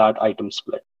recall on that item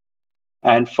split.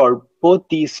 And for both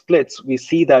these splits, we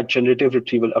see that generative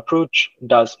retrieval approach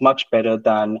does much better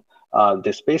than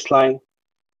this baseline,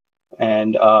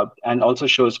 and also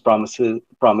shows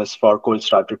promise for cold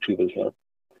start retrieval here.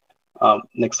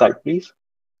 Next slide, please.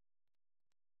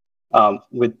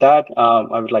 With that,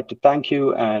 I would like to thank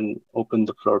you and open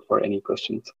the floor for any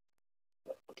questions.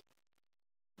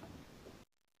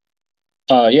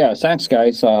 Yeah, thanks,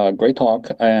 guys. Great talk.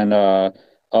 And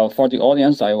for the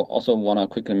audience, I also want to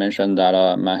quickly mention that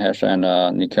Mahesh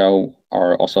and Nikhil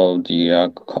are also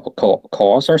the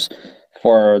co-authors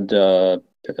for the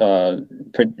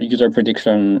user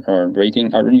prediction or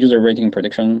rating or user rating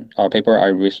prediction paper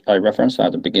I referenced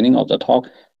at the beginning of the talk,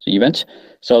 the event.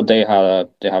 So they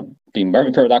have been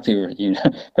very productive in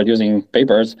producing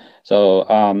papers. So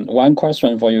one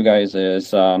question for you guys is,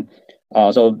 so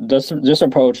this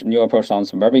new approach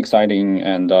sounds very exciting,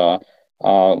 and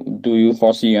do you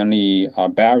foresee any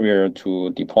barrier to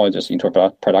deploy this into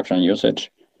production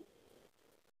usage?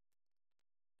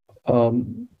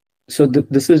 So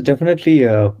this is definitely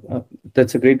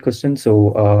that's a great question.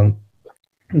 So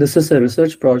this is a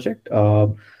research project.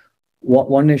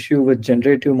 One issue with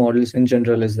generative models in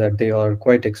general is that they are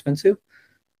quite expensive.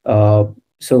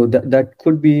 So that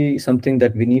could be something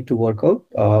that we need to work out.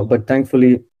 But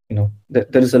thankfully, there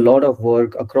is a lot of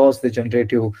work across the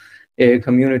generative AI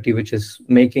community, which is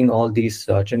making all these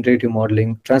generative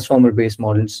modeling, transformer-based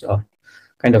models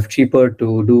kind of cheaper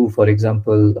to do. For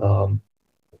example,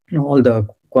 all the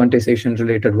quantization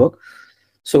related work.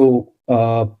 So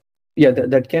yeah,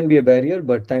 that can be a barrier,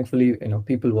 but thankfully,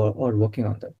 people are working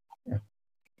on that. Yeah.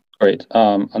 Great.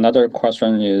 Another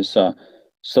question is,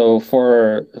 so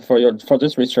for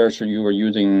this research, you were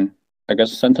using, I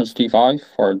guess, sentence T5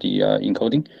 for the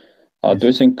encoding. Yes. Do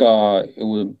you think it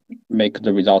would make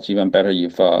the results even better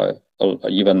if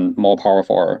even more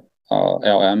powerful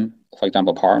LM, for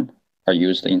example, PaRM, are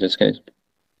used in this case?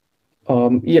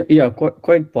 Yeah,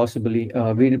 quite possibly.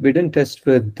 We didn't test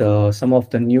with some of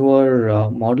the newer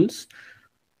models.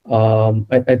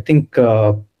 I think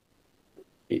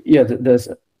yeah,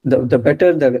 the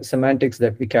better the semantics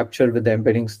that we capture with the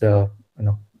embeddings, the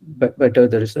better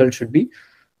the result should be.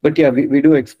 But yeah, we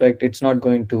do expect it's not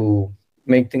going to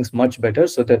make things much better,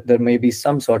 so that there may be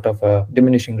some sort of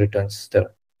diminishing returns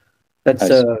there. That's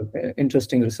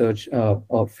interesting research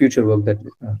or future work that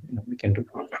we can do.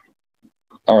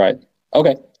 All right.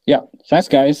 Okay. Yeah. Thanks,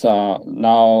 guys.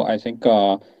 Now I think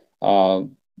we'll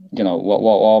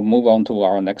move on to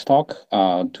our next talk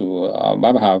to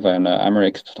Webhav and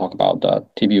Emeric to talk about the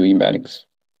TPU embeddings.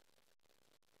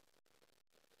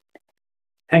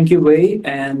 Thank you, Wei.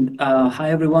 And hi,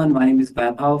 everyone. My name is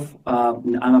Webhav.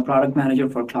 I'm a product manager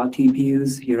for Cloud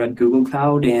TPUs here at Google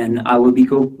Cloud, and I will be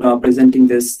presenting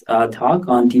this talk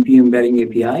on TPU embedding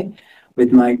API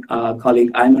with my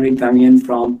colleague Aymeric Damian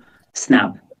from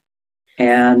Snap.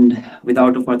 And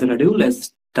without further ado,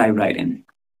 let's dive right in.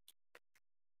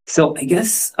 So I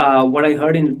guess what I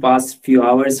heard in the past few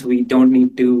hours, we don't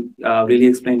need to really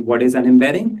explain what is an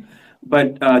embedding,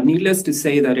 but needless to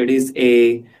say that it is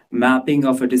a mapping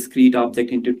of a discrete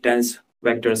object into dense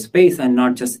vector space, and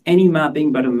not just any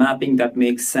mapping, but a mapping that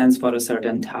makes sense for a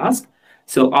certain task.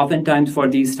 So oftentimes for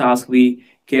these tasks, we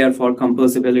care for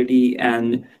composability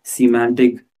and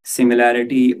semantic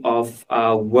similarity of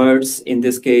words. In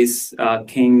this case,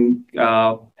 king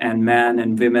and man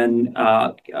and women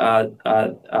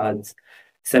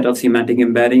set of semantic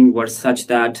embedding were such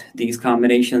that these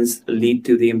combinations lead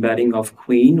to the embedding of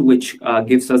queen, which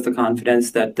gives us the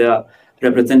confidence that the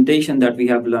representation that we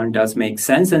have learned does make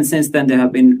sense. And since then, there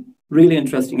have been really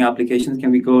interesting applications.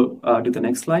 Can we go to the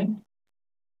next slide?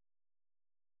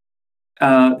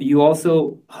 You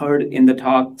also heard in the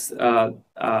talks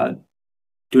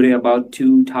today about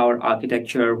two-tower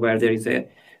architecture, where there is a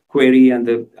query and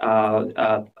the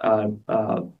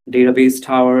database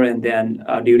tower, and then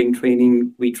during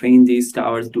training, we train these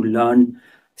towers to learn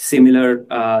similar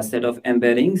set of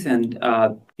embeddings, and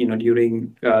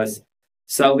during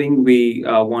serving, we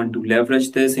want to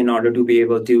leverage this in order to be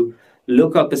able to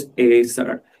look up a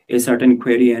certain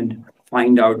query and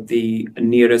find out the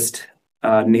nearest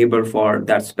neighbor for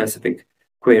that specific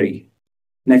query.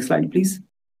 Next slide, please.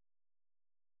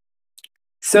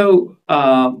 So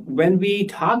when we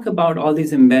talk about all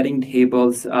these embedding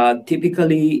tables,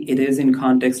 typically it is in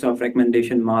context of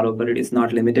recommendation model, but it is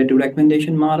not limited to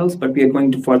recommendation models. But we are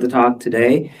going to, for the talk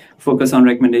today, focus on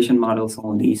recommendation models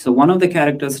only. So one of the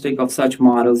characteristics of such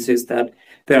models is that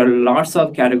there are lots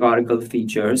of categorical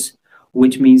features,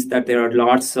 which means that there are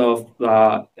lots of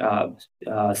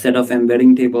set of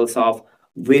embedding tables of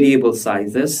variable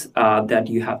sizes that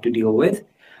you have to deal with.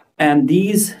 And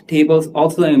these tables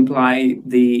also imply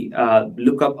the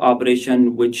lookup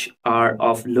operation, which are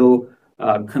of low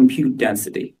compute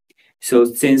density. So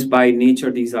since by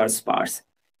nature, these are sparse.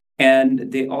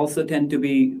 And they also tend to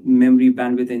be memory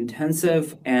bandwidth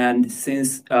intensive. And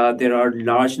since there are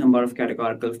large number of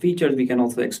categorical features, we can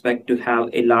also expect to have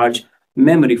a large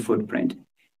memory footprint.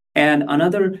 And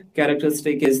another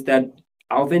characteristic is that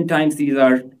oftentimes these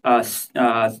are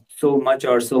so much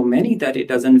or so many that it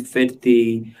doesn't fit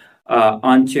the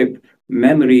on-chip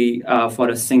memory for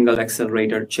a single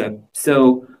accelerator chip.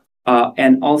 So,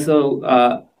 and also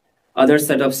other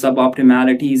set of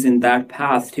suboptimalities in that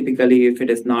path, typically if it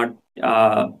is not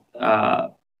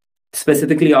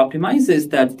specifically optimized, is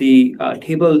that the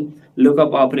table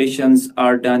lookup operations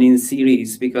are done in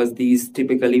series, because these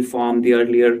typically form the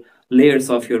earlier layers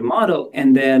of your model,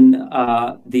 and then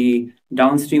the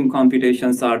downstream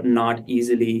computations are not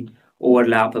easily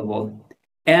overlappable.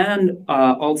 And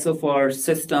also for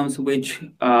systems which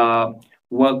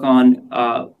work on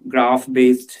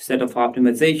graph-based set of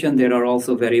optimization, there are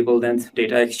also variable length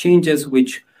data exchanges,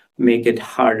 which make it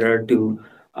harder to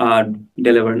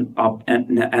deliver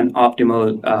an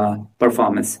optimal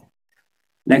performance.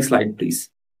 Next slide, please.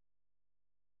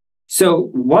 So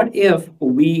what if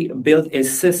we built a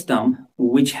system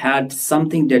which had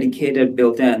something dedicated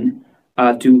built in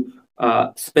to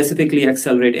specifically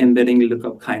accelerate embedding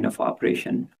lookup kind of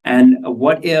operation? And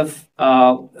what if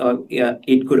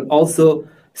it could also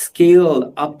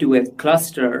scale up to a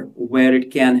cluster where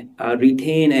it can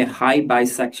retain a high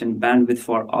bisection bandwidth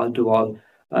for all-to-all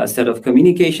set of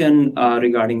communication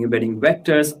regarding embedding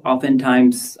vectors,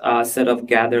 oftentimes set of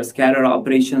gather-scatter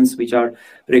operations, which are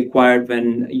required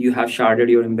when you have sharded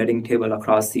your embedding table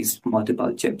across these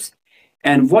multiple chips.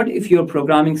 And what if your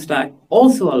programming stack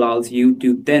also allows you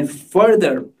to then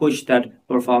further push that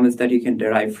performance that you can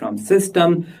derive from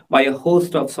system by a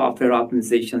host of software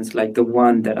optimizations like the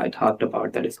one that I talked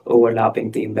about, that is overlapping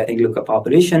the embedding lookup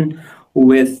operation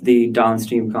with the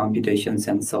downstream computations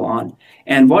and so on?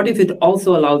 And what if it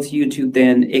also allows you to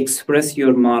then express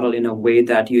your model in a way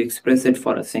that you express it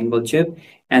for a single chip,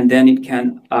 and then it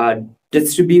can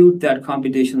distribute that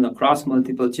computation across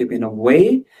multiple chip in a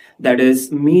way that is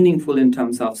meaningful in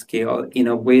terms of scale, in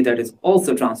a way that is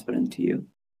also transparent to you?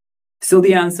 So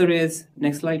the answer is,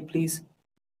 next slide, please,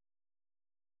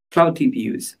 cloud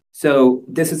TPUs. So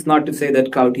this is not to say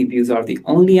that cloud TPUs are the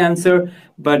only answer,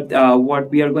 but what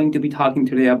we are going to be talking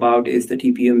today about is the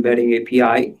TPU embedding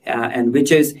API, and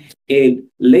which is a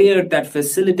layer that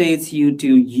facilitates you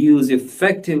to use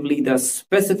effectively the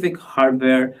specific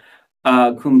hardware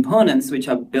components which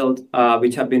have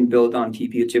been built on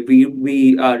TPU chip.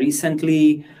 We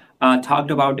recently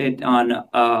talked about it on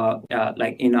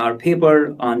like in our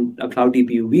paper on Cloud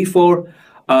TPU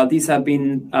v4. These have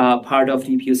been part of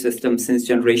TPU systems since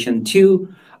generation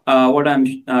 2. What I'm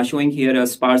showing here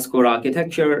is sparse core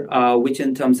architecture, which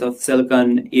in terms of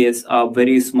silicon is a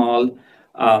very small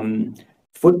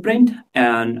footprint,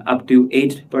 and up to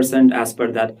 8% as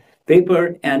per that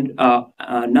paper, and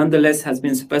nonetheless has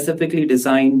been specifically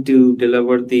designed to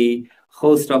deliver the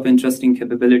host of interesting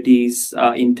capabilities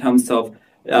in terms of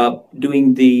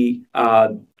doing the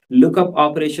lookup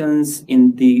operations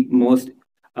in the most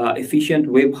efficient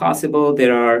way possible.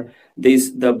 There are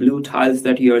the blue tiles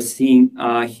that you are seeing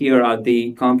here are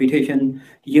the computation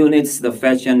units. The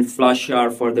fetch and flush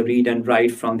are for the read and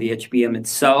write from the HBM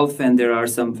itself, and there are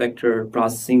some vector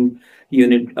processing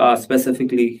unit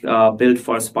specifically built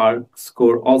for sparse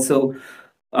core also.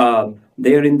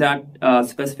 there in that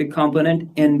specific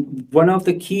component. And one of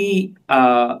the key,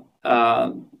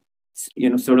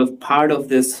 sort of part of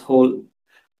this whole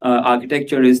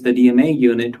architecture is the DMA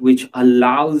unit, which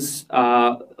allows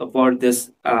for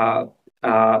this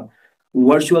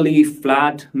virtually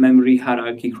flat memory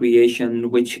hierarchy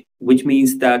creation, which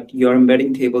means that your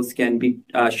embedding tables can be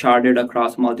sharded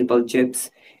across multiple chips.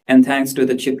 And thanks to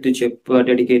the chip-to-chip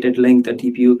dedicated link that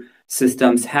TPU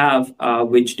systems have,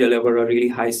 which deliver a really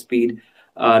high-speed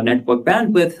network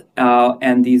bandwidth,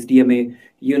 and these DMA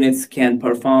units can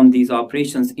perform these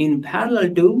operations in parallel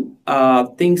to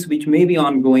things which may be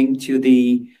ongoing to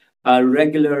the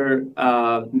regular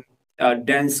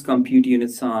dense compute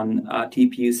units on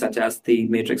TPUs, such as the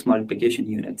matrix multiplication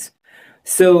units.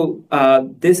 So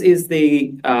this is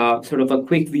the sort of a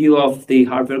quick view of the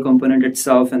hardware component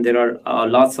itself, and there are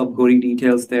lots of gory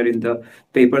details there in the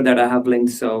paper that I have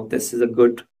linked. So this is a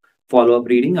good follow-up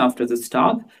reading after this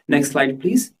talk. Next slide,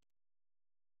 please.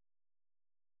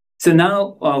 So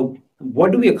now,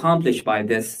 what do we accomplish by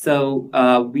this? So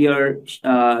we are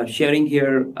sharing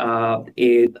here a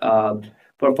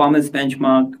performance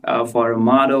benchmark for a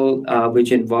model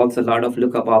which involves a lot of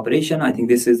lookup operation. I think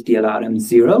this is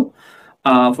DLRM0.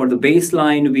 For the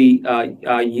baseline, we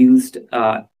used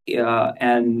an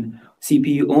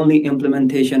CPU-only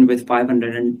implementation with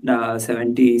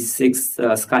 576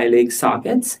 Skylake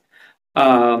sockets.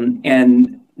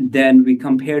 And then we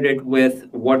compared it with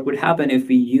what would happen if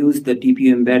we use the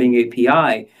TPU embedding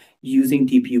API using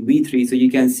TPU v3. So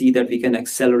you can see that we can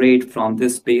accelerate from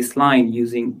this baseline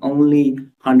using only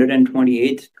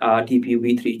 128 TPU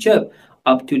v3 chip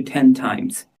up to 10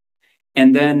 times.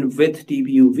 And then with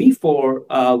TPU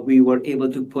v4, we were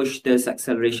able to push this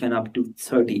acceleration up to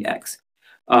 30x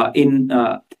in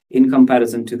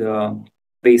comparison to the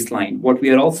baseline. What we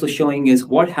are also showing is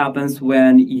what happens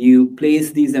when you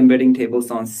place these embedding tables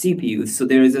on CPUs. So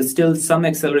there is still some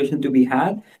acceleration to be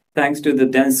had thanks to the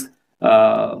dense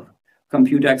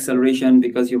compute acceleration,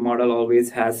 because your model always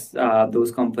has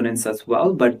those components as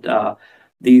well. But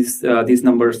these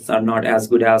numbers are not as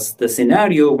good as the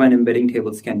scenario when embedding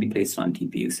tables can be placed on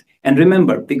TPUs. And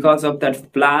remember, because of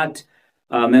that flat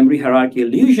memory hierarchy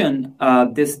illusion,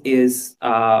 this is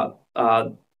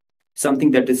something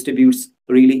that distributes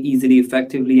really easily,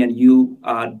 effectively, and you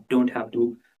don't have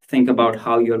to think about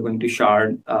how you're going to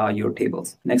shard your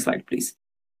tables. Next slide, please.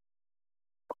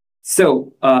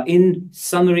 So in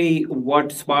summary, what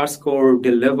SparseCore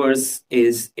delivers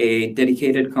is a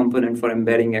dedicated component for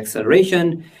embedding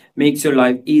acceleration, makes your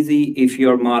life easy if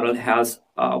your model has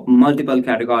multiple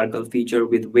categorical feature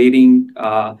with weighting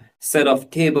set of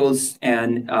tables,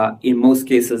 and in most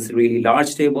cases, really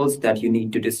large tables that you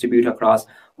need to distribute across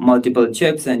multiple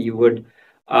chips. And you would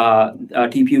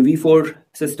TPU v4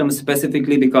 system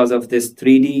specifically because of this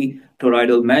 3D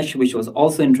toroidal mesh, which was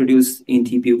also introduced in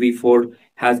TPU v4,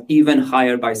 has even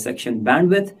higher bisection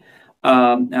bandwidth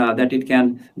that it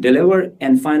can deliver.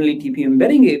 And finally, TPU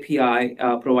embedding API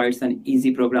provides an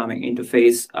easy programming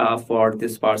interface for the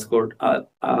SparseCore,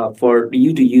 for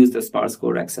you to use the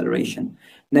SparseCore acceleration.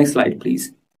 Next slide,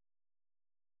 please.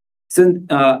 So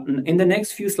in the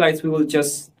next few slides, we will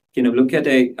just look at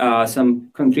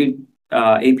some concrete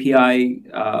API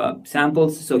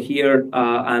samples. So here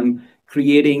I'm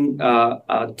creating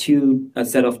two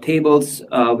set of tables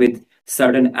with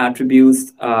certain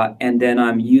attributes, and then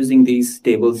I'm using these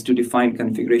tables to define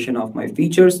configuration of my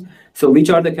features. So which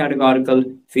are the categorical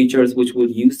features which will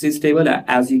use this table?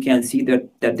 As you can see that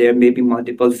there may be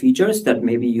multiple features that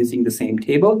may be using the same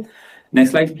table.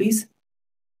 Next slide, please.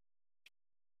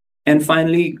 And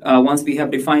finally, once we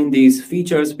have defined these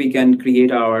features, we can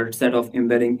create our set of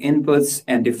embedding inputs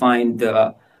and define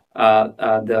the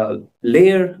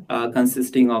layer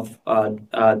consisting of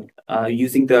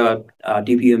using the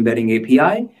TPU embedding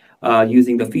API,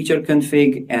 using the feature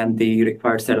config and the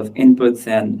required set of inputs,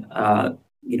 and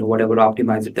whatever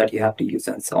optimizer that you have to use,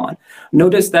 and so on.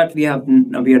 Notice that we are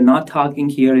not talking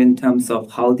here in terms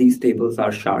of how these tables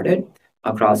are sharded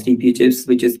across TPU chips,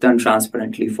 which is done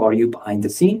transparently for you behind the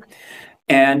scene.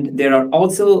 And there are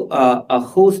also a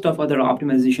host of other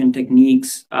optimization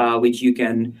techniques which you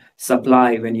can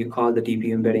supply when you call the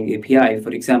TPU embedding API. For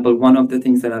example, one of the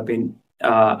things that I've been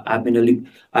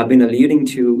alluding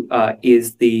to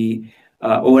is the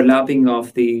overlapping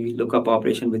of the lookup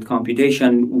operation with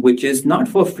computation, which is not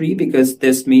for free, because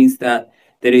this means that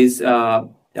there is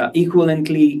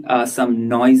equivalently some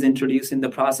noise introduced in the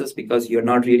process, because you're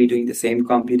not really doing the same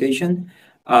computation,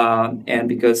 and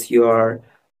because you're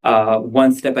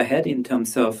one step ahead in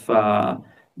terms of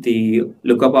the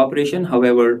lookup operation.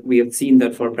 However, we have seen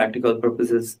that for practical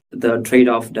purposes, the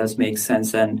trade-off does make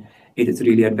sense, and it is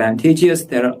really advantageous.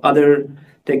 There are other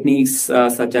techniques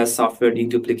such as software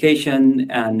deduplication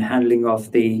and handling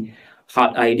of the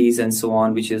hot IDs and so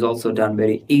on, which is also done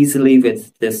very easily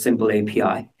with this simple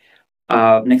API.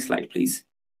 Next slide, please.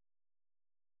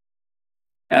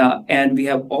 And we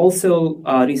have also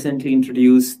recently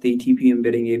introduced the TPU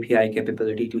embedding API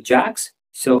capability to JAX.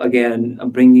 So again,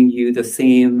 bringing you the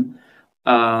same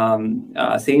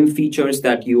features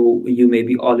that you may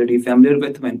be already familiar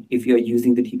with if you're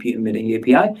using the TPU embedding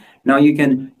API. Now you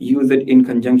can use it in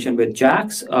conjunction with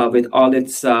JAX with all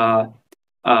its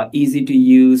easy to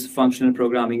use functional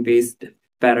programming based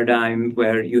paradigm,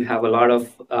 where you have a lot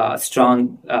of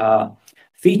strong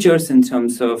features in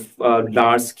terms of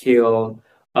large scale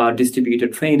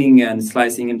distributed training and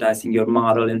slicing and dicing your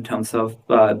model in terms of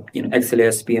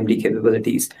XLAS PMD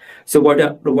capabilities. So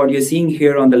what you're seeing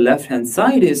here on the left hand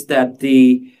side is that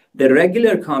the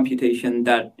regular computation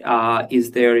that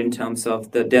is there in terms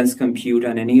of the dense compute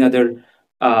and any other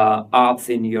ops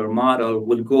in your model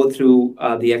will go through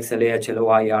the XLA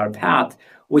HLOIR path,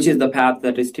 which is the path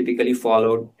that is typically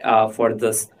followed for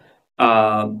this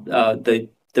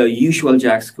the usual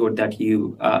JAX code that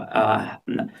you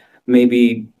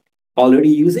maybe already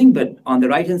using. But on the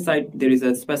right hand side, there is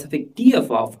a specific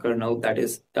TF-off kernel that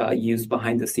is used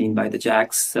behind the scene by the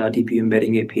JAX TPU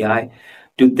embedding API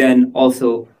to then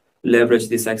also leverage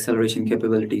these acceleration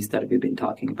capabilities that we've been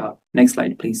talking about. Next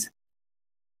slide, please.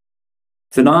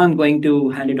 So now I'm going to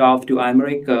hand it off to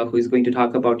Aymeric, who is going to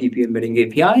talk about TPU embedding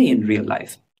API in real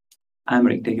life.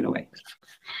 Aymeric, take it away.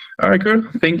 All right, good.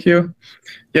 Thank you.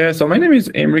 Yeah, so my name is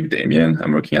Aymeric Damien.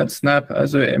 I'm working at Snap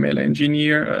as an ML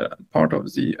engineer, part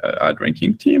of the ad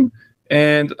ranking team.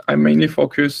 And I mainly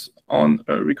focus on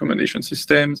recommendation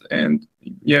systems. And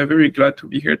yeah, very glad to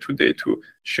be here today to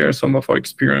share some of our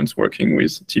experience working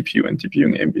with TPU and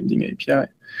TPU embedding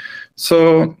API.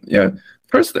 So yeah,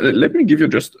 first, let me give you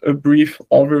just a brief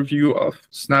overview of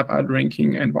Snap ad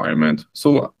ranking environment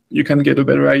so you can get a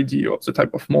better idea of the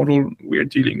type of model we're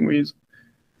dealing with.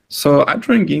 So at ad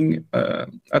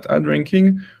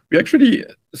ranking, we actually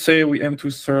say we aim to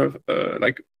serve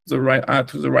like the right ad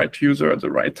to the right user at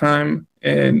the right time.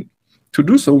 And to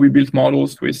do so, we built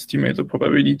models to estimate the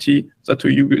probability that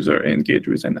a user engages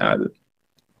with an ad.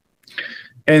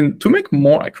 And to make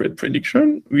more accurate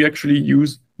prediction, we actually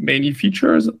use many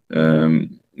features.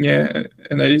 Yeah,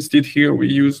 and I listed here, we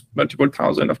use multiple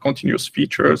thousand of continuous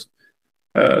features.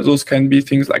 Those can be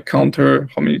things like counter,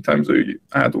 how many times the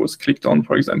ad was clicked on,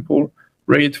 for example,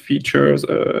 rate features,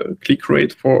 click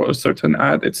rate for a certain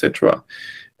ad, etc.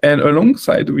 And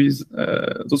alongside with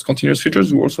those continuous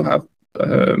features, we also have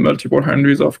multiple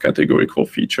hundreds of categorical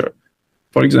features.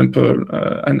 For example,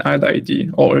 an ad ID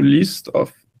or a list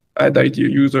of ad ID a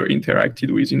user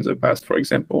interacted with in the past, for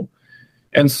example.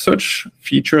 And such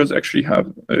features actually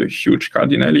have a huge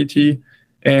cardinality,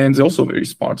 and they're also very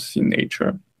sparse in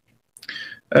nature.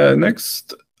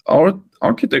 Next, our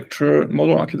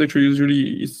model architecture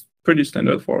usually is pretty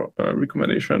standard for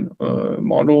recommendation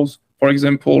models. For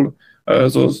example,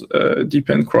 those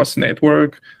depend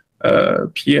cross-network,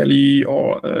 PLE,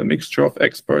 or a mixture of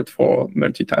expert for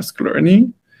multitask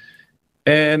learning.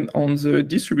 And on the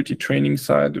distributed training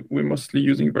side, we're mostly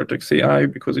using Vertex AI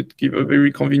because it gives a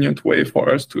very convenient way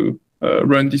for us to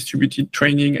run distributed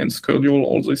training and schedule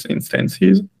all these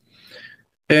instances.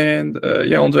 And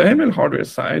yeah, on the ML hardware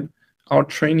side, our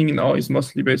training now is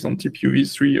mostly based on TPU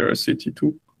v3 or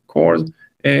SAT2 cores.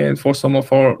 And for some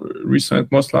of our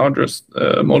recent, most largest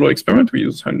model experiment, we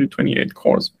use 128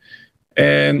 cores.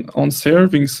 And on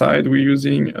serving side, we're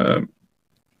using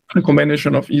a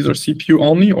combination of either CPU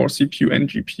only or CPU and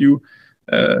GPU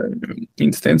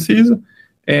instances.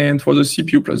 And for the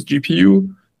CPU plus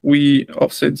GPU, we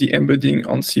offset the embedding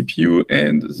on CPU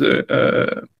and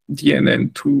the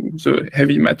DNN to the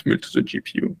heavy matmul to the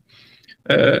GPU.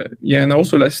 Yeah, and I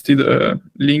also listed a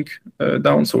link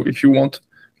down, so if you want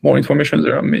more information,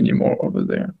 there are many more over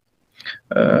there.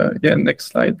 Yeah, next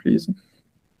slide, please.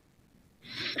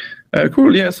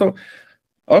 Cool, yeah, so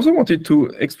I also wanted to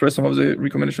express some of the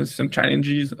recommendation system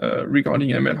challenges regarding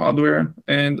ML hardware.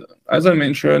 And as I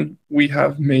mentioned, we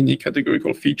have many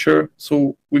categorical features,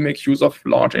 so we make use of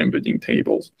large embedding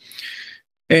tables.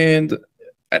 And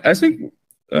I think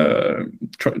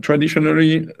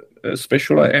traditionally,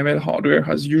 specialized ML hardware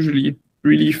has usually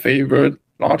really favored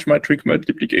large matrix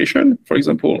multiplication. For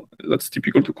example, that's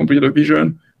typical to computer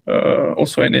vision,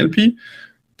 also NLP.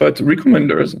 But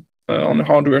recommenders on the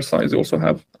hardware side, they also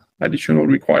have additional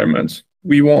requirements.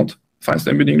 We want fast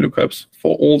embedding lookups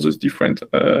for all these different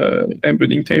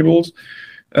embedding tables.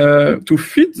 To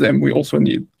fit them, we also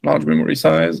need large memory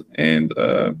size, and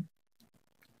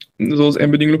those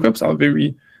embedding lookups are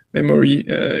very memory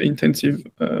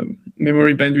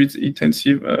bandwidth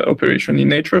intensive operation in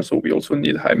nature. So we also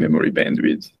need high memory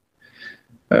bandwidth.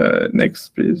 Next,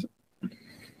 please.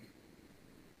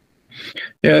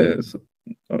 Yes.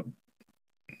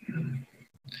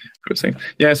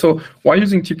 Yeah, so why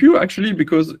using TPU? Actually,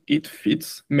 because it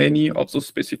fits many of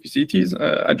those specificities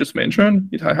I just mentioned.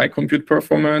 It has high compute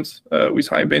performance with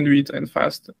high bandwidth and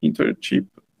fast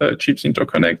chips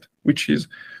interconnect, which is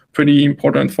pretty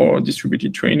important for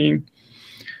distributed training.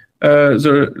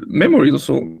 The memory is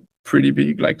also pretty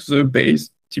big, like the base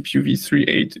TPU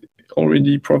v3.8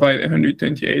 already provide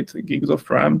 128 gigs of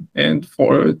RAM, and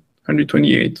for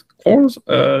 128 cores,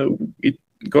 it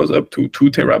goes up to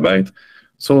 2 terabytes.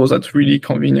 So that's really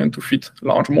convenient to fit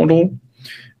large model.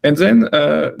 And then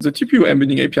the TPU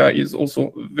embedding API is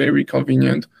also very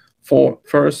convenient for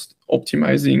first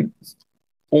optimizing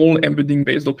all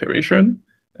embedding-based operation,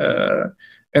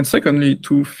 and secondly,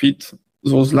 to fit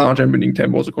those large embedding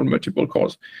tables called multiple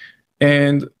cores.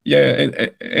 And yeah,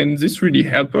 and this really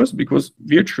helps us because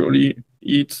virtually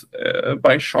it's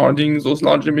by sharding those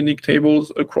large embedding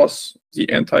tables across the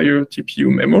entire TPU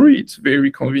memory, it's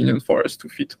very convenient for us to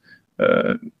fit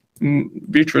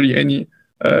virtually any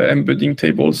embedding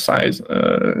table size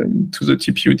to the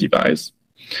TPU device.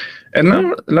 And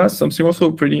now, last, something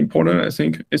also pretty important, I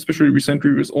think, especially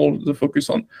recently with all the focus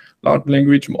on large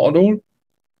language model,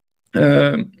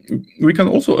 we can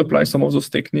also apply some of those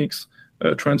techniques,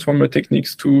 transformer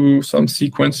techniques, to some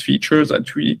sequence features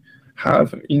that we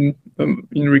have in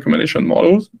recommendation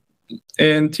models.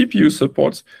 And TPU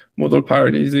supports model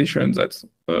parallelization that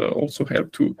also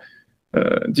help to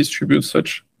distribute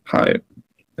such high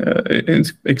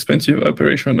and expensive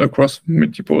operation across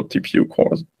multiple TPU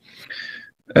cores.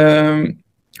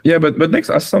 Yeah, but next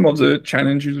are some of the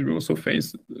challenges we also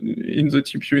face in the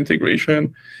TPU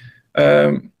integration.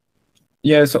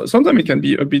 Yeah, so sometimes it can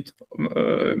be a bit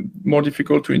more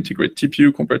difficult to integrate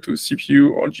TPU compared to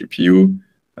CPU or GPU.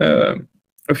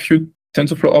 A few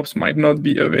TensorFlow ops might not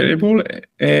be available,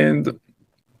 and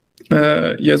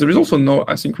yeah, there is also no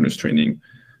asynchronous training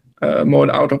mode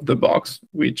out of the box,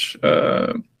 which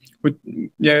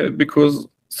yeah, because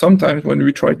sometimes when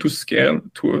we try to scale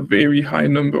to a very high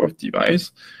number of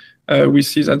devices, we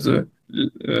see that the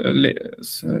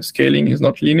scaling is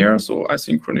not linear, so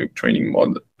asynchronous training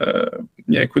mode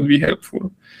yeah, could be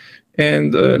helpful.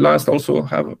 And last, also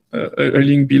have a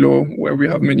link below where we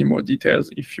have many more details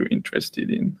if you're interested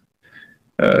in.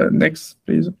 Next,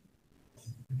 please.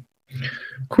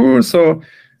 Cool. So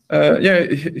yeah,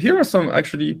 here are some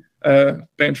actually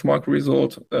benchmark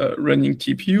results running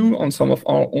TPU on some of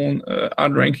our own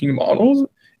ad ranking models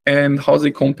and how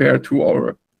they compare to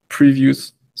our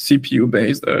previous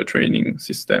CPU-based training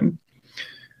system.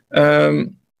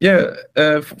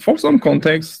 Yeah, for some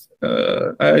context,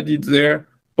 I did there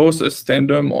both a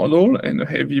standard model and a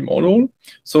heavy model.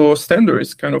 So standard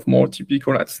is kind of more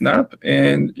typical at Snap,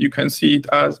 and you can see it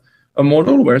as a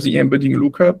model where the embedding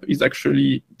lookup is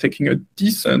actually taking a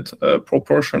decent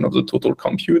proportion of the total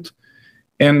compute.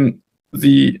 And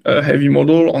the heavy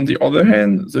model, on the other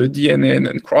hand, the DNN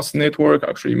and cross network are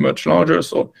actually much larger.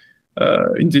 So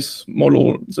in this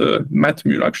model, the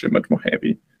matmul actually much more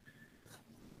heavy.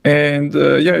 And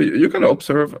yeah, you can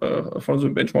observe from the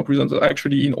benchmark results that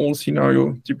actually in all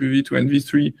scenarios, TPU v2 and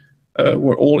v3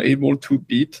 were all able to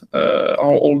beat our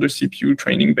older CPU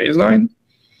training baseline.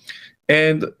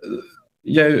 And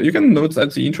yeah, you can note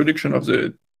that the introduction of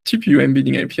the TPU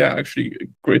embedding API actually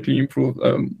greatly improved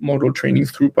model training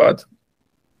throughput.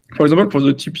 For example, for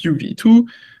the TPU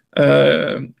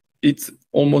v2, it's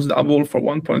almost double for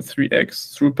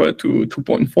 1.3x throughput to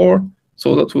 2.4.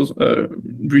 So that was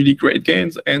really great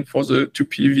gains. And for the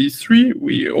TPU v3,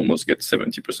 we almost get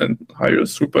 70% higher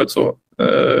throughput. So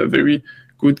very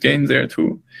good gain there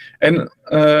too. And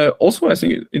also, I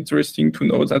think it's interesting to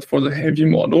note that for the heavy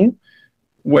model,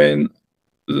 when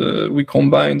we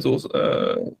combine those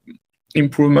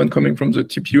improvements coming from the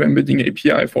TPU embedding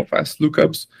API for fast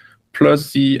lookups,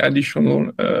 plus the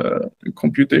additional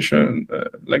computation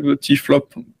like the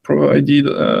T-flop provided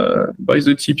by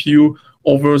the TPU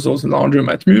over those larger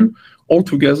matmul,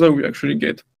 altogether we actually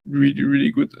get really, really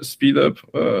good speed up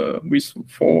with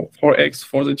 4x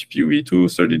for the TPU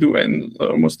v2 32 and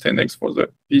almost 10x for the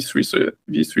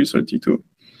v3 32.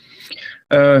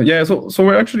 Yeah, so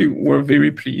we're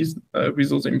very pleased with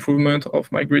those improvements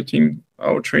of migrating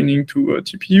our training to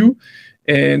TPU,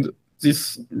 and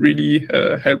this really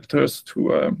helped us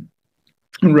to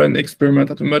run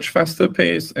experiment at a much faster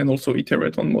pace and also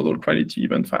iterate on model quality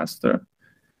even faster.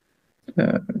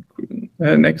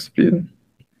 Next, please.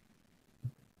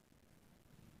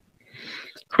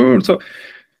 Cool. So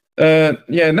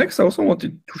Yeah, next I also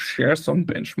wanted to share some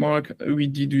benchmark we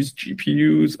did with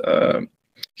GPUs.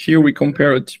 Here we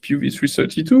compare a TPU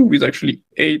v332 with actually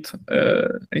 8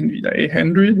 NVIDIA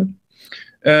 800.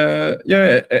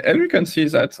 Yeah, and we can see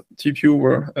that TPU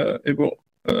were able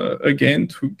again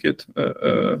to get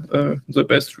the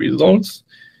best results.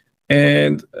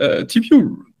 And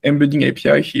TPU embedding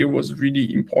API here was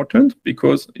really important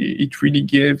because it really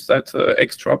gives that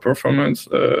extra performance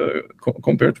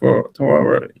compared to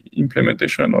our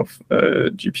implementation of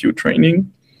GPU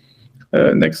training.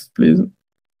 Next, please.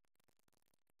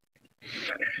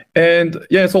 And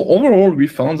yeah, so overall, we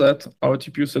found that our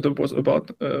TPU setup was about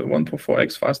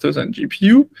 1.4x faster than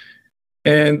GPU.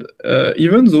 And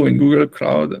even though in Google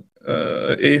Cloud,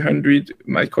 800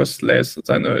 might cost less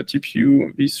than a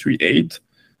TPU v3.8,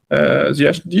 the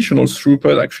additional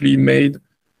throughput actually made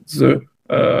the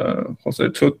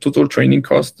total training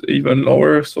cost even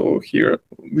lower. So here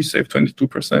we save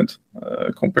 22%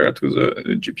 compared to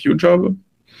the GPU job.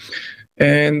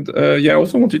 And yeah, I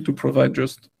also wanted to provide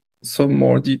just some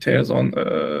more details on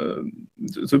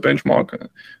the benchmark.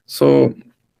 So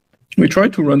we try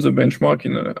to run the benchmark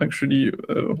in a actually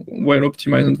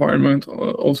well-optimized environment,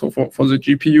 also for the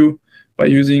GPU, by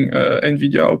using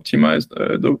NVIDIA optimized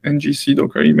NGC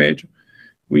Docker image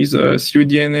with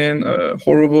CUDNN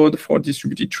Horovod for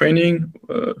distributed training,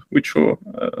 which show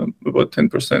about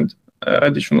 10%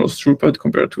 additional throughput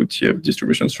compared to TF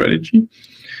distribution strategy.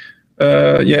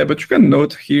 Yeah, but you can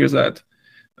note here that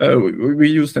we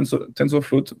use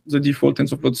TensorFlow, the default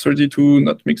TensorFlow 32,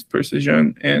 not mixed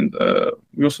precision, and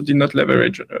we also did not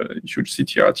leverage a huge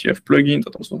CTR-TF plugin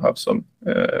that also have some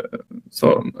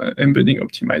embedding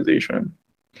optimization.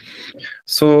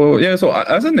 So yeah, so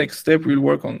as a next step, we'll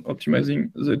work on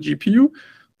optimizing the GPU.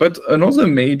 But another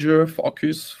major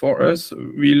focus for us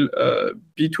will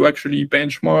be to actually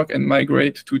benchmark and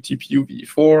migrate to TPU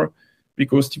v4,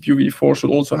 because TPU v4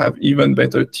 should also have even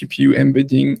better TPU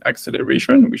embedding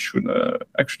acceleration, which should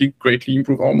actually greatly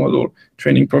improve our model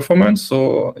training performance.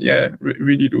 So yeah,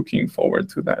 really looking forward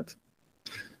to that.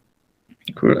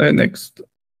 Cool. Next.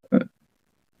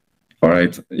 All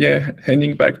right. Yeah,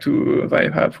 handing back to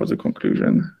Vaibhav for the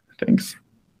conclusion. Thanks.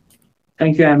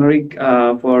 Thank you, Aymeric,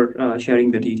 for sharing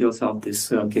the details of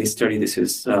this case study. This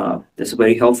is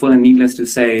very helpful, and needless to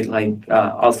say, like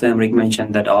also Aymeric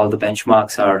mentioned, that all the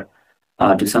benchmarks are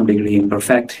to some degree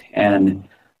imperfect, and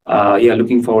yeah,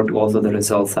 looking forward to also the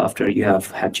results after you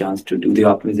have had chance to do the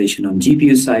optimization on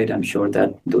GPU side. I'm sure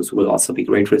that those will also be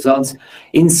great results.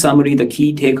 In summary, the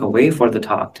key takeaway for the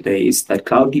talk today is that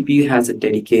Cloud TPU has a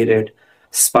dedicated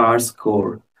sparse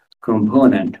core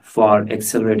component for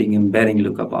accelerating embedding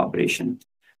lookup operation.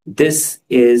 This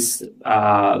is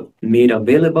made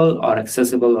available or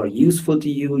accessible or useful to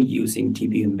you using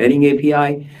TPU embedding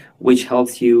API, which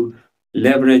helps you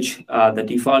leverage the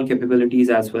default capabilities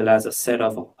as well as a set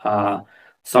of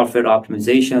software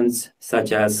optimizations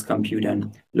such as compute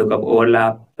and lookup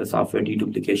overlap, the software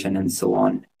deduplication, and so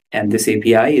on. And this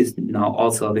API is now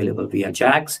also available via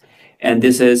JAX. And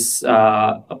this is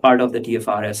a part of the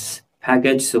TFRS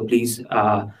package. So please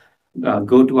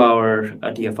go to our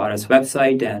TFRS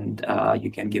website and you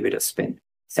can give it a spin.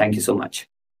 Thank you so much.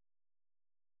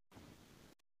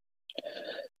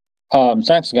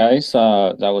 Thanks, guys.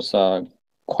 That was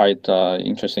quite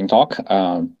interesting talk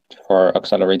for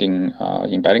accelerating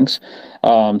embeddings.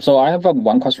 So I have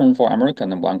one question for Aymeric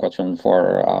and then one question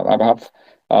for Vaibhav.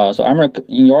 So Aymeric,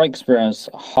 in your experience,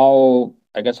 how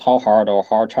hard or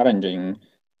how challenging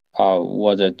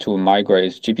was it to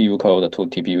migrate GPU code to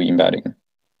TPU embedding?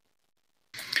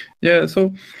 Yeah,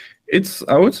 so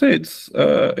I would say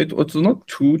it was not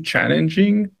too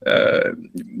challenging,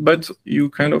 but you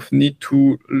kind of need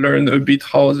to learn a bit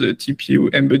how the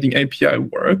TPU embedding API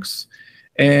works,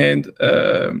 and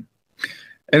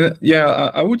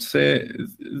yeah, I would say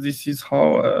this is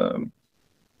how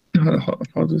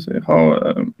to say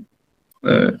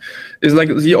it's like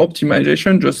the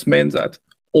optimization just meant that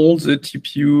all the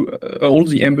TPU, all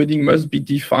the embedding must be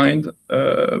defined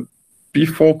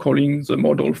before calling the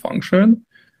model function.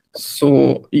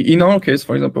 So in our case,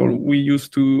 for example, we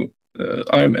used to,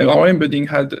 our embedding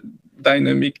had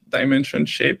dynamic dimension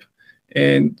shape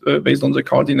and based on the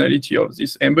cardinality of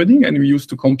this embedding, and we used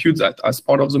to compute that as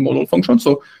part of the model function.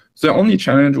 So the only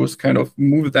challenge was kind of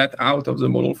move that out of the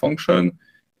model function.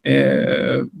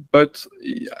 But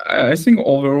I think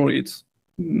overall it's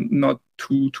not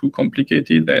too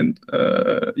complicated, and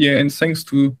yeah, and thanks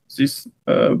to this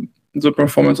the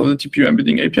performance of the TPU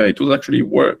embedding API, it was actually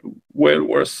well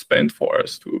worth spent for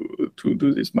us to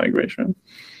do this migration.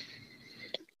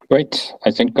 Great.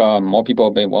 I think more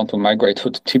people may want to migrate to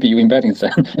TPU embeddings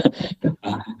then.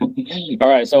 All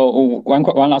right. So one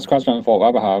last question for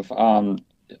WebHub.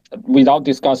 Without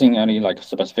discussing any like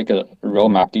specific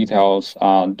roadmap details,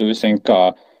 do you think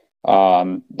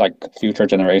like future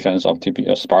generations of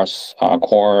TPU sparse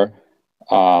core,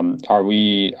 are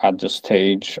we at the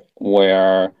stage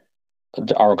where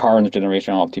our current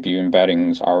generation of TPU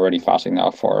embeddings are already fast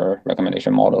enough for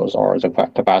recommendation models, or is the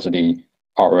capacity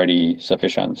already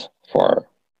sufficient for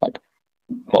like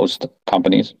most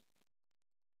companies?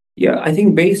 Yeah, I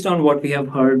think based on what we have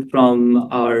heard from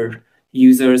our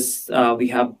users, we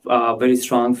have very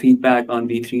strong feedback on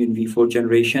V3 and V4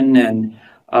 generation, and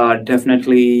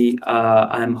definitely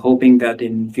I'm hoping that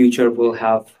in future we'll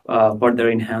have further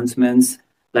enhancements,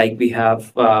 like we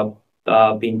have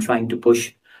been trying to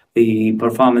push the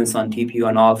performance on TPU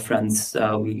on all fronts.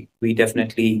 We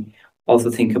definitely also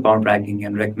think about ranking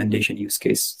and recommendation use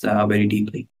case very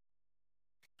deeply.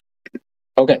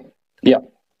 Okay. Yeah.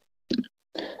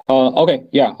 Okay.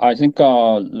 Yeah. I think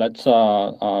let's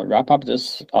wrap up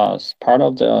this part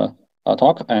of the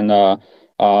talk. And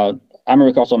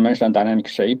Emeric also mentioned dynamic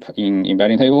shape in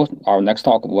embedding table. Our next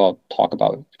talk will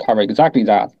cover exactly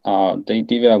that.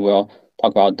 Divya will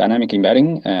talk about dynamic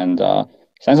embedding. And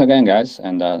thanks again, guys.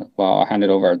 And well, I'll hand it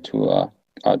over to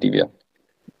Divya.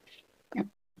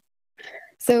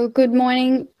 So good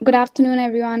morning, good afternoon,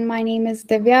 everyone. My name is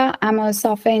Divya. I'm a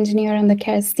software engineer on the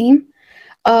Keras team.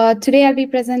 Today I'll be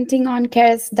presenting on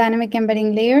Keras dynamic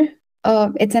embedding layer.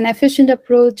 It's an efficient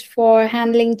approach for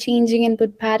handling changing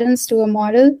input patterns to a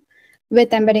model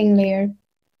with embedding layer.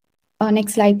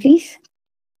 Next slide, please.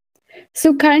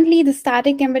 So currently the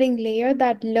static embedding layer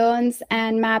that learns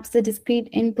and maps the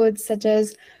discrete inputs such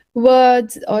as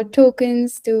words or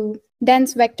tokens to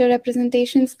dense vector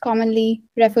representations, commonly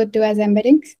referred to as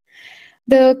embeddings.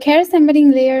 The Keras embedding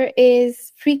layer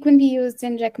is frequently used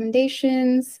in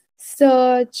recommendations,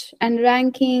 search, and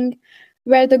ranking,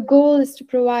 where the goal is to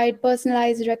provide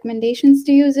personalized recommendations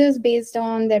to users based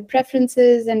on their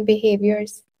preferences and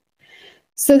behaviors.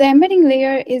 So the embedding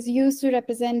layer is used to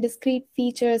represent discrete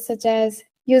features such as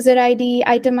user ID,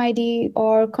 item ID,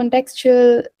 or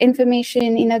contextual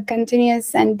information in a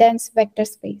continuous and dense vector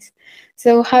space.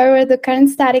 So however, the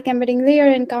current static embedding layer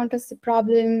encounters the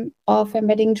problem of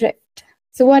embedding drift.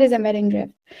 So what is embedding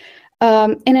drift?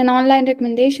 In an online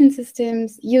recommendation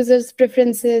systems, users'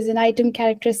 preferences and item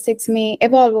characteristics may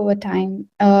evolve over time.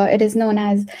 It is known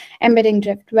as embedding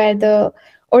drift, where the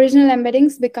original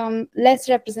embeddings become less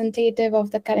representative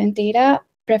of the current data,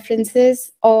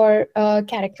 preferences, or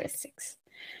characteristics.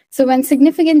 So when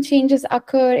significant changes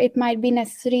occur, it might be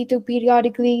necessary to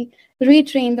periodically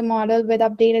retrain the model with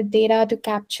updated data to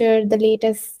capture the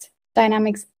latest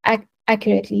dynamics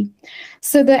accurately.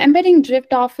 So the embedding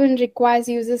drift often requires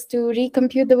users to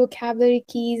recompute the vocabulary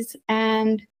keys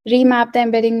and remap the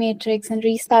embedding matrix and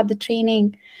restart the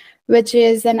training, which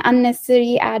is an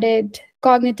unnecessary added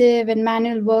cognitive and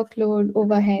manual workload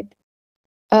overhead.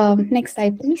 Next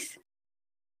slide, please.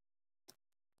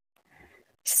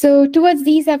 So towards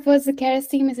these efforts, the Keras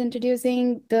team is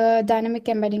introducing the dynamic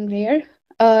embedding layer.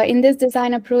 In this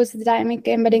design approach, the dynamic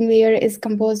embedding layer is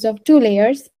composed of two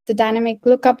layers, the dynamic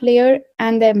lookup layer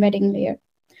and the embedding layer.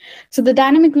 So the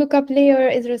dynamic lookup layer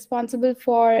is responsible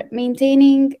for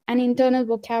maintaining an internal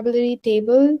vocabulary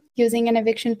table using an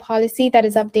eviction policy that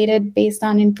is updated based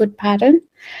on input pattern,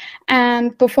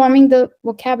 and performing the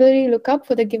vocabulary lookup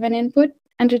for the given input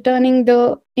and returning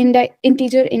the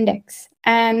integer index.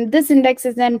 And this index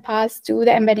is then passed to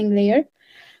the embedding layer,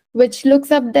 which looks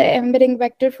up the embedding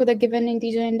vector for the given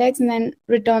integer index and then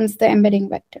returns the embedding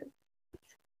vector.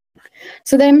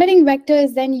 So the embedding vector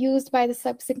is then used by the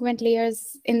subsequent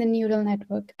layers in the neural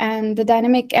network. And the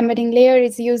dynamic embedding layer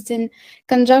is used in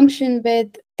conjunction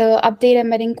with the update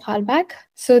embedding callback.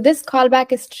 So this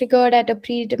callback is triggered at a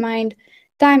predetermined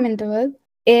time interval.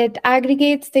 It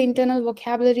aggregates the internal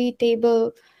vocabulary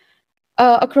table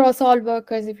across all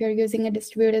workers if you're using a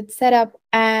distributed setup.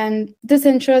 And this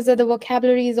ensures that the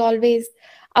vocabulary is always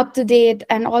up to date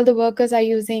and all the workers are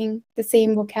using the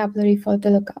same vocabulary for the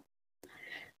lookup.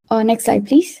 Next slide,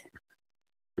 please.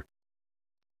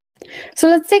 So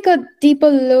let's take a deeper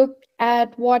look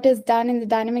at what is done in the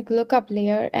dynamic lookup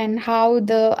layer and how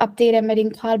the update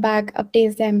embedding callback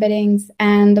updates the embeddings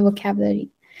and the vocabulary.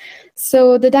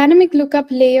 So the dynamic lookup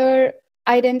layer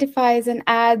identifies and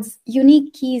adds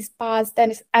unique keys passed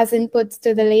as inputs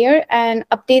to the layer and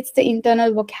updates the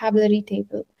internal vocabulary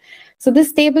table. So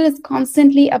this table is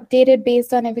constantly updated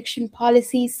based on eviction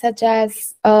policies such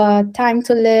as time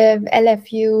to live,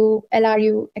 LFU,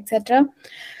 LRU, etc.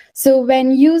 So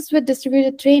when used with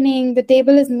distributed training, the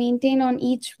table is maintained on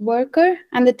each worker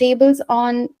and the tables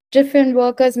on different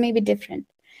workers may be different.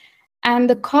 And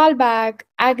the callback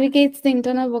aggregates the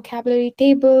internal vocabulary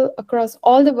table across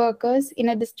all the workers in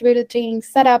a distributed training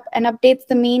setup and updates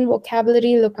the main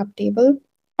vocabulary lookup table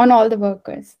on all the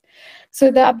workers. So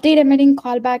the update emitting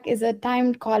callback is a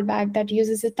timed callback that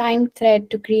uses a timed thread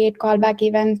to create callback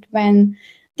event when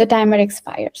the timer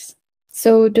expires.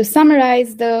 So to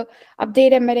summarize, the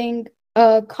update emitting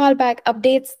callback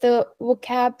updates the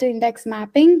vocab to index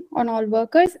mapping on all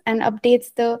workers and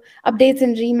updates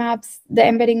and remaps the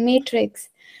embedding matrix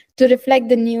to reflect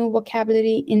the new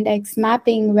vocabulary index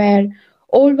mapping, where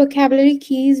old vocabulary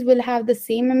keys will have the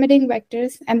same emitting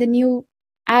vectors and the new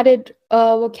added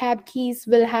vocab keys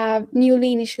will have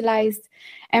newly initialized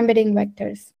embedding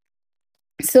vectors.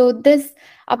 So this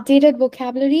updated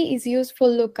vocabulary is used for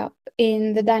lookup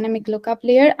in the dynamic lookup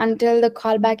layer until the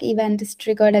callback event is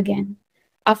triggered again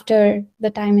after the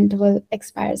time interval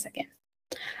expires again.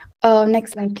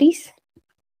 Next slide, please.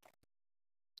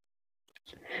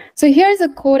 So here's a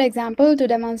code example to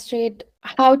demonstrate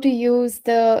how to use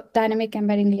the dynamic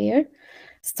embedding layer.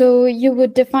 So you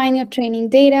would define your training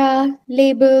data,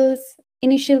 labels,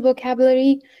 initial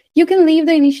vocabulary. You can leave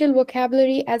the initial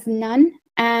vocabulary as none,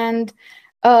 and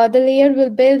the layer will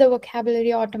build the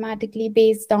vocabulary automatically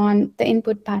based on the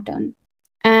input pattern.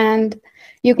 And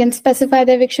you can specify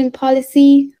the eviction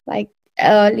policy, like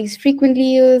least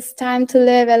frequently used, time to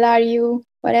live, LRU,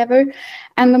 whatever,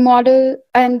 and the model,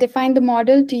 and define the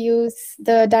model to use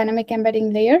the dynamic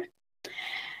embedding layer.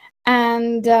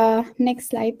 And next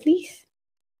slide, please.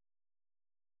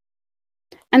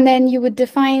 And then you would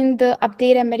define the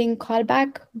update embedding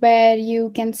callback, where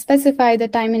you can specify the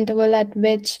time interval at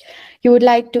which you would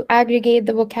like to aggregate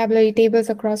the vocabulary tables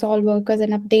across all workers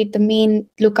and update the main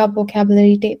lookup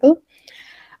vocabulary table.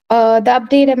 The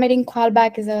update emitting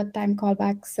callback is a time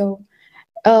callback. So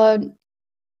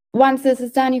once this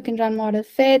is done, you can run model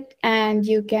fit and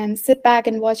you can sit back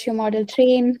and watch your model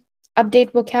train,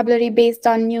 update vocabulary based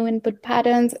on new input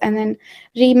patterns, and then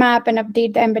remap and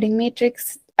update the embedding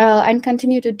matrix and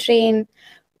continue to train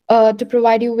to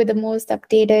provide you with the most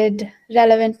updated,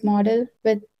 relevant model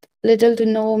with little to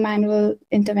no manual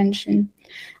intervention.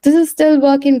 This is still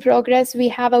work in progress. We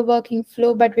have a working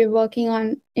flow, but we're working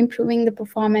on improving the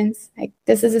performance. Like,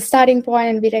 this is a starting point,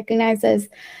 and we recognize there's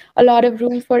a lot of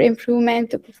room for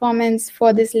improvement to performance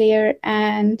for this layer,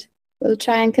 and we'll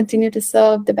try and continue to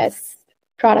serve the best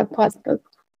product possible.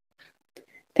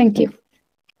 Thank you.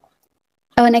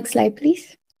 Our next slide,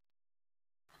 please.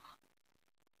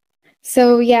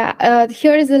 So yeah,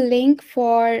 here is a link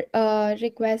for a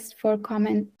request for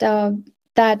comment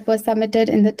that was submitted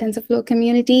in the TensorFlow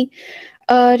community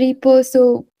repo.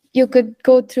 So you could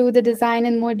go through the design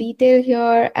in more detail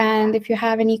here. And if you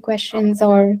have any questions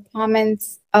or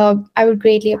comments, I would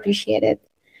greatly appreciate it.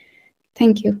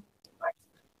 Thank you.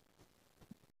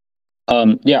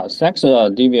 Yeah, thanks,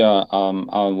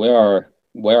 Divya.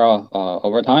 We're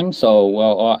over time,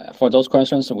 so for those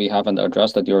questions we haven't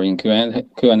addressed during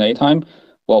Q&A time,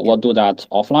 we'll do that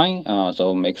offline.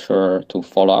 So make sure to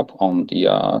follow up on the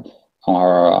on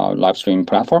our live stream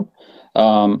platform.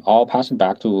 I'll pass it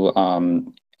back to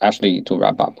Ashley to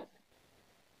wrap up.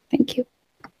 Thank you.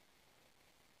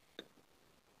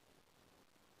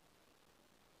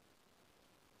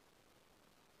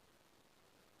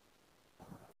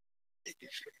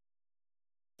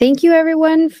 Thank you,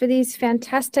 everyone, for these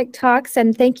fantastic talks,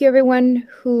 and thank you, everyone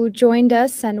who joined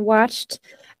us and watched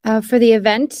for the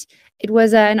event. It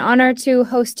was an honor to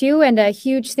host you, and a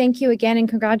huge thank you again and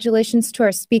congratulations to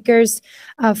our speakers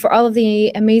for all of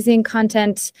the amazing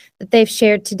content that they've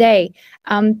shared today.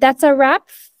 That's a wrap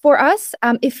for us.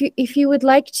 If you would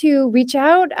like to reach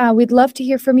out, we'd love to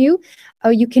hear from you.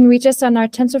 You can reach us on our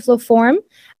TensorFlow forum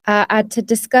at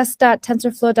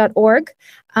discuss.tensorflow.org.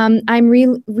 I'm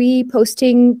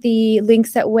reposting the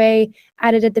links that Wei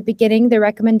added at the beginning, the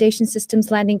recommendation systems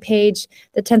landing page,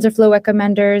 the TensorFlow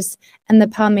recommenders, and the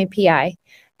Palm API.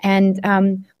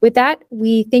 And with that,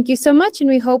 we thank you so much, and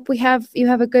we hope you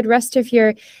have a good rest of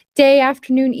your day,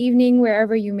 afternoon, evening,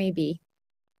 wherever you may be.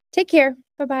 Take care.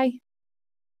 Bye-bye.